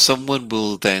there, because someone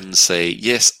will then say,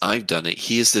 "Yes, I've done it.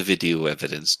 Here's the video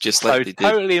evidence." Just like they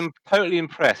did. Totally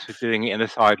impressed with doing it in a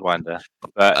Sidewinder,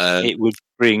 but it would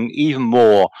bring even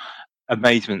more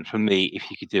amazement from me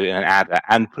if you could do it in an adder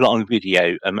and put it on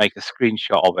video and make a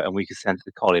screenshot of it, and we could send it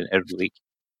to Colin every week.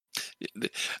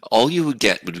 All you would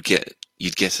get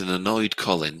you'd get an annoyed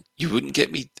Colin. You wouldn't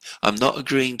get me. I'm not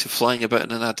agreeing to flying about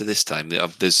in an adder this time.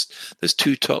 There's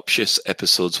 2 Top Shifts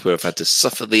episodes where I've had to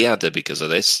suffer the adder because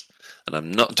of this, and I'm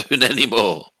not doing any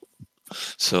more.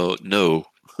 So no.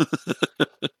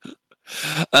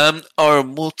 Our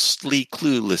mostly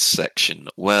clueless section.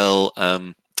 Well,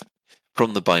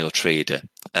 from the BioTrader,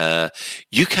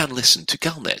 you can listen to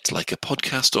Galnet like a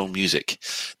podcast or music.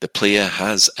 The player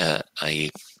has a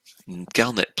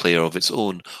Galnet player of its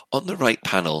own on the right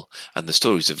panel, and the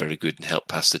stories are very good and help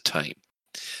pass the time.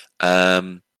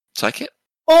 Psychic?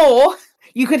 Or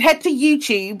you could head to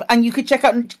YouTube and you could check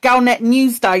out Galnet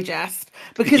News Digest,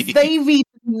 because they read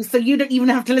the news, so you don't even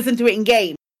have to listen to it in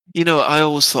game. You know, I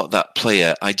always thought that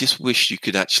player, I just wish you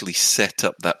could actually set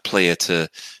up that player to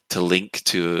link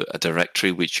to a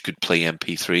directory which could play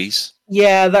MP3s.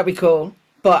 Yeah, that'd be cool.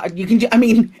 But you can. I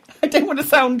mean, I don't want to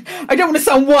sound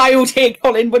wild here,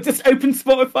 Colin. But just open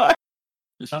Spotify.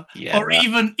 Yeah, or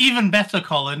even better,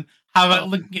 Colin. How about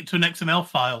linking it to an XML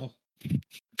file?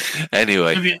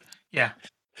 Anyway, yeah.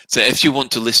 So if you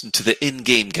want to listen to the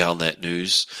in-game Galnet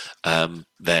news,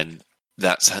 then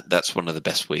that's one of the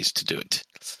best ways to do it.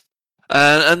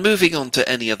 And moving on to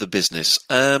any other business.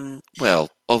 Well,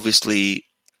 obviously,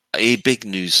 a big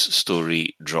news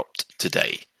story dropped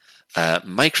today.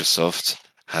 Microsoft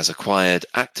has acquired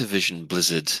Activision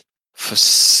Blizzard for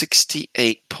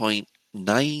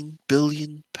 $68.9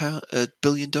 billion.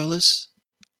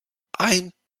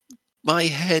 My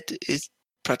head is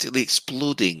practically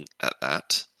exploding at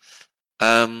that.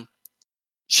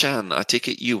 Shan, I take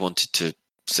it you wanted to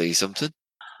say something?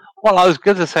 Well, I was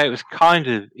going to say it was kind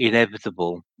of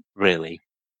inevitable, really.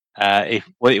 If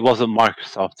it wasn't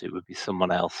Microsoft, it would be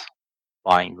someone else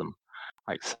buying them,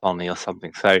 like Sony or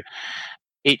something. So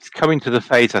it's coming to the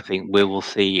phase, I think, where we'll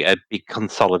see a big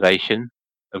consolidation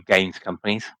of games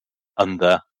companies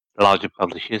under larger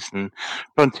publishers. And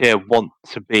Frontier wanted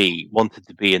to be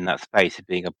in that space of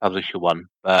being a publisher one,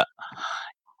 but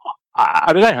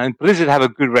I don't know. Blizzard have a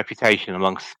good reputation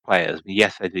amongst players. I mean,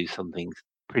 yes, they do some things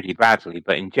pretty badly,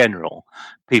 but in general,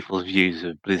 people's views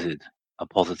of Blizzard are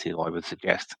positive, I would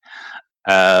suggest.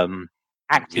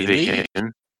 Activision.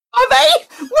 Are they?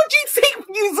 What do you think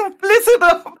views of Blizzard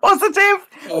are positive?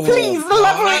 Please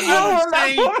elaborate more on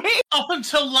that for me. Up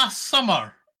until last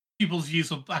summer, people's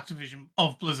views of Activision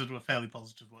of Blizzard were fairly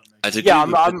positive, weren't they? I'd agree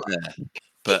with that there.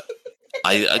 But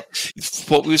I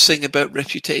what we were saying about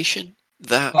reputation,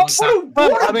 that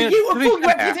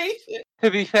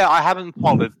to be fair, I haven't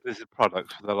followed Blizzard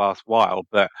products for the last while,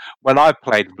 but when I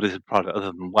played a Blizzard product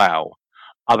other than WoW,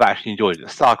 I've actually enjoyed it.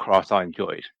 StarCraft I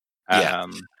enjoyed.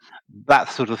 That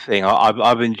sort of thing.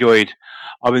 I've enjoyed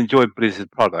Blizzard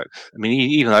products. I mean,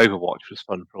 even Overwatch was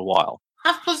fun for a while.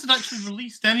 Have Blizzard actually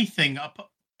released anything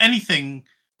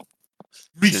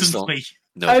recently?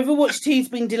 No. Overwatch 2's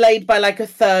been delayed by like a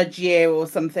third year or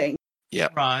something. Yeah.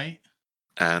 Right.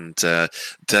 And I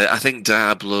think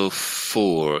Diablo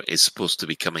 4 is supposed to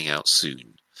be coming out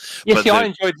soon. Yes, I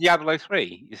enjoyed Diablo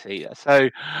 3, you see.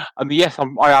 So, I mean, yes,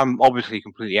 I am obviously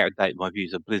completely out of date with my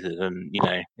views of Blizzard, and, you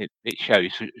know, it shows,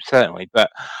 certainly.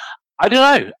 But, I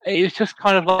don't know. It's just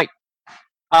kind of like,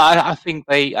 I think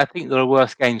there are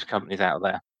worse games companies out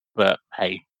there. But,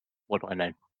 hey, what do I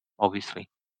know? Obviously.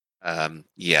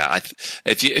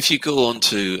 If you go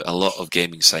onto a lot of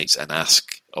gaming sites and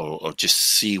ask or just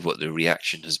see what the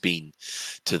reaction has been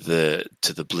to the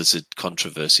Blizzard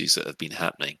controversies that have been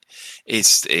happening,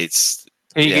 it's.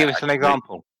 Can you give us an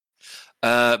example?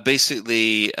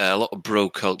 Basically, a lot of bro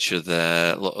culture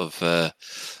there. A lot of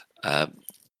how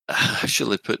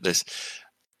shall I put this?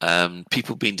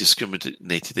 People being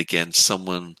discriminated against.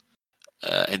 Someone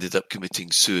ended up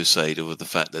committing suicide over the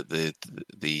fact that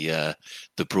the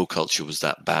bro culture was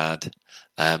that bad.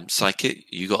 Psychic,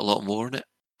 you got a lot more in it?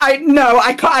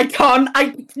 I can't.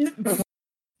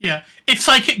 Yeah, if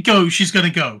Psychic goes, she's going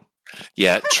to go.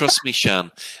 Yeah, trust me,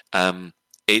 Shan.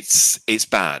 It's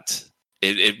bad.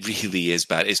 It really is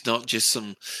bad. It's not just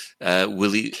some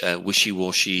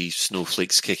wishy-washy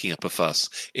snowflakes kicking up a fuss.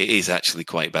 It is actually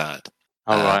quite bad.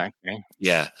 All right. Okay.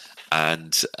 Yeah,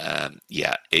 and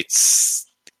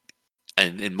it's,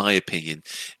 and in my opinion,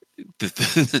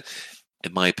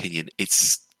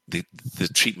 it's the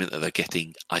treatment that they're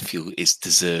getting. I feel is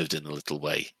deserved in a little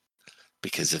way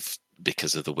because of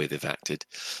the way they've acted.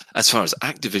 As far as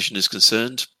Activision is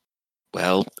concerned,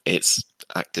 well, it's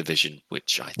Activision,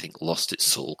 which I think lost its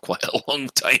soul quite a long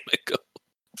time ago.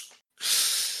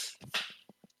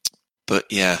 But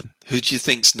yeah, who do you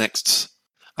think's next?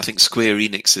 I think Square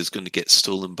Enix is going to get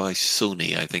stolen by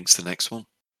Sony. I think's the next one.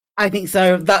 I think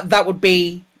so. That would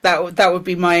be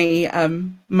my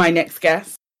my next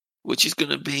guess. Which is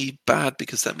going to be bad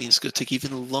because that means it's going to take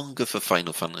even longer for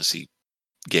Final Fantasy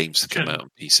games to come out on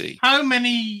PC. How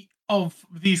many of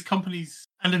these companies,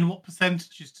 and in what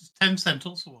percentages, does Tencent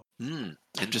also work?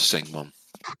 Interesting one.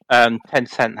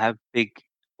 Tencent have big.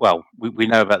 Well, we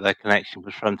know about their connection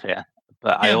with Frontier,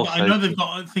 but I know they've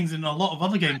got things in a lot of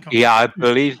other game companies. Yeah, I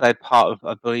believe they're part of.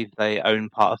 I believe they own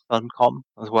part of Funcom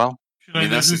as well. Should I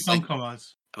know who Funcom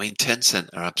is? I mean, Tencent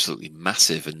are absolutely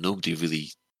massive, and nobody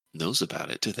really knows about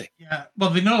it, do they? Yeah, well,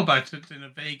 they know about it in a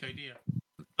vague idea,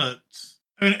 but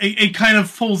I mean, it kind of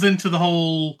falls into the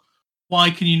whole why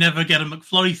can you never get a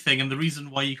McFlurry thing, and the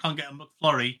reason why you can't get a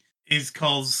McFlurry is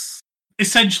because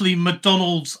essentially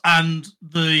McDonald's and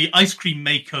the ice cream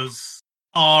makers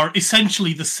are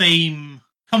essentially the same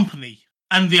company,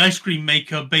 and the ice cream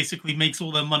maker basically makes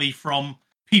all their money from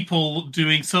people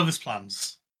doing service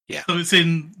plans. Yeah. So it's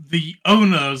in the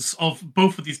owners of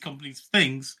both of these companies'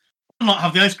 things to not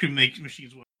have the ice cream making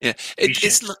machines work. Yeah,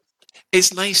 it's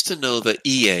nice to know that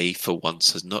EA, for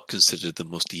once, has not considered the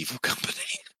most evil company.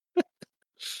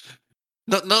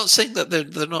 not saying that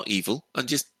they're not evil. I'm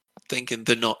just thinking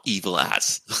they're not evil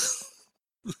as.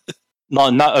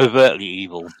 Not overtly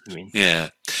evil. I mean. Yeah.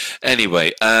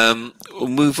 Anyway, we'll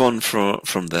move on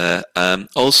from there.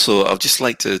 Also, I'd just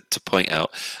like to point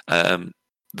out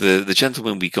the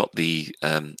gentleman we got the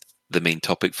main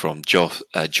topic from, Josh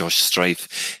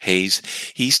Strife Hayes.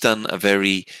 He's done a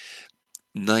very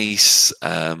nice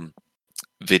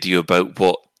video about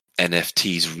what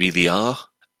NFTs really are,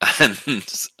 and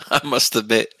I must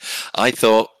admit, I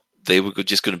thought they were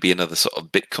just going to be another sort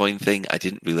of Bitcoin thing. I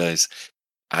didn't realize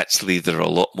actually they're a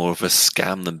lot more of a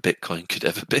scam than Bitcoin could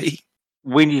ever be.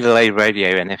 We need a Lave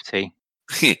Radio NFT.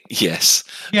 Yes.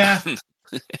 Yeah.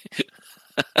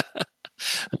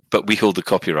 But we hold the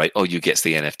copyright. Oh, you gets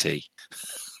the NFT.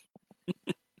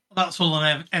 That's all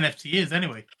an NFT is,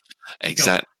 anyway.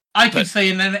 Exactly. I could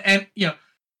say,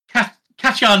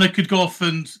 Katiana could go off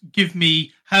and give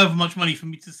me however much money for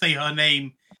me to say her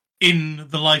name in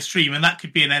the live stream, and that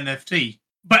could be an NFT.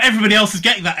 But everybody else is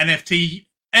getting that NFT,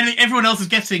 and everyone else is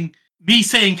getting me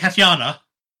saying Katiana.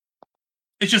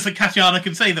 It's just that Katiana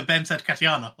can say that Ben said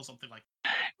Katiana or something like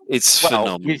that. It's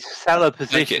phenomenal. You'd sell a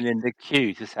position in the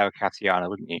queue to sell Katiana,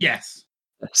 wouldn't you? Yes.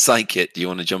 Psychic, do you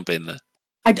want to jump in there?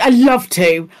 I'd love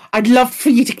to. I'd love for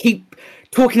you to keep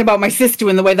talking about my sister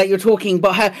in the way that you're talking,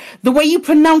 but the way you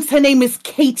pronounce her name is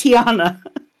Katiana.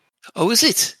 Oh, is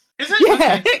it? Is it?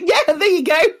 Yeah, Okay. yeah, there you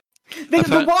go.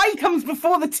 The Y comes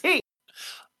before the T.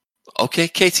 Okay,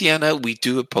 Katiana, we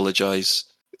do apologise.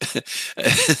 But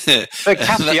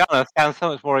Katiana sounds so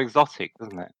much more exotic,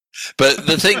 doesn't it? But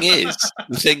the thing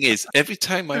is, every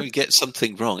time I get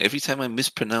something wrong, every time I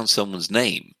mispronounce someone's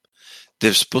name,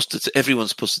 everyone's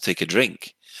supposed to take a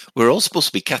drink. We're all supposed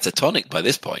to be catatonic by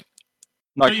this point.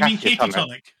 What do you mean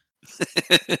catatonic?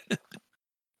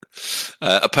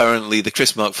 Apparently, the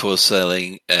Chris Mark IV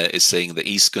selling is saying that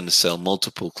he's going to sell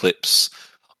multiple clips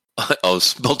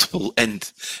of multiple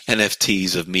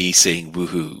NFTs of me saying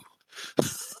woohoo.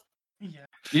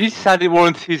 You sounded more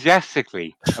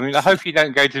enthusiastically. I mean, I hope you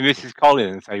don't go to Mrs.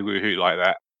 Collins and say woohoo like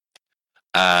that.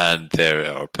 And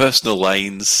there are personal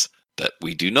lines that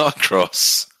we do not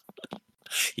cross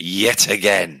yet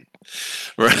again.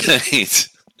 Right.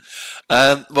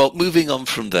 Well, moving on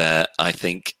from there, I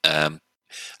think,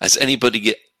 has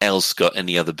anybody else got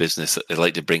any other business that they'd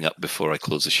like to bring up before I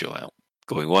close the show out?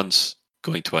 Going once,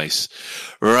 going twice.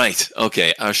 Right,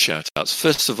 okay, our shout-outs.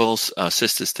 First of all, our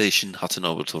sister station, Hutton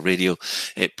Orbital Radio.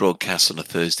 It broadcasts on a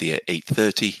Thursday at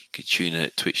 8:30. You can tune in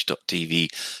at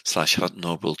twitch.tv/Hutton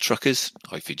Orbital Truckers.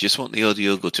 Or if you just want the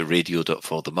audio, go to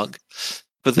radio.forthemug.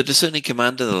 For the discerning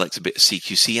commander that likes a bit of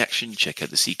CQC action, check out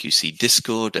the CQC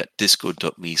Discord at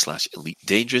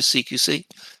discord.me/EliteDangerousCQC.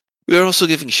 We are also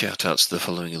giving shout-outs to the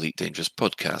following Elite Dangerous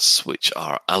podcasts, which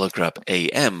are Alagrab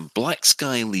AM, Black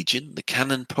Sky Legion, the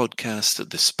Canon podcast,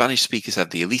 the Spanish speakers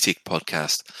have the Elitic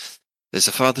podcast, there's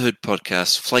a Fatherhood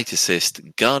podcast, Flight Assist,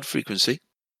 Guard Frequency,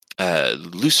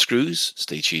 Loose Screws,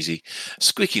 Stay Cheesy,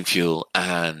 Squeaking Fuel,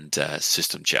 and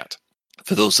System Chat.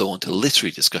 For those that want a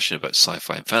literary discussion about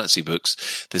sci-fi and fantasy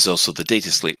books, there's also the Data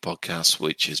Slate podcast,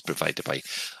 which is provided by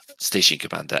Station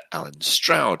Commander Alan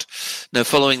Stroud. Now,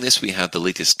 following this, we have the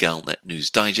latest Galnet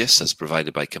News Digest, as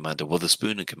provided by Commander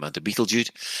Wotherspoon and Commander Beetlejude.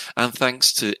 And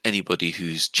thanks to anybody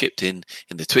who's chipped in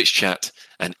the Twitch chat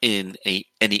and in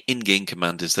any in-game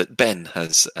commanders that Ben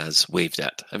has waved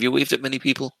at. Have you waved at many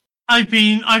people? I've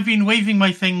been waving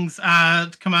my things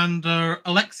at Commander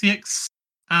Alexiix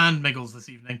and Miggles this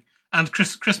evening. And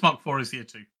Chris Mark IV is here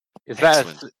too. Is that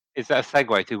a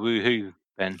segue to Woohoo,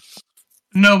 Ben?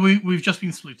 No, we've just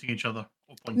been saluting each other.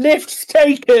 Lift's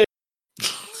taken!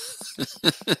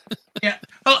 Yeah.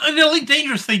 Well, in Elite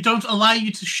Dangerous, they don't allow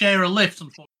you to share a lift,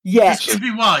 unfortunately. Yes. This could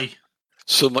be why.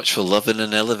 So much for loving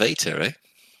an elevator, eh?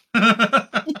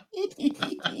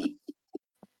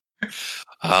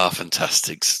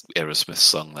 Fantastic Aerosmith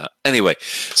song, that. Anyway,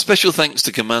 special thanks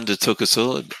to Commander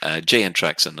Tokuso, Jay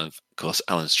Antrax, and of course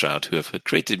Alan Stroud, who have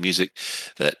created music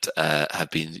that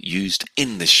have been used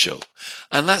in this show.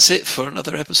 And that's it for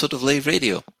another episode of Lave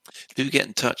Radio. Do get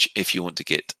in touch if you want to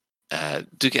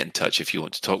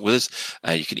talk with us.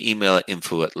 You can email at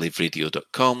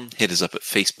info@laveradio.com, hit us up at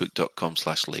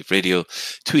facebook.com/laveradio,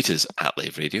 tweet us at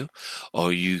laveradio,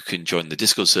 or you can join the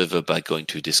Discord server by going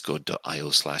to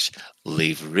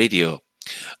discord.io/laveradio.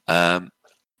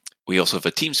 We also have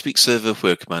a TeamSpeak server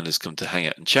where commanders come to hang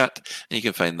out and chat, and you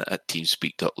can find that at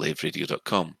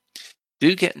teamspeak.laveradio.com.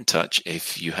 Do get in touch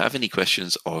if you have any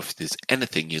questions or if there's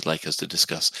anything you'd like us to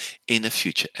discuss in a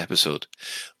future episode.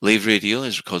 Lave Radio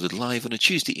is recorded live on a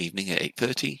Tuesday evening at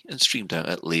 8:30 and streamed out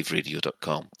at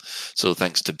laveradio.com. So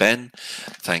thanks to Ben,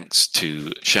 thanks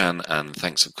to Shan, and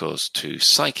thanks, of course, to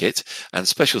Psykit. And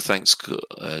special thanks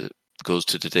goes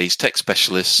to today's tech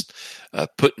specialist,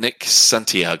 Putnik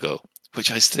Santiago,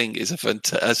 which I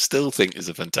still think is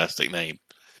a fantastic name.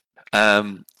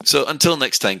 So until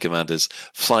next time, commanders,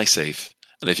 fly safe,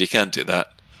 and if you can't do that,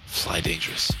 fly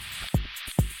dangerous.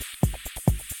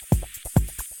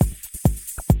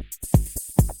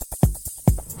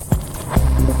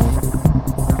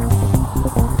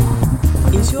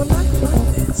 Is your life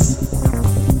like this?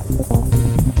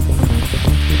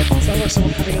 Sounds like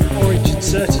someone having an orange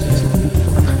inserted into them.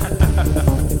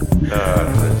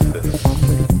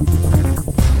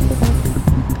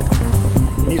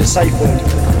 Need a safe word.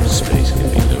 Space can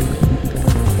be done.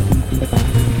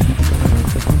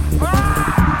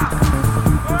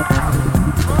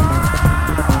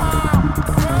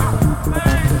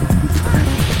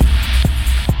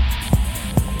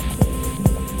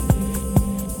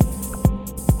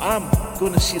 I'm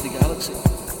going to see the galaxy.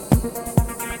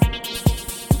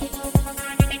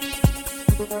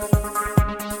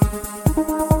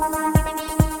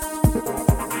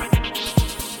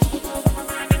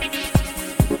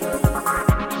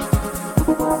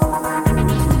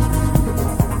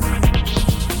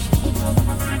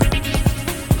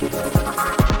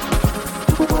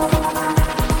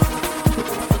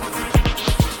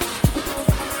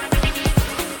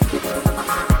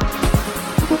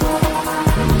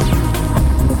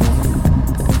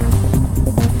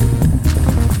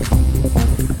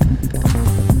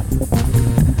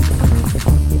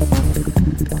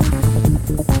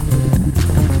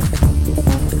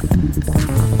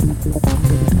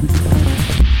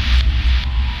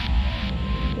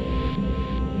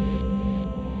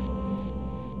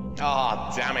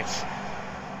 Damn it.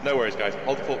 No worries, guys.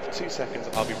 Hold the fort for 2 seconds.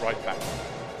 I'll be right back.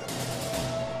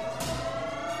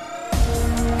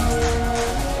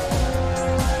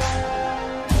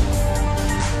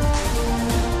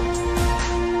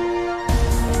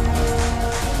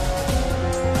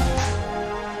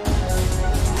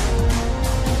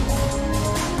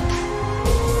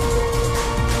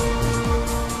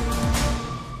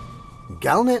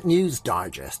 Galnet News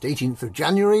Digest, 18th of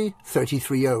January,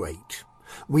 3308.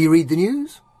 We read the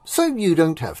news, so you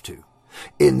don't have to.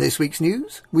 In this week's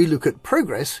news, we look at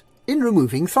progress in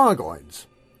removing Thargoids.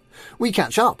 We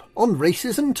catch up on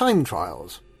races and time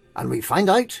trials, and we find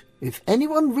out if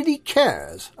anyone really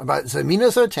cares about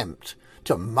Zemina's attempt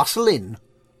to muscle in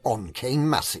on Cain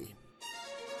Massey.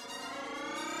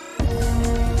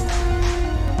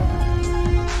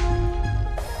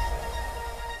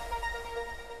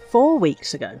 "4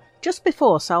 weeks ago, just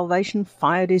before Salvation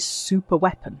fired his super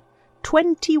weapon,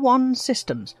 21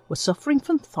 systems were suffering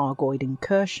from Thargoid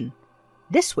incursion.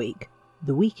 This week,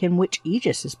 the week in which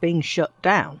Aegis is being shut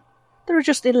down, there are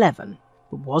just 11.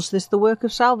 But was this the work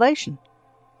of Salvation?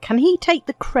 Can he take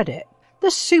the credit? The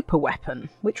superweapon,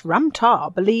 which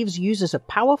Ramtar believes uses a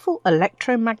powerful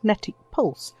electromagnetic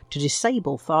pulse to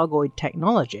disable Thargoid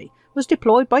technology, was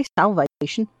deployed by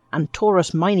Salvation and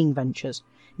Taurus Mining Ventures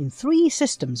in 3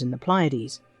 systems in the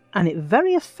Pleiades, and it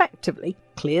very effectively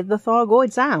cleared the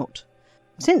Thargoids out.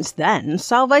 Since then,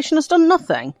 Salvation has done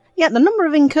nothing, yet the number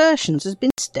of incursions has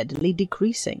been steadily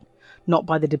decreasing, not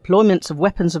by the deployments of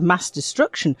weapons of mass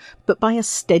destruction, but by a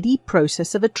steady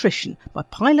process of attrition by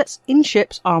pilots in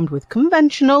ships armed with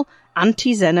conventional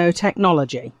anti-Xeno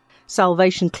technology.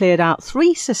 Salvation cleared out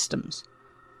 3 systems,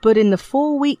 but in the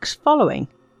 4 weeks following,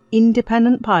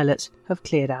 independent pilots have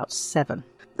cleared out 7.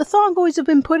 The Thargoids have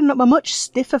been putting up a much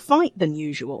stiffer fight than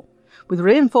usual, with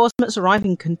reinforcements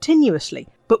arriving continuously,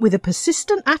 but with a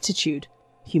persistent attitude,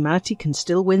 humanity can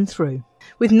still win through.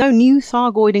 With no new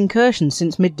Thargoid incursions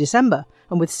since mid-December,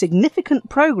 and with significant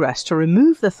progress to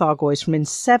remove the Thargoids from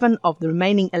 7 of the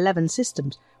remaining 11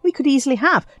 systems, we could easily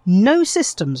have no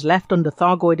systems left under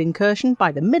Thargoid incursion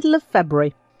by the middle of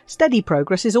February. Steady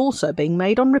progress is also being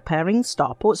made on repairing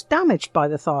starports damaged by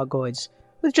the Thargoids,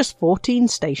 with just 14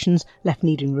 stations left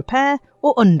needing repair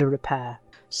or under repair.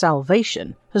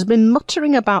 Salvation has been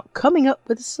muttering about coming up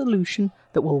with a solution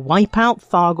that will wipe out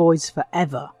Thargoids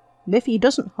forever. And if he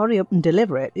doesn't hurry up and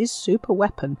deliver it, his super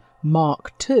weapon,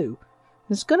 Mark II,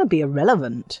 is going to be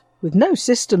irrelevant, with no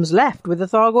systems left with a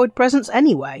Thargoid presence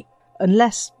anyway.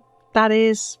 Unless, that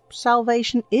is,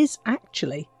 Salvation is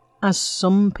actually, as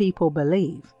some people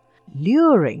believe,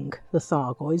 luring the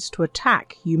Thargoids to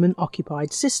attack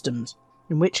human-occupied systems,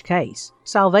 in which case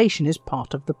Salvation is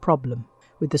part of the problem.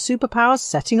 With the superpowers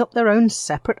setting up their own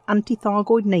separate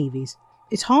anti-Thargoid navies,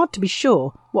 it's hard to be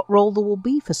sure what role there will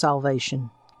be for Salvation.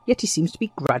 Yet he seems to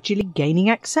be gradually gaining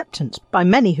acceptance by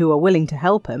many who are willing to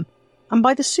help him, and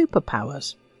by the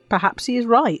superpowers. Perhaps he is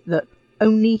right that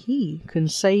only he can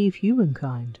save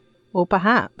humankind. Or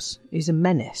perhaps he's a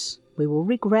menace we will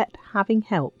regret having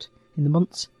helped in the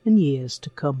months and years to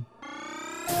come.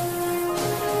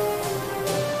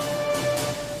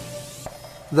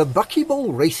 The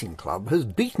Buckyball Racing Club has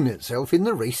beaten itself in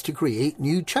the race to create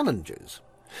new challenges.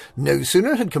 No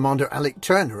sooner had Commander Alec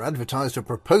Turner advertised a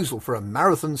proposal for a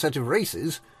marathon set of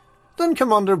races than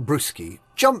Commander Brusky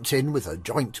jumped in with a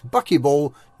joint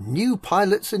Buckyball New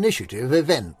Pilots Initiative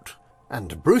event,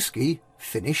 and Brusky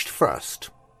finished first.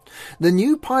 The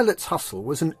New Pilots Hustle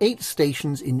was an 8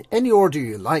 stations in any order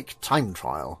you like time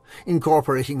trial,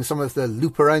 incorporating some of the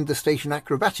loop around the station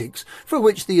acrobatics for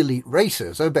which the elite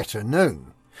racers are better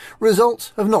known.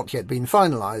 Results have not yet been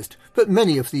finalised, but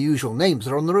many of the usual names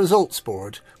are on the results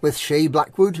board, with Shay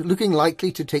Blackwood looking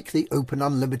likely to take the Open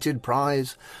Unlimited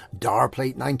prize,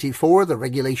 Darplate 94 the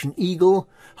Regulation Eagle,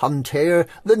 Hunter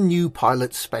the New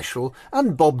Pilot Special,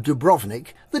 and Bob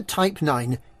Dubrovnik the Type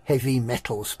 9 Heavy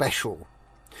Metal Special.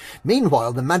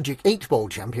 Meanwhile, the Magic 8-Ball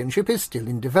Championship is still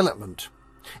in development.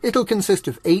 It'll consist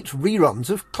of 8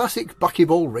 reruns of classic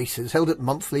Buckyball races held at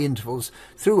monthly intervals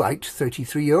throughout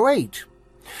 3308.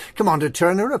 Commander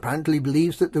Turner apparently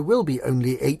believes that there will be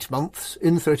only 8 months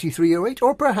in 3308,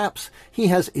 or perhaps he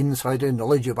has insider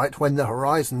knowledge about when the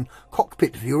Horizon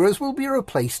cockpit viewers will be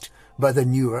replaced by the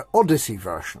newer Odyssey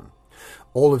version.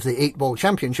 All of the 8-Ball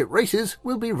Championship races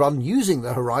will be run using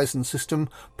the Horizon system,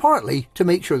 partly to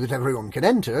make sure that everyone can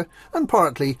enter, and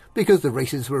partly because the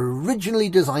races were originally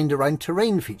designed around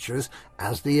terrain features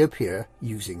as they appear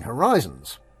using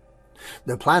Horizons.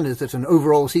 The plan is that an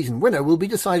overall season winner will be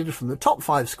decided from the top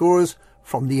 5 scores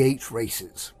from the 8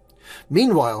 races.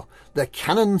 Meanwhile, the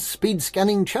Canon Speed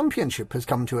Scanning Championship has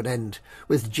come to an end,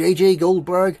 with JJ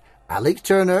Goldberg, Alec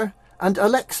Turner, and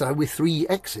Alexa with 3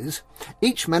 X's,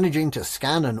 each managing to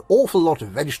scan an awful lot of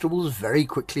vegetables very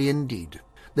quickly indeed.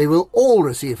 They will all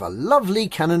receive a lovely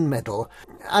Canon medal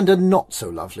and a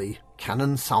not-so-lovely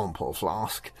Canon sample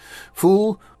flask,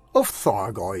 full of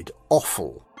Thargoid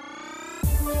offal.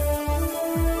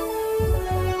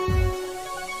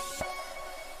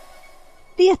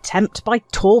 The attempt by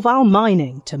Torval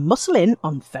Mining to muscle in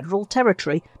on federal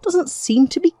territory doesn't seem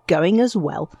to be going as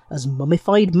well as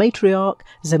mummified matriarch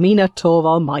Zemina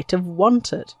Torval might have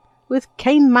wanted. With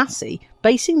Kane Massey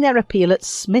basing their appeal at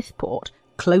Smithport,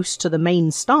 close to the main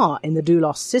star in the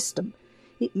Doulos system,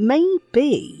 it may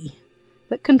be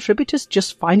that contributors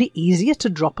just find it easier to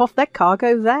drop off their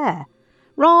cargo there,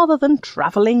 rather than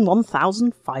travelling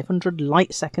 1,500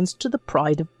 light seconds to the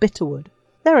Pride of Bitterwood.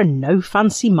 There are no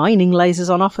fancy mining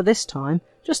lasers on offer this time,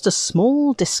 just a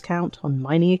small discount on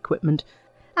mining equipment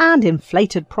and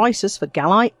inflated prices for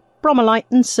gallite, bromellite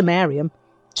and samarium,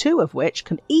 2 of which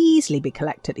can easily be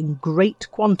collected in great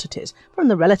quantities from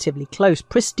the relatively close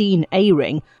pristine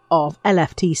A-ring of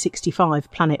LFT-65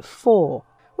 Planet 4,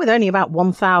 with only about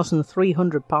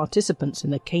 1,300 participants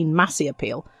in the Cain Massey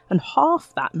appeal and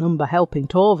half that number helping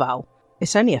Torval.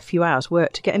 It's only a few hours'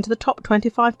 work to get into the top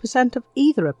 25% of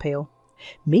either appeal.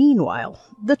 Meanwhile,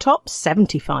 the top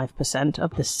 75%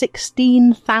 of the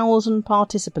 16,000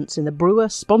 participants in the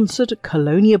Brewer-sponsored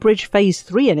Colonia Bridge Phase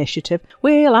 3 initiative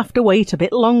will have to wait a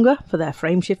bit longer for their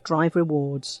frameshift drive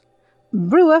rewards.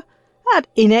 Brewer had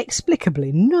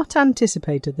inexplicably not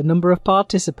anticipated the number of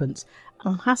participants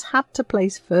and has had to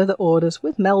place further orders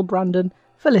with Mel Brandon,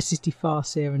 Felicity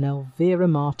Farseer and Elvira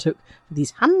Martuk for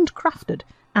these handcrafted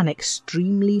and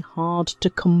extremely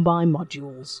hard-to-come-by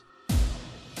modules.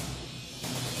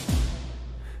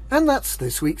 And that's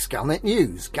this week's Galnet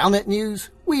News. Galnet News,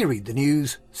 we read the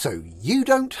news so you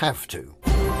don't have to.